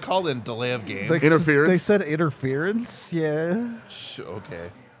 What did they call it? Delay of game? Interference? They said interference. Yeah. Okay.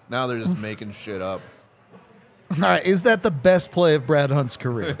 Now they're just making shit up. All right. Is that the best play of Brad Hunt's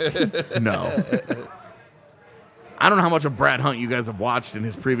career? No. I don't know how much of Brad Hunt you guys have watched in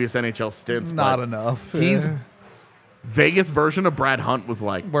his previous NHL stints. Not but enough. He's Vegas version of Brad Hunt was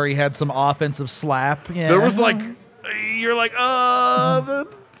like where he had some offensive slap. Yeah. there was like you're like, I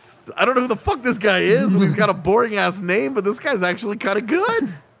don't know who the fuck this guy is, and he's got a boring ass name, but this guy's actually kind of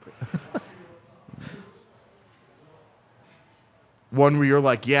good. One where you're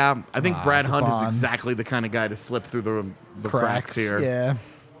like, yeah, I think Brad Hunt is exactly the kind of guy to slip through the cracks here. Yeah.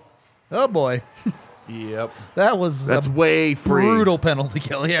 Oh boy. Yep. That's way free. Brutal penalty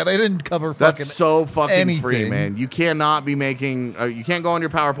kill. Yeah, they didn't cover fucking That's so fucking anything. free, man. You cannot be making. You can't go on your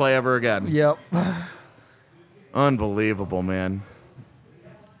power play ever again. Yep. Unbelievable, man.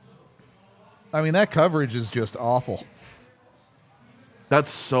 I mean, that coverage is just awful.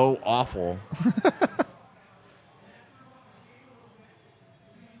 That's so awful.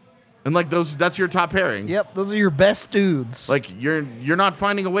 And like that's your top pairing. Yep, those are your best dudes. Like you're not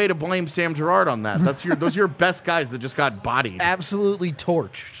finding a way to blame Sam Girard on that. Those are your best guys that just got bodied. Absolutely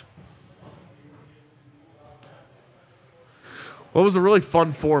torched. Well, it was a really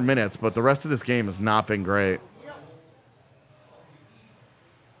fun 4 minutes, but the rest of this game has not been great.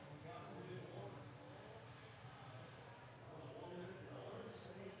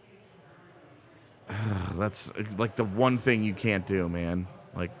 That's like the one thing you can't do, man.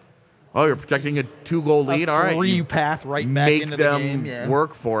 Like, oh, you're protecting a 2-goal lead. All right, you path right back make into them the game. Yeah.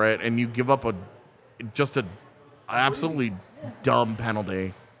 work for it, and you give up a absolutely dumb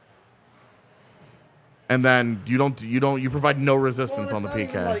penalty, and then you provide no resistance on the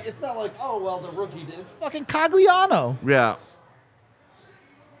PK. It's not like, oh well, the rookie did. It's fucking Cogliano. Yeah.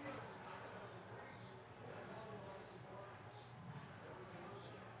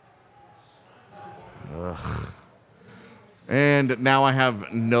 Ugh. And now I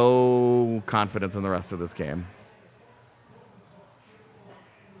have no confidence in the rest of this game.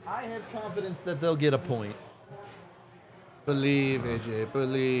 I have confidence that they'll get a point. Believe, AJ,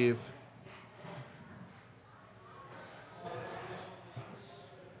 believe.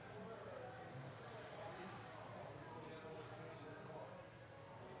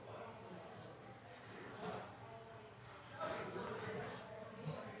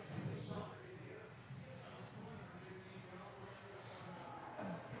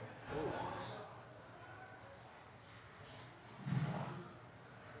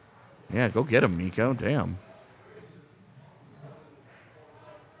 Yeah, go get him, Nico. Damn.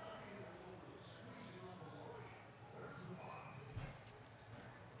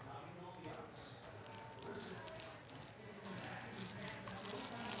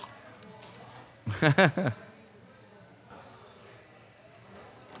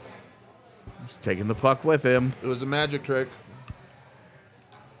 Just taking the puck with him. It was a magic trick.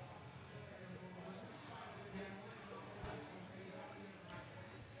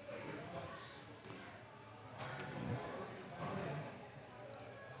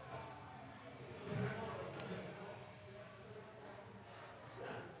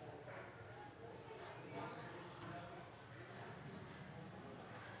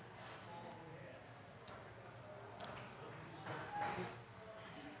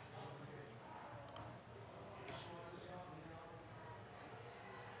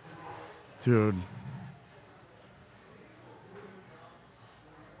 Dude.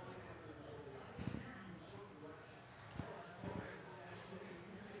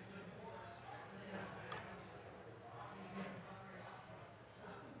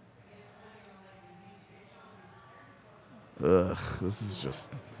 Ugh, this is just...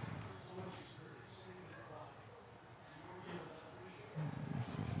 This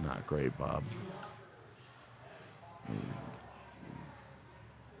is not great, Bob.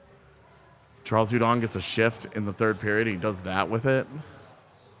 Charles Hudon gets a shift in the third period. He does that with it.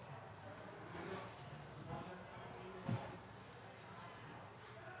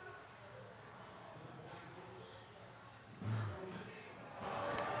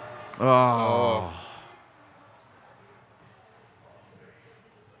 Oh.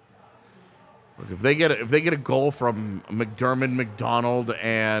 Look, if they get a goal from McDermott, McDonald,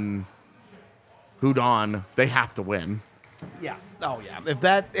 and Hudon, they have to win. Yeah. Oh yeah. If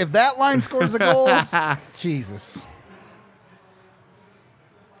that line scores a goal, Jesus.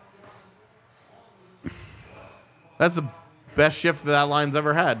 That's the best shift that line's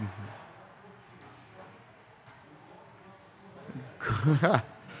ever had.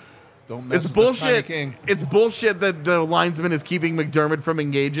 Don't mess It's with the bullshit. Tiny King. It's bullshit that the linesman is keeping McDermott from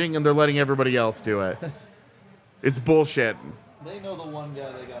engaging and they're letting everybody else do it. It's bullshit. They know the one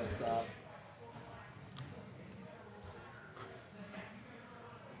guy they gotta stop.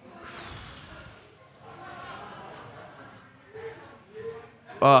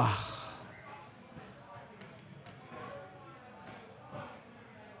 Ugh.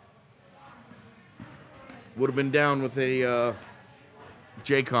 Would have been down with a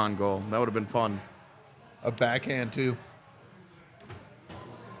J-Con goal. That would have been fun. A backhand, too.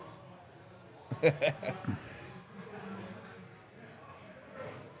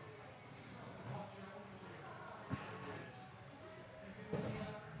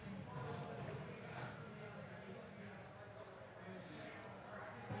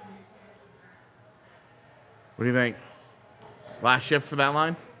 What do you think? Last shift for that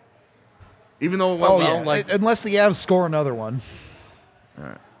line? Even though it went well, yeah. like Unless the Avs score another one. all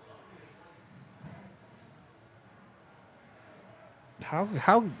right.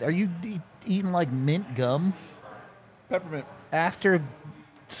 How are you eating like mint gum Peppermint. after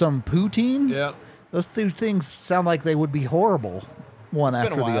some poutine? Yeah. Those two things sound like they would be horrible, one It's been a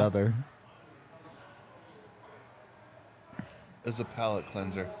after the while. other. As a palate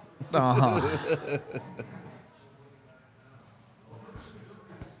cleanser. Uh-huh.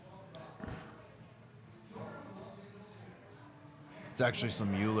 It's actually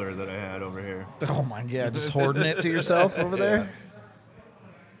some Mueller that I had over here. Oh my God, just hoarding it to yourself over there?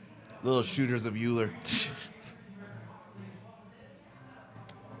 Little shooters of Euler.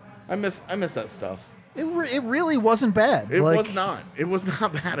 I miss that stuff. It really wasn't bad. It Like, was not. It was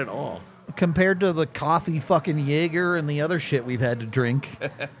not bad at all. compared to the coffee fucking Jaeger and the other shit we've had to drink.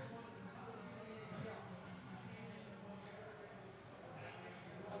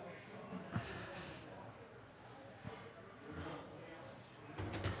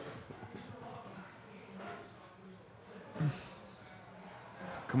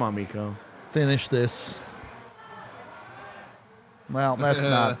 Come on, Miko. Finish this. Well, that's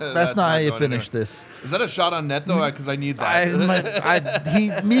not that's not how you going finish anywhere. this. Is that a shot on net, though? Because I need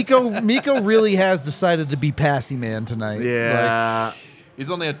that. Miko really has decided to be passy man tonight. Yeah. He's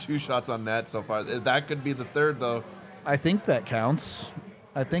only had 2 shots on net so far. That could be the third, though. Like, I think that counts.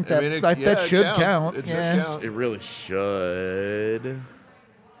 I think I that mean, that it should counts. count. It yeah. should count. It really should.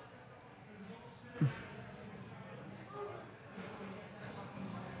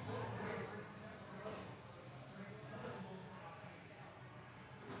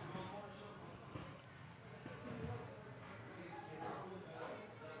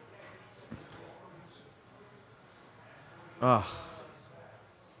 Ugh.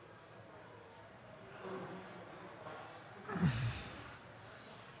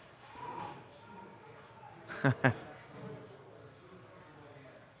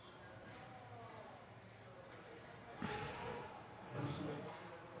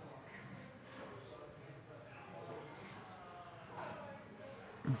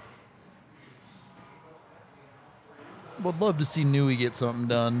 Would love to see Newey get something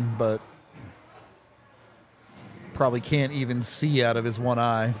done, but probably can't even see out of his one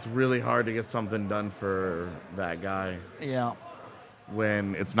eye. It's really hard to get something done for that guy Yeah.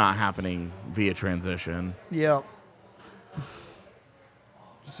 when it's not happening via transition. Yeah.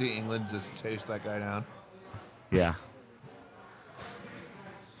 See England just chase that guy down. Yeah.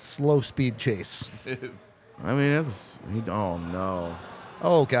 Slow speed chase. I mean, it's... Oh, no.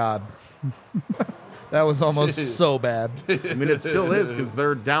 Oh, God. That was almost so bad. I mean, it still is because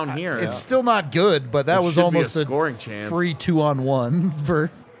they're down here. It's still not good, but that It was should be a almost a scoring chance. free 2-on-1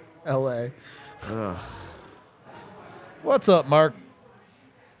 for LA. Ugh. What's up, Mark?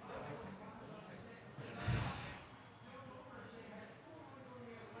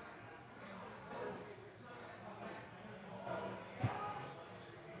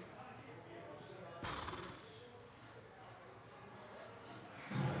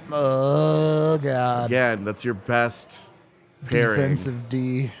 Oh, God. Again, that's your best pairing. Defensive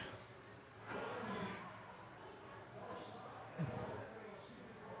D.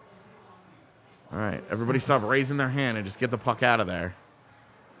 All right, everybody stop raising their hand and just get the puck out of there.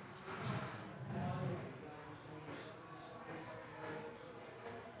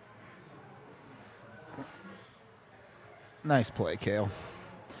 Nice play, Kale.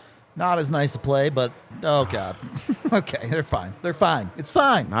 Not as nice a play, but oh, God. Okay, they're fine. They're fine. It's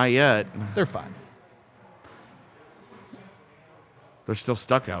fine. Not yet. They're fine. They're still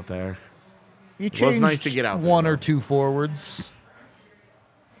stuck out there. You was changed nice to get out there, one or though. two forwards.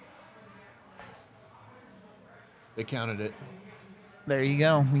 They counted it. There you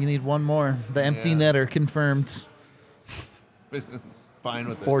go. You need one more. The empty Yeah. netter confirmed. Fine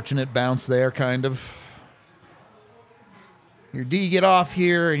with it. Fortunate bounce there, kind of. Your D get off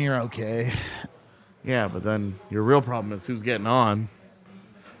here, and you're okay. Yeah, but then your real problem is who's getting on.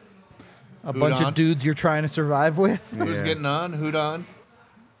 A Hoot bunch on. of dudes you're trying to survive with. Who's Yeah. getting on? Who'd on?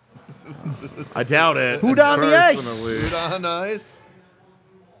 I doubt it. Who'd on the ice? personally. Who'd on ice?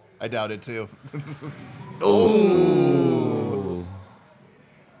 I doubt it, too. Ooh.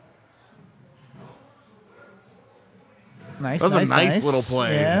 Nice, That was nice, a nice nice. little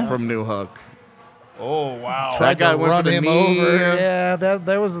play Yeah. from New Hook. Oh, wow. That guy went for run the him knee. over. Yeah,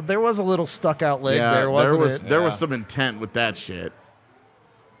 there was a little stuck out leg there, wasn't it? There was some intent with that shit.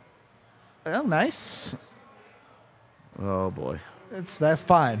 Oh, nice. Oh boy. That's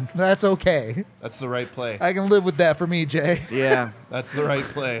fine. That's okay. That's the right play. I can live with that from EJ. Yeah, That's the right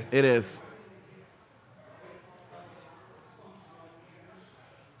play. it is.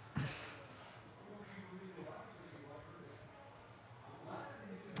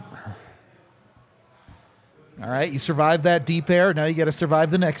 All right, you survived that deep air. Now you got to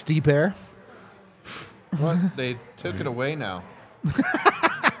survive the next deep air. What? They took it away now.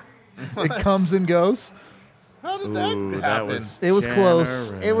 It comes and goes. How did that Ooh, happen? that was It was close.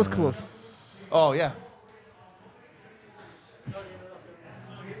 generous. It was close. Oh, yeah.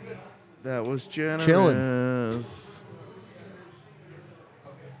 That was generous. Chilling.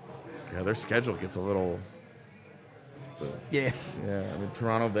 Yeah, their schedule gets a little. Yeah. Yeah, I mean,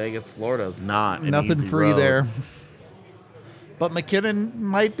 Toronto, Vegas, Florida is not an Nothing easy free road. there. But McKinnon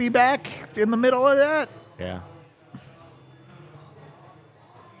might be back in the middle of that. Yeah.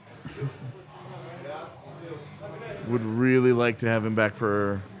 Would really like to have him back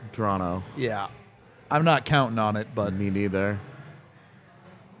for Toronto. Yeah. I'm not counting on it, but Me neither.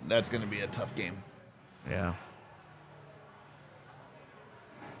 That's going to be a tough game. Yeah.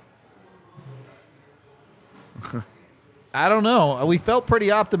 I don't know. We felt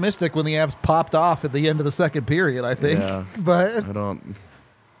pretty optimistic when the Avs popped off at the end of the second period, I think. Yeah. But I don't.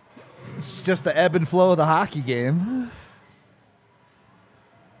 it's just the ebb and flow of the hockey game.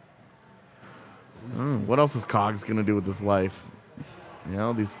 What else is Cogs gonna do with his life? You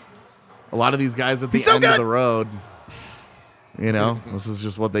know, a lot of these guys at the He's so end of good. the road. You know, this is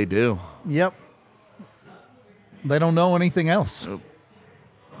just what they do. Yep. They don't know anything else. Nope.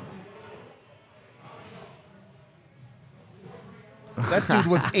 That dude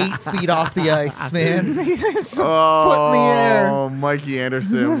was 8 feet off the ice, man. He's a foot in the air. Oh, Mikey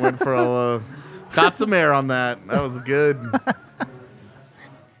Anderson went for caught some air on that. That was good.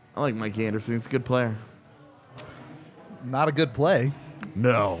 I like Mikey Anderson. He's a good player. Not a good play.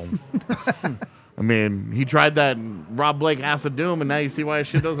 No. I mean, he tried that Rob Blake acid doom, and now you see why his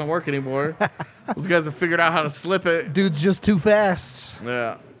shit doesn't work anymore. Those guys have figured out how to slip it. Dude's just too fast.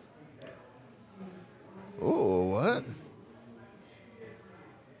 Yeah. Oh, what?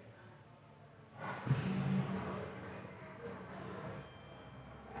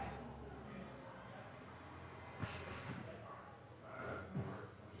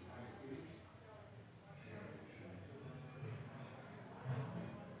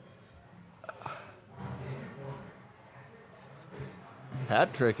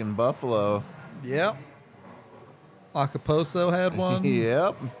 Hat trick in Buffalo. Yep. Acapulco had one.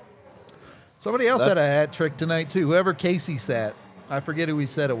 Yep. Somebody else had a That's- hat trick tonight, too. Whoever Casey sat. I forget who he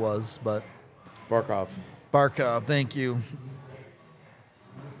said it was, but Barkov. Barkov, thank you.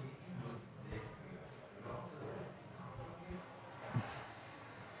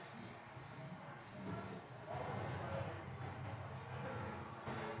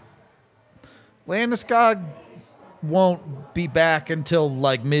 Landeskog won't be back until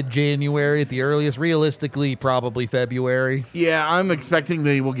like mid-January at the earliest. Realistically, probably February. Yeah, I'm expecting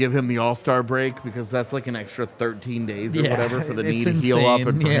they will give him the All-Star break because that's like an extra 13 days or Yeah, whatever for the knee it's to heal up insane,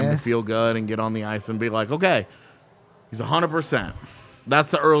 and for him yeah. to feel good and get on the ice and be like, okay, he's 100%. That's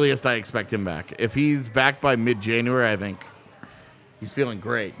the earliest I expect him back. If he's back by mid-January, I think he's feeling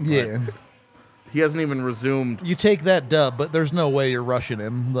great. but Yeah. He hasn't even resumed. You take that dub, but there's no way you're rushing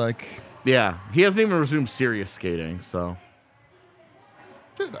him. Like, Yeah, he hasn't even resumed serious skating, so.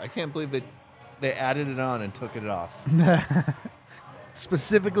 Dude, I can't believe they added it on and took it off.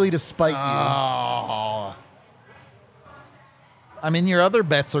 specifically to spite you. Oh. I mean, your other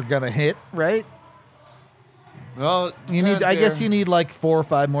bets are gonna hit, right? Well, You need. I guess you need like 4 or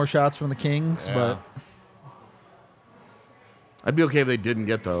 5 more shots from the Kings, Yeah. but I'd be okay if they didn't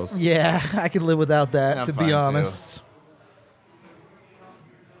get those. yeah, I could live without that. I'm to fine, be too. honest,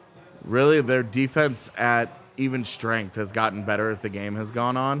 Really, their defense at even strength has gotten better as the game has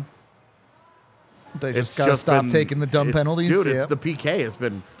gone on. they just gotta stop taking the dumb penalties. Dude, Yep. it's the PK. It's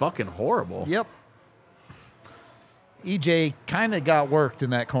been fucking horrible. Yep. EJ kind of got worked in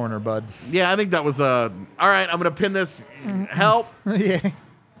that corner, bud. Yeah, I think that was all right, I'm going to pin this. Help. Yeah.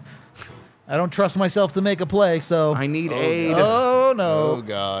 I don't trust myself to make a play, so. I need Oh, aid. Oh no! Oh,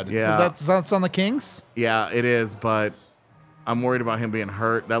 God. Yeah. That's on the Kings. Yeah, it is, but I'm worried about him being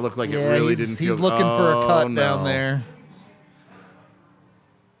hurt. That looked like it Yeah, really he's, didn't feel he's looking for a cut no. down there.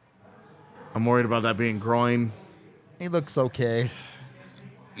 I'm worried about that being groin. He looks okay.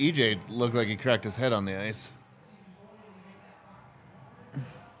 EJ looked like he cracked his head on the ice.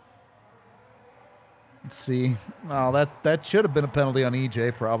 Let's see. Oh, that should have been a penalty on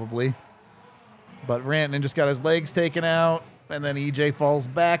EJ probably. But Rantanen just got his legs taken out, and then EJ falls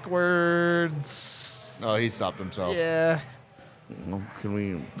backwards. Oh, he stopped himself. Yeah. Well, can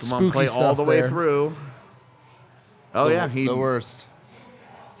we come Spooky on play all stuff the way there. through? Oh yeah, The worst.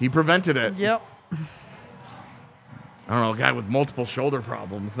 he prevented it. Yep. I don't know, a guy with multiple shoulder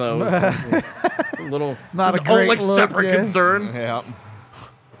problems though. It's a little Not it's a great like look, separate yeah. concern. Yeah.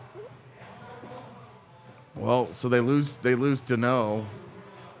 Well, so they lose Deneau.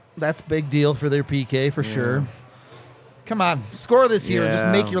 That's big deal for their PK for sure. Come on, score this year. Just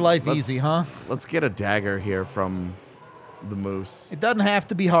Yeah, make your life let's- easy, huh? Let's get a dagger here from the Moose. It doesn't have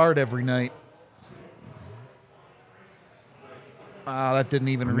to be hard every night. That didn't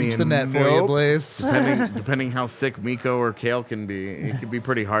even reach the net for you, nope. Blaze. Depending how sick Mikko or Kale can be, it could be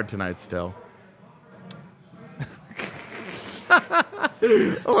pretty hard tonight still.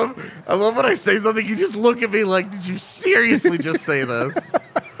 I love when I say something, you just look at me like, did you seriously just say this?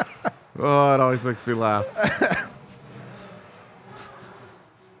 Oh, it always makes me laugh.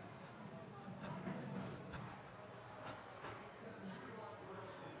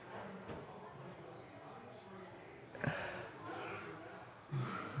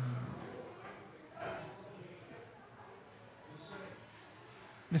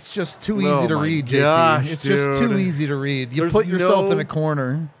 It's just too Oh easy to my read, JT. gosh, It's just too dude. easy to read. You There's put yourself no- in a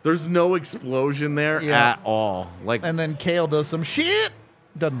corner, There's no explosion there Yeah. at all. Like, and then Kale does some shit.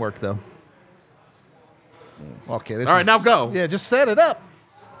 Doesn't work, though. Okay, this All right, is- now go. Yeah, just set it up.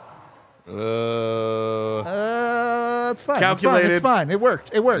 Uh, It's fine. Calculated. It's fine. It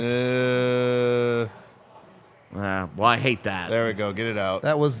worked. It worked. well, I hate that. there we go. Get it out.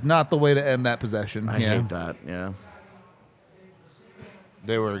 That was not the way to end that possession. I hate that. Yeah.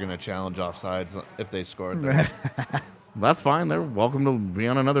 They were going to challenge offsides if they scored there. That's fine. They're welcome to be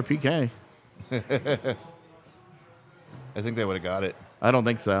on another PK. I think they would have got it. I don't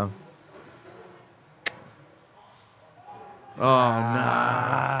think so. Oh,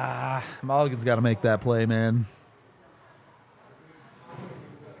 no. Mulligan's got to make that play, man.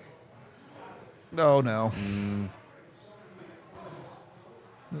 Oh, no.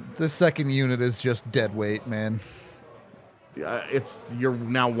 This second unit is just dead weight, man. You're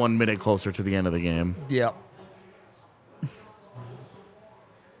now 1 minute closer to the end of the game. Yep.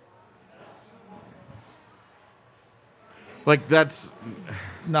 Like, that's...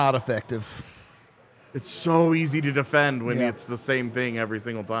 Not effective. It's so easy to defend when Yeah. it's the same thing every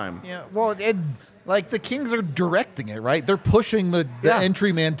single time. Yeah, well, like the Kings are directing it, right? They're pushing the Yeah.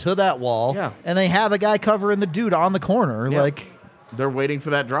 entry man to that wall, Yeah. and they have a guy covering the dude on the corner. Yeah. Like, They're waiting for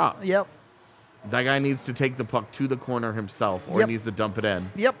that drop. yep, That guy needs to take the puck to the corner himself, or Yep. he needs to dump it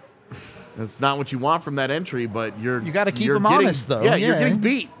in. yep. It's not what you want from that entry, but you gotta keep you're him getting- honest, though. Yeah, you're Yeah. getting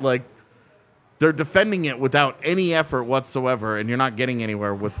beat. Like, they're defending it without any effort whatsoever, and you're not getting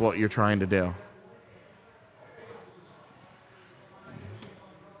anywhere with what you're trying to do.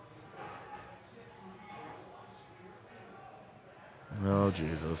 Oh,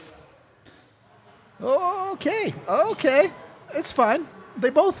 Jesus. Okay, it's fine. They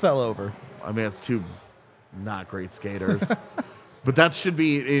both fell over. I mean, it's two not great skaters. But that should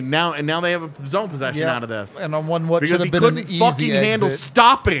be now, and now they have a zone possession Yeah. out of this. And on one what because should he have been an couldn't easy fucking handle exit.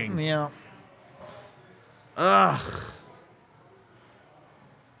 stopping. Yeah, Ugh.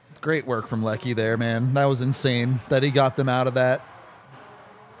 great work from Lecky there, man. That was insane that he got them out of that.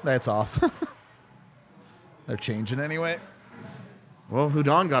 That's off. They're changing anyway. Well,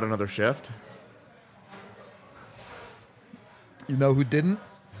 Hudon got another shift. You know who didn't?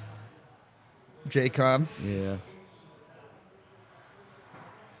 J-Con. Yeah.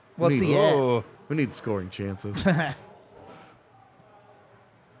 What's he at? Oh, Who needs scoring chances?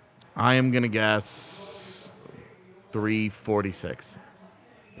 I am going to guess 346.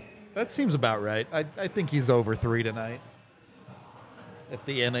 That seems about right. I think he's over 3 tonight. If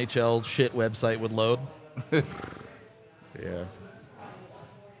the NHL shit website would load. Yeah.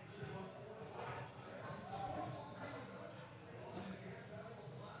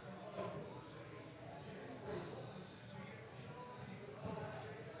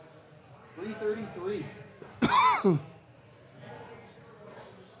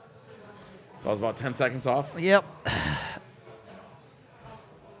 So I was about 10 seconds off. Yep.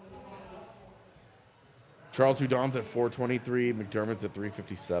 Charles Hudon's at 423. McDermott's at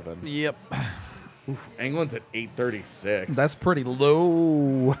 357. Yep. Oof, England's at 836. That's pretty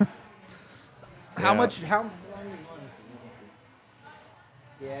low. How Yeah. much? How?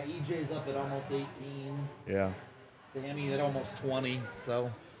 Yeah, EJ's up at almost 18. Yeah. Sammy at almost 20.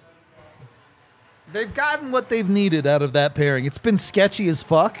 So They've gotten what they've needed out of that pairing. It's been sketchy as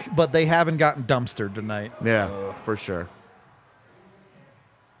fuck, but they haven't gotten dumpstered tonight. Yeah, for sure.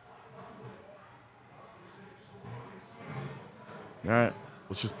 All right,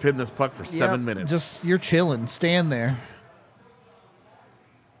 let's just pin this puck for 7 minutes. Just you're chilling. Stand there.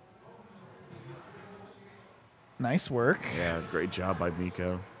 Nice work. Yeah, great job by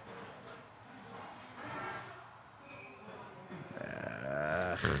Mikko.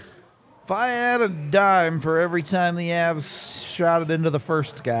 If I had a dime for every time the Avs shot it into the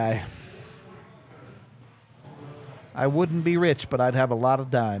first guy, I wouldn't be rich, but I'd have a lot of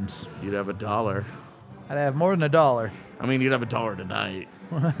dimes. You'd have $1. I'd have more than $1. I mean, you'd have $1 tonight.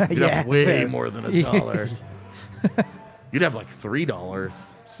 You'd Yeah, have way fair. more than $1. You'd have like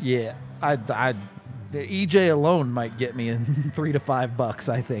 $3. Yeah, EJ alone might get me in $3 to $5,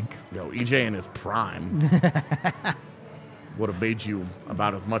 I think. Yo, EJ in his prime would have made you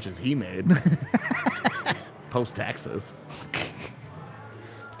about as much as he made post taxes.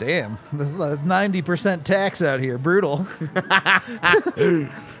 Damn, this is a 90% tax out here. Brutal.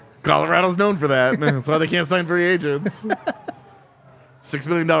 Colorado's known for that. That's why they can't sign free agents. $6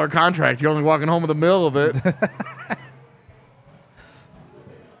 million contract. You're only walking home with $1 million of it.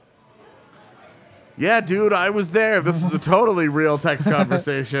 Yeah, dude, I was there. This is a totally real text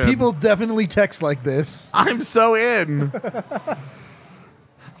conversation. People definitely text like this. I'm so in.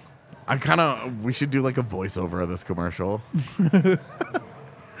 We should do like a voiceover of this commercial.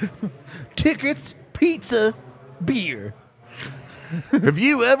 Tickets, pizza, beer. Have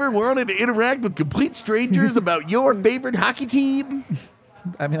you ever wanted to interact with complete strangers about your favorite hockey team?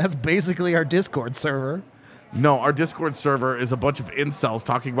 I mean, that's basically our Discord server. No, our Discord server is a bunch of incels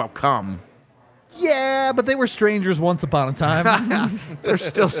talking about cum. Yeah, but they were strangers once upon a time. They're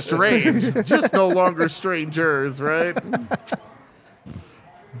still strange, just no longer strangers, right?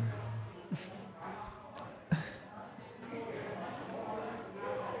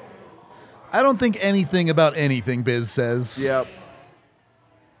 I don't think anything about anything Biz says. Yep.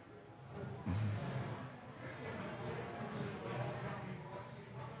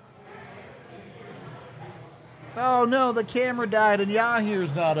 Oh no, the camera died and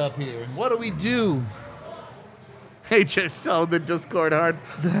Yahir's not up here. What do we do? Hey, just so the Discord hard.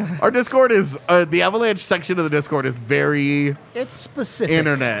 Our Discord is the Avalanche section of the Discord is very It's specific,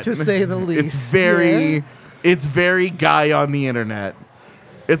 internet, to say the least. It's very guy on the internet.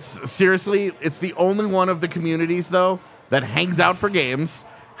 It's seriously, it's the only one of the communities though that hangs out for games,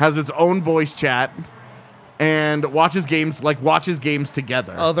 has its own voice chat, and watches games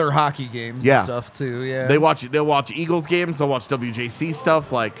together. Other hockey games Yeah. and stuff too. Yeah, They'll watch Eagles games, they'll watch WJC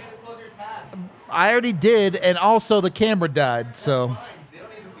stuff. Like, I already did, and also the camera died. So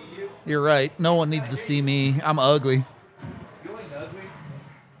you're right. No one needs to see me. I'm ugly.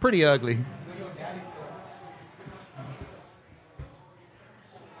 Pretty ugly.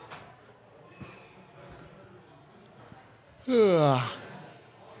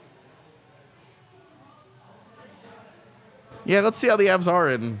 yeah, let's see how the Avs are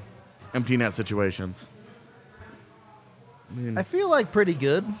in empty net situations. I feel like pretty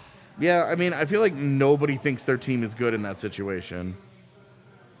good. Yeah, I mean, I feel like nobody thinks their team is good in that situation.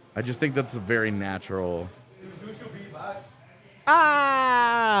 I just think that's a very natural.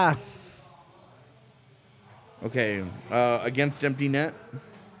 Ah, Okay, against empty net.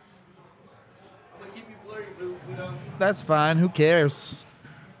 that's fine. Who cares?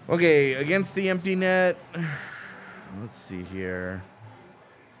 Okay, against the empty net. Let's see here.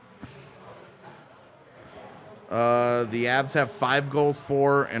 The Avs have 5 goals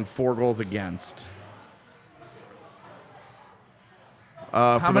for and 4 goals against.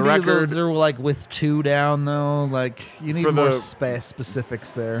 How For the many of record, those are like with 2 down though? Like you need For more the-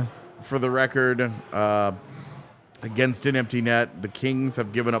 specifics there. for the record, against an empty net, the Kings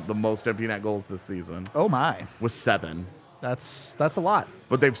have given up the most empty net goals this season Oh my, with 7. that's a lot.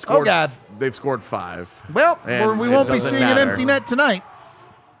 But they've scored. God. They've scored 5. Well, And we it won't be doesn't seeing an matter. empty net tonight.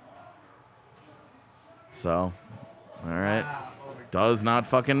 So, all right, does not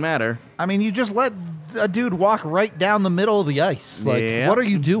fucking matter. I mean, you just let a dude walk right down the middle of the ice. Like, Yeah. what are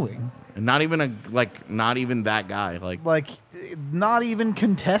you doing? And not even that guy. Like, not even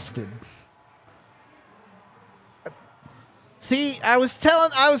contested. See, I was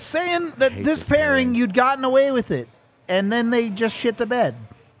saying that hate this this pairing, pairing. you'd gotten away with it, and then they just shit the bed.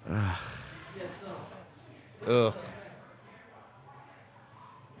 Ugh.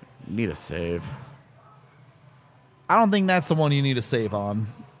 Need a save. I don't think that's the one you need to save on.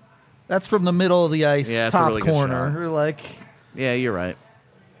 That's from the middle of the ice, Yeah, it's a top really good corner. shot. Or like, Yeah, you're right.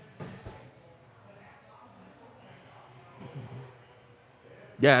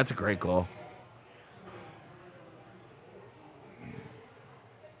 Yeah, that's a great goal.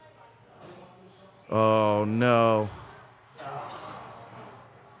 Oh, no.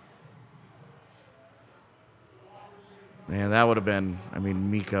 Man, that would have been, I mean,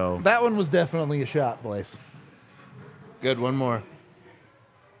 Miko. That one was definitely a shot, Blaze. Good, one more.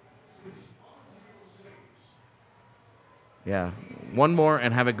 Yeah. One more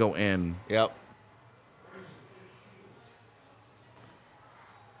and have it go in. Yep.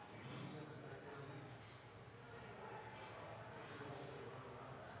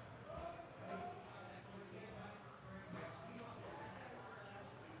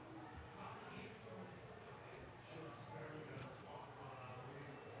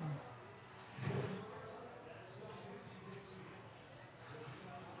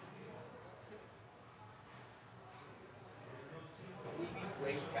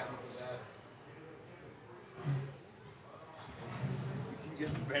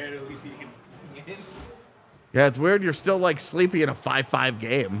 Just barely sneaking in. Yeah, it's weird. You're still like sleepy in a 5-5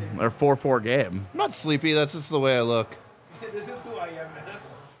 game or 4-4 game. I'm not sleepy. That's just the way I look. This is who I am now.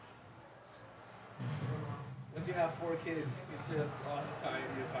 Once you have 4 kids, it's just all the time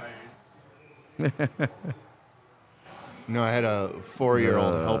you're tired. No, I had a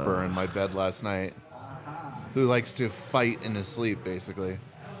 4-year-old helper in my bed last night who likes to fight in his sleep, basically.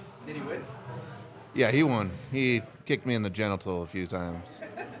 Did he win? Yeah, he won. He kicked me in the genital a few times.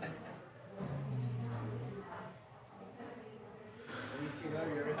 You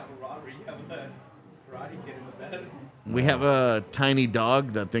ever have a robbery? You have a karate kid in the bed. We have a tiny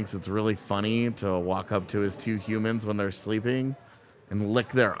dog that thinks it's really funny to walk up to his 2 humans when they're sleeping and lick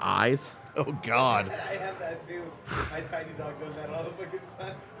their eyes. Oh, God. I have that too. My tiny dog does that all the fucking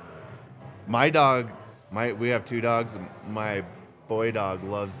time. My dog, we have 2 dogs. My boy dog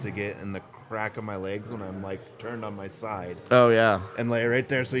loves to get in the crack of my legs when I'm like turned on my side Oh, yeah. and lay right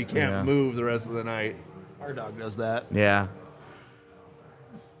there so he can't Yeah. move the rest of the night. Our dog does that. Yeah.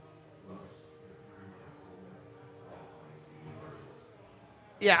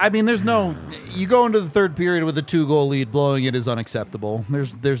 Yeah, I mean, there's no. You go into the third period with a 2-goal lead, blowing it is unacceptable.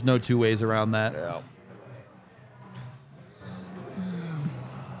 There's no 2 ways around that. Yeah.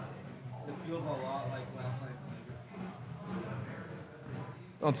 It feels a lot like last night's night.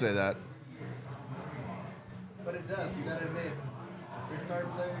 Don't say that. But it does, you gotta admit. Your star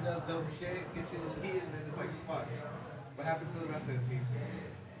player does dope shit, gets you the lead, and then it's like, fuck. What happened to the rest of the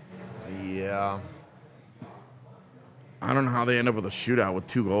team? Yeah. I don't know how they end up with a shootout with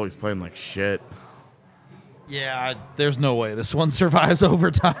 2 goalies playing like shit. Yeah, there's no way this one survives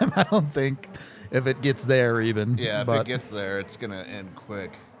overtime. I don't think if it gets there even. Yeah, if but it gets there, it's going to end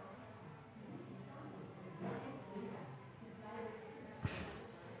quick.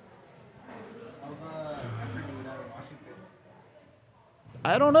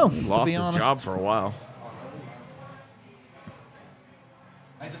 I don't know. He to lost be his honest. job for a while.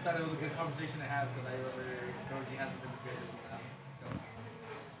 I just thought it was a good conversation to have because I remember Georgie hasn't been the greatest in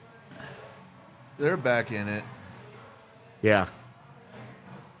the last. They're back in it. Yeah.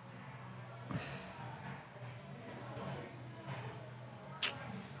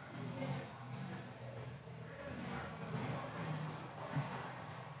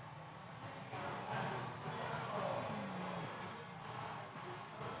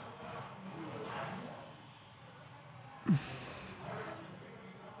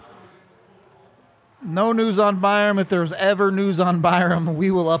 No news on Byram. If there's ever news on Byram,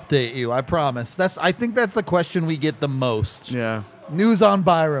 we will update you. I promise. I think that's the question we get the most. Yeah. News on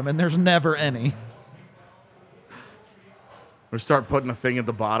Byram, and there's never any. Or start putting a thing at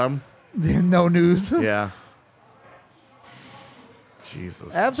the bottom. No news. Yeah.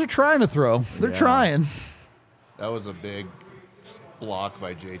 Jesus. Avs are trying to throw. They're Yeah. trying. That was a big block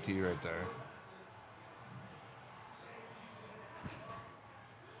by JT right there.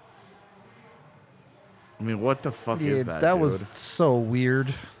 I mean, what the fuck Yeah, is that, that dude? was so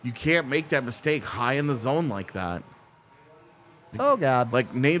weird. You can't make that mistake high in the zone like that. Oh, God.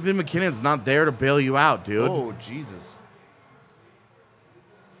 Like, Nathan McKinnon's not there to bail you out, dude. Oh, Jesus.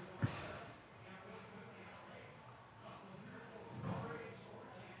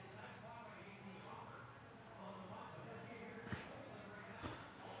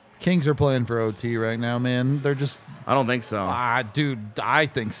 Kings are playing for OT right now, man. They're just, I don't think so. dude, I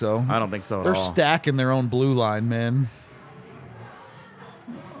think so. I don't think so at They're all. stacking their own blue line, man.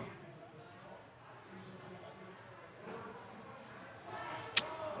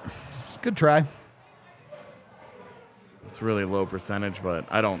 Good try. It's really low percentage, but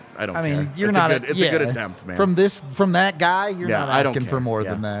I don't I care. mean, you're It's not. a good, it's a good attempt, man. From that guy, you're Yeah, not I don't asking for care. more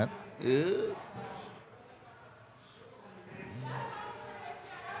Yeah. than that.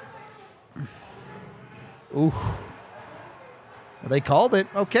 Ooh. They called it.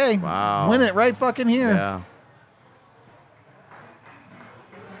 Okay. Wow. Win it right fucking here. Yeah.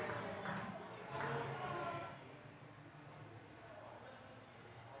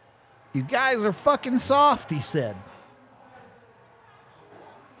 You guys are fucking soft, he said.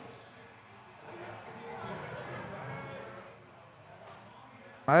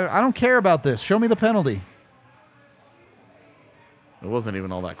 I don't care about this. Show me the penalty. It wasn't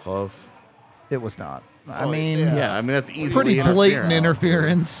even all that close. It was not. I Oh, mean, Yeah, I mean, that's easily pretty blatant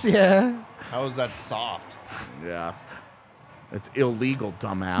interference. Yeah. How is that soft? Yeah. It's illegal,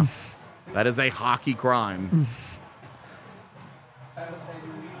 dumbass. That is a hockey crime.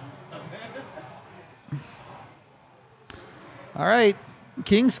 All right.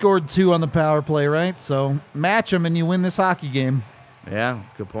 King scored 2 on the power play, right? So match them and you win this hockey game. Yeah,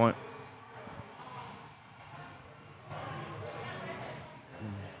 that's a good point.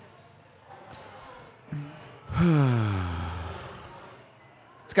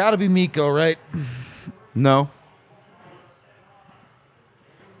 It's got to be Mikko, right? No.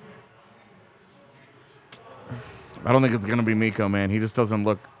 I don't think it's going to be Mikko, man. He just doesn't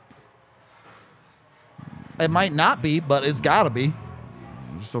look... It might not be, but it's got to be.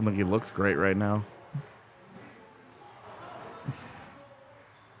 I just don't think he looks great right now.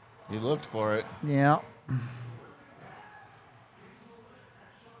 You looked for it. Yeah.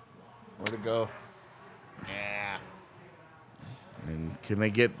 Where to go? Yeah. And can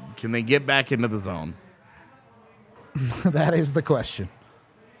they get back into the zone? That is the question.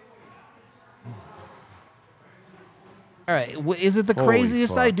 All right. Is it the Holy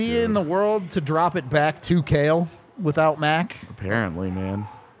craziest fuck, idea in dude. the world to drop it back to Kale without Mac? Apparently, man.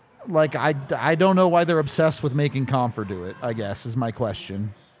 Like, I don't know why they're obsessed with making Comfer do it, I guess, is my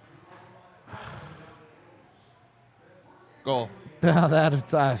question. Goal.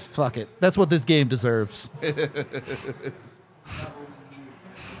 Fuck it. That's what this game deserves.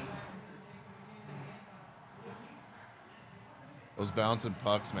 Those bouncing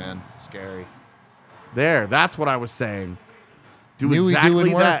pucks, man. Scary. There, that's what I was saying. Do Knew we exactly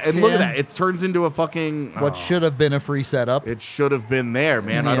doing that. work, And look at yeah. that. It turns into a fucking... What should have been a free setup. It should have been there,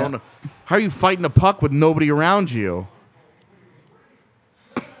 man. I Yeah. don't know. How are you fighting a puck with nobody around you?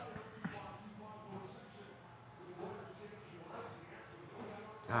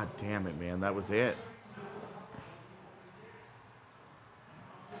 God damn it, man. That was it.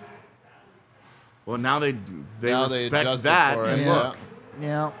 Well, now they Now they respect adjusted that. for it, And yeah. look,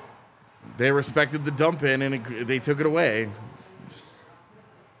 Yeah. they respected the dump in and they took it away.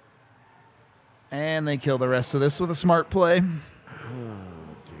 And they kill the rest of this with a smart play. Damn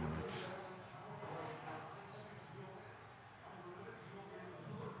it.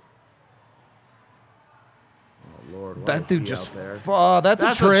 Oh, Lord. why That is dude he just... out there? That's a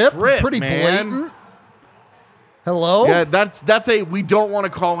That's a trip. trip, Pretty man. blatant. Hello? Yeah, that's a we don't want to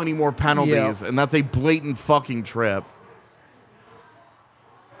call any more penalties, Yeah. and that's a blatant fucking trip.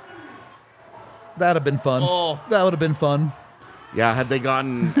 That'd have been fun. Oh. That would have been fun. Yeah, had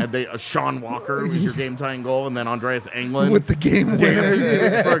they Sean Walker was your game tying goal, and then Andreas Englund With the game winner.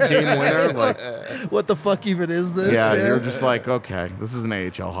 dancing for a game winner, like What the fuck even is this? yeah, you're just like okay, this is an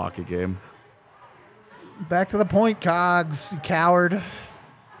AHL hockey game. Back to the point, Cogs, you coward. I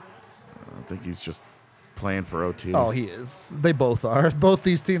think he's just playing for OT. Oh, he is. They both are. Both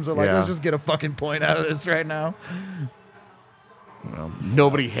these teams are like, Yeah. let's just get a fucking point out of this right now. Well,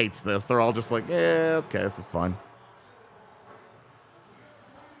 nobody hates this. They're all just like, yeah, okay, this is fun.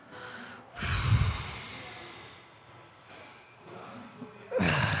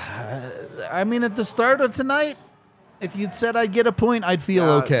 I mean, at the start of tonight, if you'd said I'd get a point, I'd feel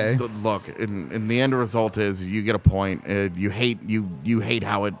okay. Look, in the end result is you get a point. You hate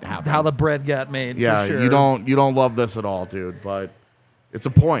how it happened. How the bread got made. yeah, for sure. you don't love this at all, dude. But it's a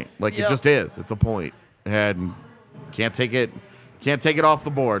point. Like Yep. it just is. It's a point, and can't take it off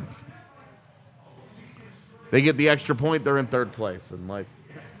the board. They get the extra point. They're in third place, and like.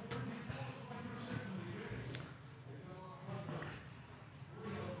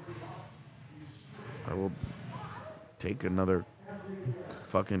 I will take another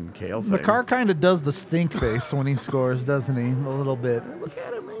fucking Kale thing. McCarr kind of does the stink face when he scores, doesn't he? A little bit. Look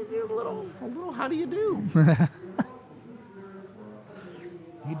at him, maybe a little. How do you do?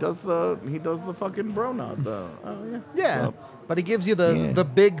 he does the fucking bro nod though. Oh yeah. Yeah, So, but he gives you the Yeah. the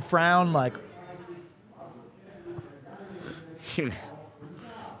big frown, like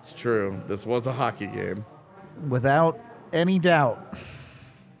it's true. This was a hockey game. without any doubt.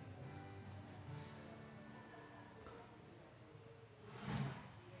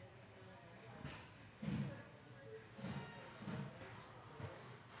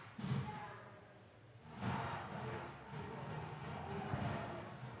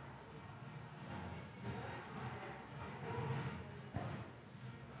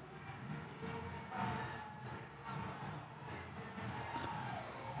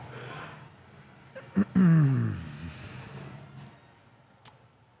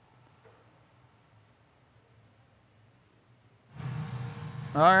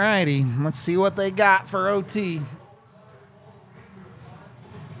 All righty, let's see what they got for OT.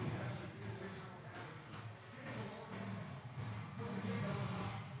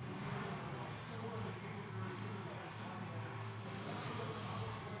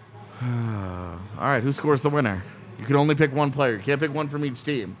 All right, who scores the winner? You can only pick one player. You can't pick one from each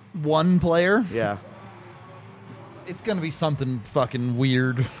team. One player? Yeah. It's going to be something fucking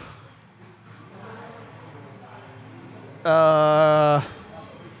weird.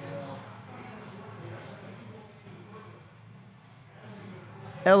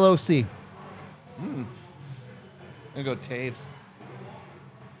 LOC. I'm gonna go Taves.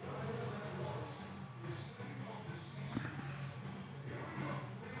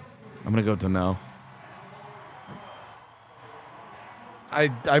 I'm going to go to no.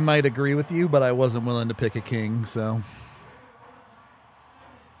 I might agree with you, but I wasn't willing to pick a king, so.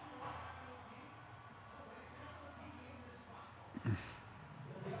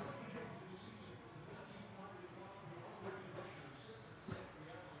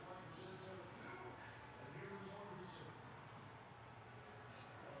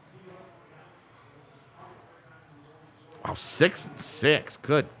 Wow, 6-6.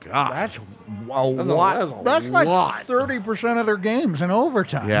 Good God. That's a That's a lot. That's like lot. 30% of their games in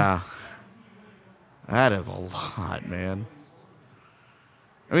overtime. Yeah. That is a lot, man.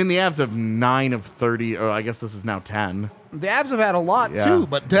 I mean, the Avs have 9 of 30, or I guess this is now 10. The Avs have had a lot Yeah. too,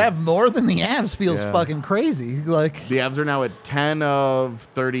 but to have more than the Avs feels Yeah. fucking crazy. Like The Avs are now at 10 of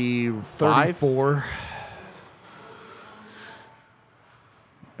 35. 34.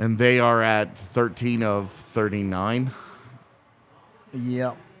 And they are at 13 of 39.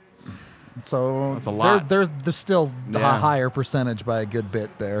 Yep. So That's a lot. There's still a Yeah. higher percentage by a good bit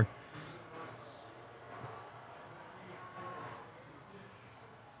there.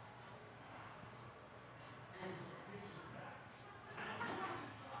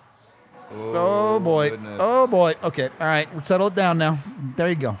 Oh boy. Goodness. Oh boy. Okay. All right. We're settled down now. There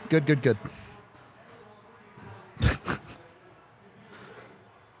you go. Good, good, good.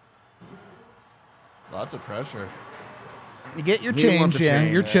 Lots of pressure. You get your He wants change, a yeah.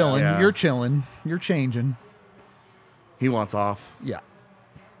 change. You're chilling. Yeah. You're chilling. You're changing. He wants off. Yeah.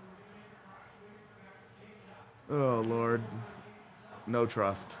 Oh, Lord. No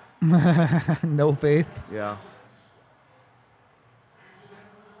trust. No faith. Yeah.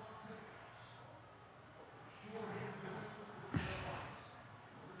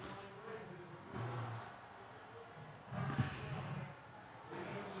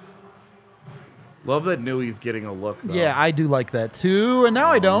 Love that Newey's getting a look, though. Yeah, I do like that too. And now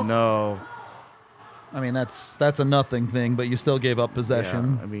I don't. No. I mean, that's a nothing thing, but you still gave up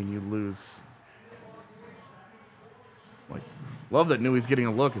possession. Yeah, I mean, you lose. Like, love that Newey's getting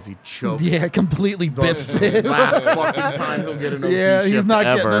a look as he chokes. Yeah, completely biffs it. Last fucking time he'll get an OT Yeah, he's shift not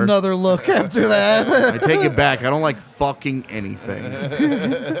ever. getting another look after that. I take it back. I don't like fucking anything.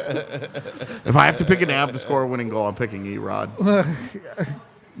 If I have to pick an Av to score a winning goal, I'm picking E-Rod.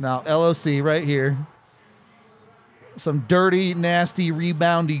 Now, LOC right here. Some dirty, nasty,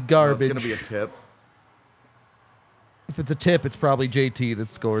 reboundy It's garbage. going to be a tip. If it's a tip, it's probably JT that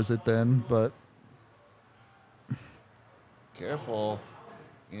scores it then, but Careful.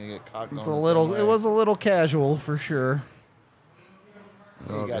 You're gonna get caught going it's the a same little way. it was a little casual for sure.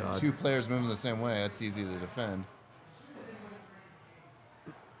 You got God. two players moving the same way. That's easy to defend.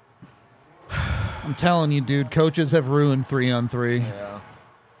 I'm telling you, dude, coaches have ruined 3-on-3. Yeah.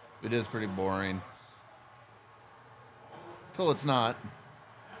 It is pretty boring. Till it's not.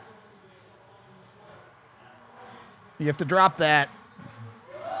 You have to drop that.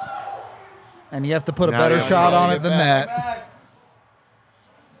 And you have to put a Now better you shot gotta on get it than back. that.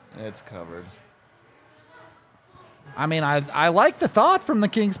 It's covered. I mean, I like the thought from the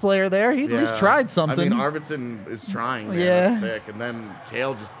Kings player there. He at least Yeah. tried something. I mean, Arvidsson is trying. Man. Yeah. That's sick. And then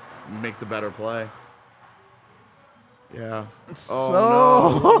Kale just makes a better play. Yeah.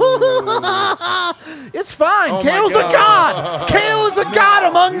 Oh, It's fine. Oh my Kale's a god. Kale is a god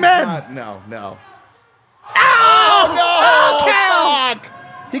among men. no. No. Oh, Kale!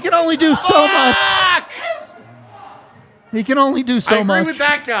 He can only do so much. He can only do so I agree much. with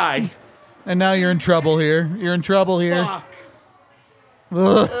that guy. And now you're in trouble here. You're in trouble here. Fuck.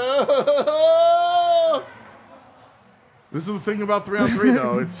 Ugh. This is the thing about 3-on-3,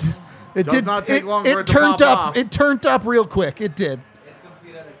 though. It's, It does did not take long it for it to turned pop up. off. It turned up real quick. It did.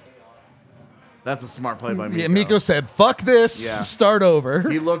 That's a smart play by Miko. Yeah, Miko said, "Fuck this. Yeah. Start over."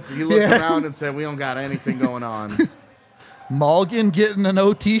 He looked Yeah. around and said, "We don't got anything going on." Malgin getting an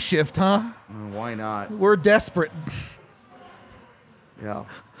OT shift, huh? Why not? We're desperate. Yeah.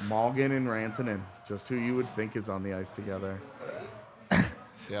 Malgin and Rantanen. Just who you would think is on the ice together.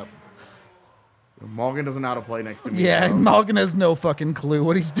 Yep. Malgin doesn't know how to play next to me. Yeah, though. Malgin has no fucking clue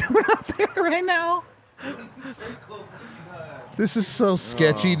what he's doing out there right now. This is so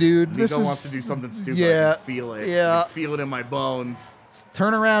sketchy, dude. This Miko is, wants to do something stupid. Yeah, I can feel it. yeah. I can feel it in my bones.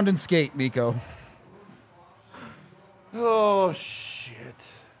 Turn around and skate, Miko. Oh, shit.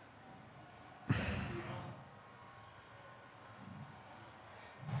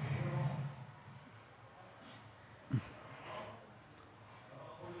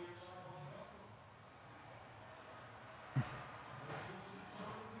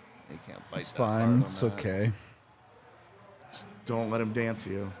 You can't bite It's that hard fine. on It's that. okay. Don't let him dance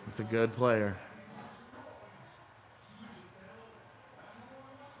you. It's a good player.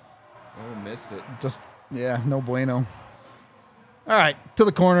 Oh, missed it. Just, yeah, no bueno. All right, to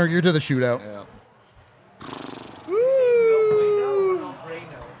the corner. You're to the shootout. Yeah.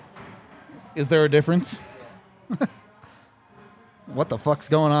 Is there a difference? What the fuck's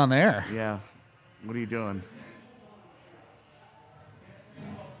going on there? Yeah. What are you doing?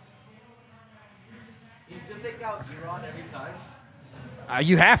 You just take out Eron every time.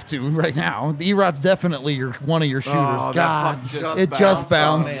 You have to right now. The Erod's definitely one of your shooters. that God, puck it just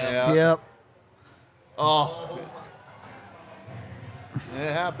bounced. Yeah. Yep. Oh.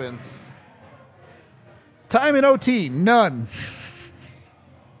 It happens. Time in OT, none.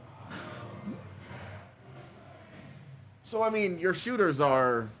 So, I mean, your shooters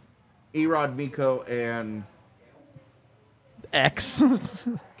are Erod, Miko, and... X.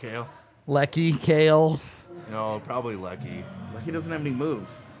 Kale? Lecky, Kale. No, probably Lucky. Lecky doesn't have any moves.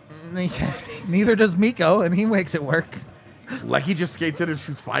 Neither does Miko, and he makes it work. Lecky just skates in and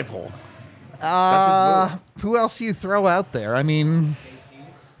shoots 5-hole. That's his move. Who else do you throw out there? I mean,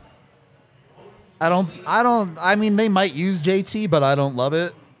 I mean, they might use JT, but I don't love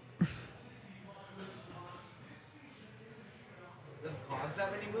it. Does Cons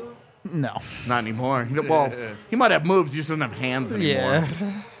have any moves? No. Not anymore. Well, he might have moves, he just doesn't have hands anymore. Yeah.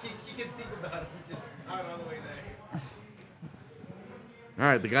 You can think about it, just not all the way there. All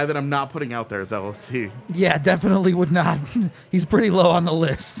right, the guy that I'm not putting out there is LOC. Yeah, definitely would not. He's pretty low on the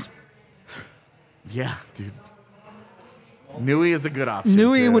list. Yeah, dude. Nui is a good option.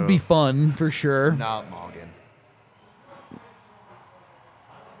 Nui too. would be fun for sure. Not Morgan.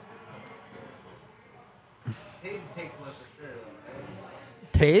 Taves takes one for sure, though,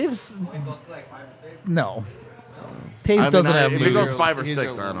 right? Taves? When it goes to like 5 or 6. No. I Taves mean, doesn't have if it moves. goes 5 or He's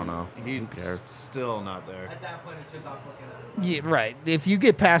 6, a- I don't know. He's Who cares? still not there. At that point, it's just not fucking. Yeah, right. If you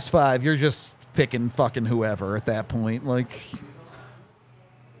get past 5, you're just picking fucking whoever at that point. Like,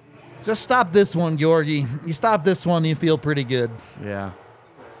 just stop this one, Georgi. You stop this one, you feel pretty good. Yeah.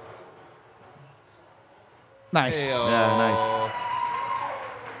 Nice. Heyo. Yeah, nice.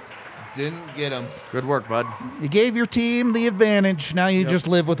 Didn't get him. Good work, bud. You gave your team the advantage. Now you just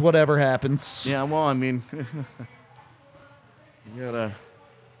live with whatever happens. Yeah, well, I mean, you gotta.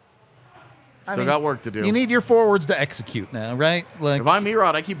 I Still mean, got work to do. You need your forwards to execute now, right? Like, If I'm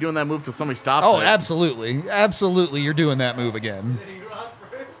Erod, I keep doing that move till somebody stops oh, it. absolutely. Absolutely, you're doing that move again.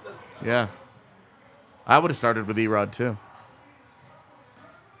 Yeah. I would have started with Erod, too.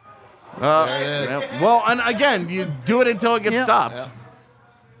 There it is. Yeah. Well, and again, you do it until it gets Yeah. stopped. Yeah.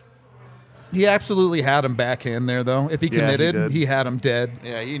 He absolutely had him backhand there, though. If he Yeah, he committed, did. he had him dead.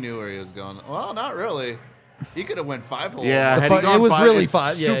 Yeah, he knew where he was going. Well, not really. He could have went 5-hole. Yeah, The had fu- he gone it was 5, really it's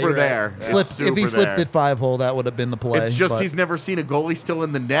 5. Yeah, super you're right. there. It's If he super slipped there. at 5-hole, that would have been the play. It's just but- he's never seen a goalie still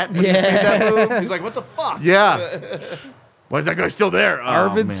in the net when he's made that move. He's like, what the fuck? Yeah. Why is that guy still there? Oh,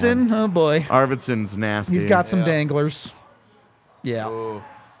 Arvidsson, man. oh boy. Arvidsson's nasty. He's got some Yeah. danglers. Yeah. Ooh.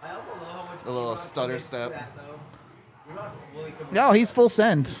 I also love how much A little Eron stutter commits to step. that, though. You're not fully committed. No, he's full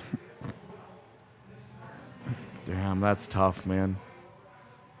send. Damn, that's tough, man.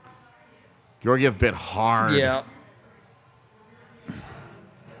 Georgiev bit hard. Yeah.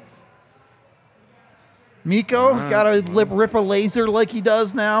 Miko got to rip a laser like he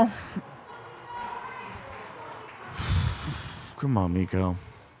does now. Come on, Miko.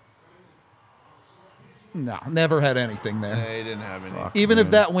 No, never had anything there. Yeah, he didn't have any. Even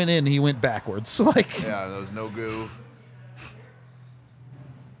if that went in, he went backwards. Like, Yeah, there was no goo.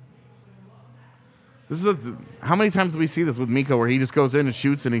 This is how many times do we see this with Miko where he just goes in and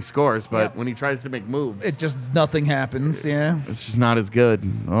shoots and he scores, but Yeah. when he tries to make moves, it just nothing happens. Yeah. it's just not as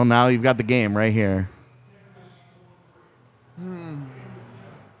good. Well, now you've got the game right here.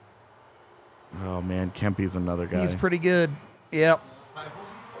 Oh man, Kempy's another guy. He's pretty good. Yep.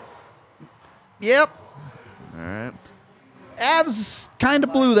 Yep. All right. Avs kind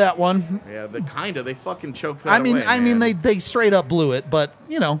of blew that one. Yeah, they fucking choked that away, I mean, man. they straight up blew it. But,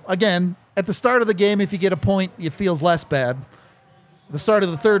 again, at the start of the game, if you get a point, it feels less bad. The start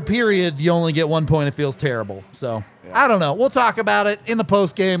of the third period, you only get 1 point. It feels terrible. So, I don't know. We'll talk about it in the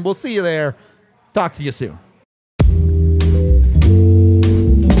post game. We'll see you there. Talk to you soon.